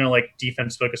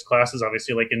defense focused classes.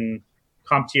 Obviously, like in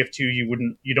comp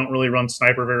TF2, you don't really run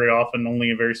sniper very often.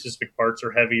 Only in very specific parts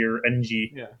or heavy or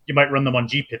NG. Yeah. You might run them on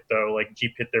G Pit though. Like G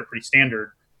Pit, they're pretty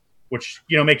standard, which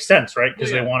makes sense, right?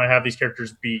 Because they want to have these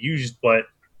characters be used. But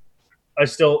I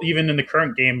still, even in the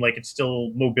current game, like it's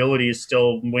still mobility is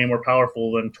still way more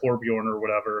powerful than Torbjorn or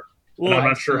whatever. Well, and I'm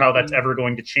not sure how that's ever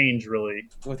going to change, really.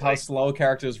 With how slow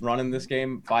characters run in this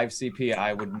game, 5 CP,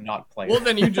 I would not play. Well,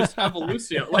 then you just have a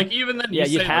Lucio. Like even then,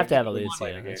 you'd have to have a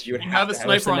Lucio. You have a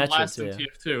sniper on last in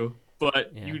TF2,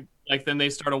 but then they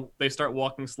start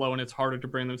walking slow, and it's harder to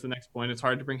bring them to the next point. It's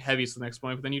hard to bring heavies to the next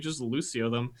point, but then you just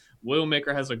Lucio them.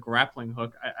 Widowmaker has a grappling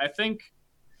hook. I think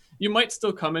you might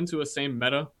still come into a same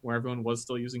meta where everyone was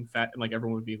still using Fat, and like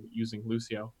everyone would be using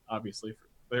Lucio. Obviously,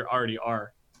 they already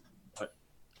are.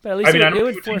 But at least it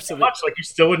would force it. Much. Like you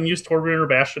still wouldn't use Torbjorn or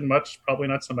Bastion much, probably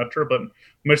not Symmetra, but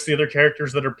most of the other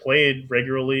characters that are played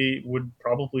regularly would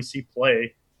probably see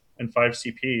play in 5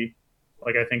 CP.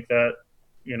 Like I think that,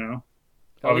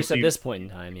 at least at this point in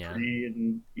time,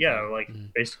 and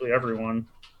basically everyone.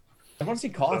 I want to see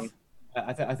Koth.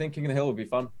 I think King of the Hill would be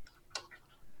fun.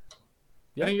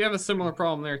 Yeah, you have a similar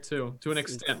problem there too, to an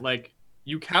extent. Like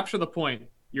you capture the point,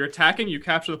 you're attacking, you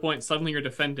capture the point, suddenly you're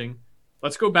defending.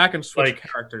 Let's go back and switch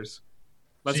characters.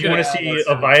 Do you want to see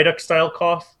a Viaduct style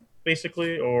Koth,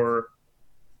 basically, or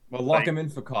lock him in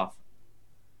for Koth?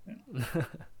 You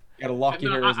gotta lock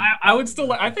your heroes. I would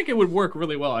still. I think it would work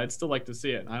really well. I'd still like to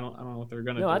see it. I don't know what they're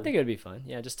gonna do. No, I think it'd be fun.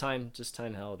 Yeah, just time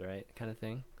held, right, kind of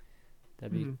thing.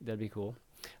 That'd be cool.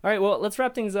 All right, well, let's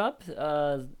wrap things up.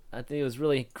 I think it was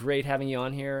really great having you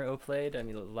on here, oPlaiD. I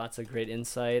mean, lots of great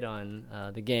insight on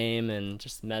the game and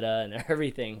just meta and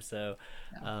everything. So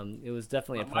it was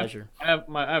definitely a pleasure. I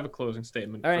have a closing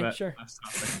statement. All right, for that sure.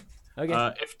 Okay.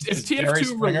 If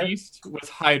TF2 released with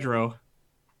Hydro,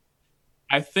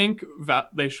 I think that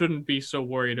they shouldn't be so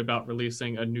worried about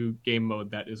releasing a new game mode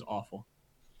that is awful.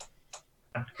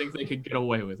 I think they could get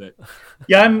away with it.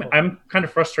 Yeah, I'm kind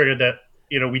of frustrated that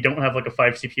we don't have like a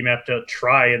 5 CP map to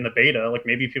try in the beta. Like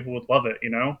maybe people would love it,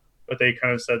 but they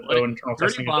kind of said, internal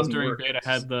testing Bomb doesn't during work. beta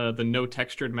had the no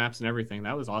textured maps and everything.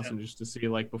 That was awesome just to see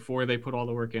like before they put all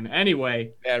the work in.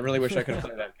 Anyway. Yeah, I really wish I could have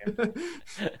played that game.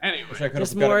 Anyway.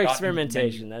 Just more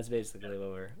experimentation. That's basically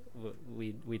what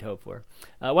we'd hope for.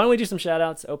 Why don't we do some shout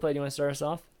outs? oPlaiD, you want to start us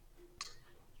off?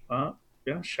 Yeah,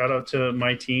 shout out to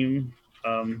my team.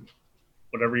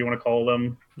 Whatever you want to call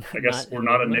them. I guess we're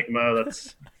not Enigma.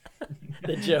 That's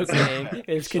the joke name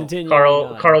is continuing.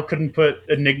 Carl couldn't put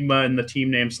Enigma in the team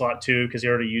name slot too because he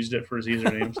already used it for his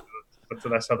username. So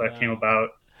that's how that came about.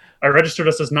 I registered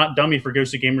us as not dummy for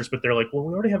Ghosted Gamers, but they're like, well,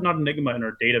 we already have not Enigma in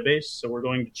our database, so we're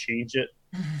going to change it.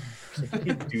 So if we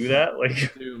can do that,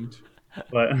 like, doomed.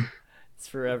 But it's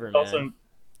forever, man. Also,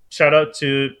 shout out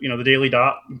to the Daily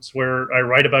Dot. It's where I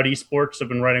write about esports. I've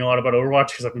been writing a lot about Overwatch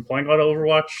because I've been playing a lot of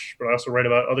Overwatch, but I also write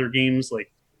about other games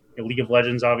like League of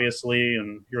Legends, obviously,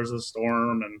 and Heroes of the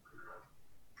Storm, and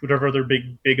whatever other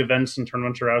big events and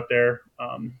tournaments are out there.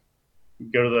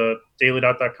 Go to the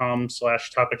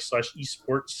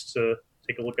dailydot.com/topic/esports to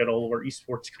take a look at all of our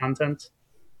esports content.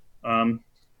 And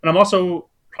I'm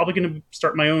also probably going to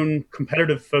start my own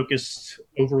competitive focused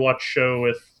Overwatch show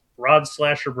with Rod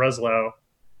Slasher Breslau,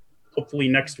 hopefully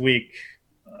next week,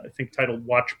 I think titled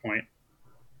Watchpoint.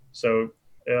 So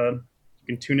you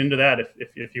can tune into that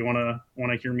if you want to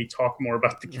hear me talk more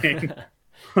about the game.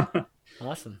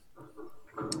 Awesome.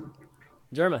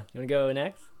 Germa, you want to go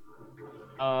next?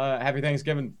 Happy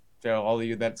Thanksgiving to all of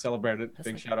you that celebrated it.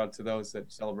 Big shout out to those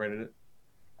that celebrated it.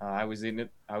 I was eating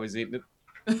it. I was eating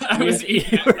it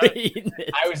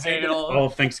all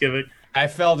of Thanksgiving. I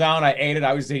fell down. I ate it.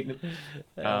 I was eating it.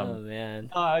 Oh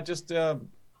man. It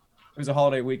was a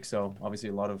holiday week, so obviously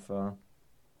a lot of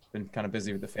been kind of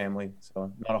busy with the family,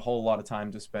 so not a whole lot of time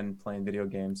to spend playing video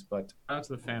games. But shout out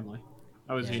to the family.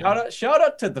 I was shout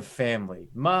out to the family,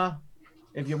 Ma.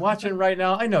 If you're watching right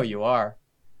now, I know you are.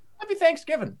 Happy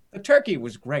Thanksgiving. The turkey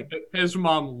was great. His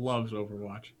mom loves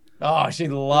Overwatch. Oh, she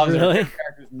loves Really? her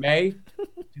characters. May.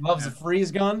 She loves the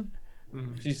freeze gun.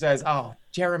 Mhm. She says, "Oh,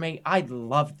 Jeremy, I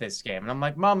love this game." And I'm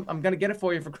like, "Mom, I'm gonna get it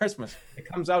for you for Christmas. It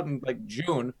comes out in like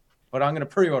June, but I'm gonna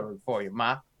pre-order it for you,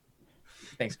 Ma."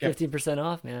 Thanksgiving. 15%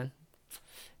 off, man.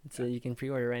 So you can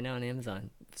pre-order right now on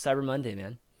Amazon. Cyber Monday,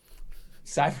 man.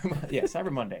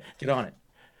 Cyber Monday. Get on it.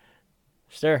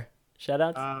 Sure. Shout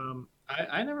outs.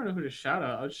 I never know who to shout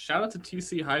out. I'll shout out to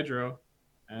TC Hydro,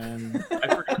 and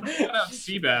I forgot to shout out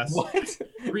Seabass What?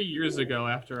 3 years ago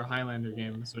after a Highlander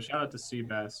game. So shout out to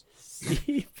Seabass.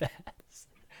 Seabass.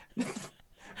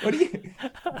 What do you?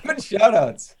 Good shout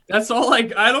outs. That's all. I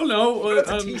don't know. Shout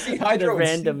out to TC Hydro The and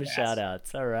random Seabass. shout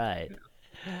outs. All right.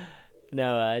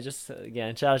 No, just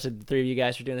again, shout out to the three of you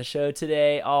guys for doing the show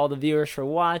today, all the viewers for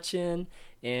watching,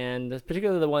 and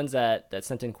particularly the ones that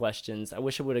sent in questions. I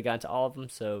wish I would have gotten to all of them,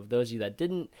 so those of you that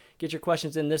didn't get your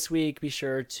questions in this week, be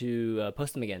sure to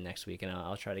post them again next week, and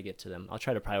I'll try to get to them. I'll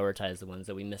try to prioritize the ones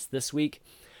that we missed this week.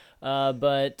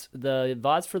 But the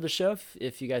VODs for the show,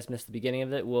 if you guys missed the beginning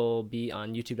of it, will be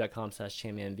on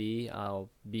youtube.com/championv. I'll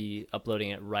be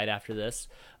uploading it right after this.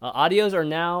 Audios are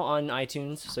now on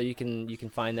iTunes, so you can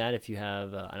find that if you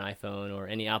have an iPhone or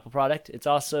any Apple product. It's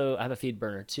also, I have a feed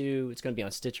burner too. It's going to be on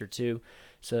Stitcher too.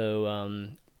 So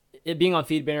it being on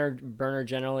feed burner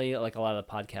generally, like a lot of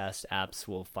the podcast apps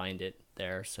will find it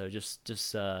there. So just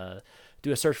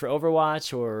do a search for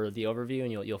Overwatch or the Overview,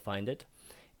 and you'll find it.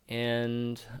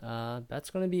 And that's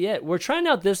going to be it. We're trying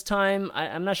out this time.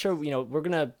 I'm not sure, we're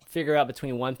going to figure out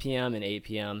between 1 p.m. and 8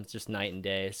 p.m. It's just night and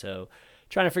day. So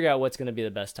trying to figure out what's going to be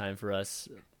the best time for us.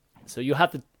 So you'll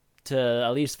have to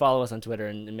at least follow us on Twitter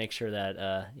and make sure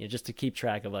that, just to keep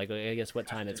track of, like, I guess what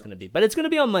time it's going to be. But it's going to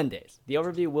be on Mondays. The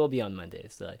Overview will be on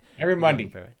Mondays. So Every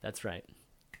Monday. That's right.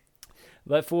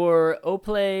 But for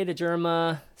oPlaiD,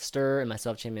 Jerma, Stir, and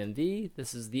myself, Champion V,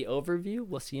 this is the Overview.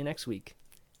 We'll see you next week.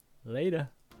 Later.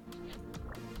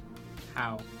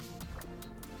 How?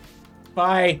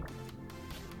 Bye.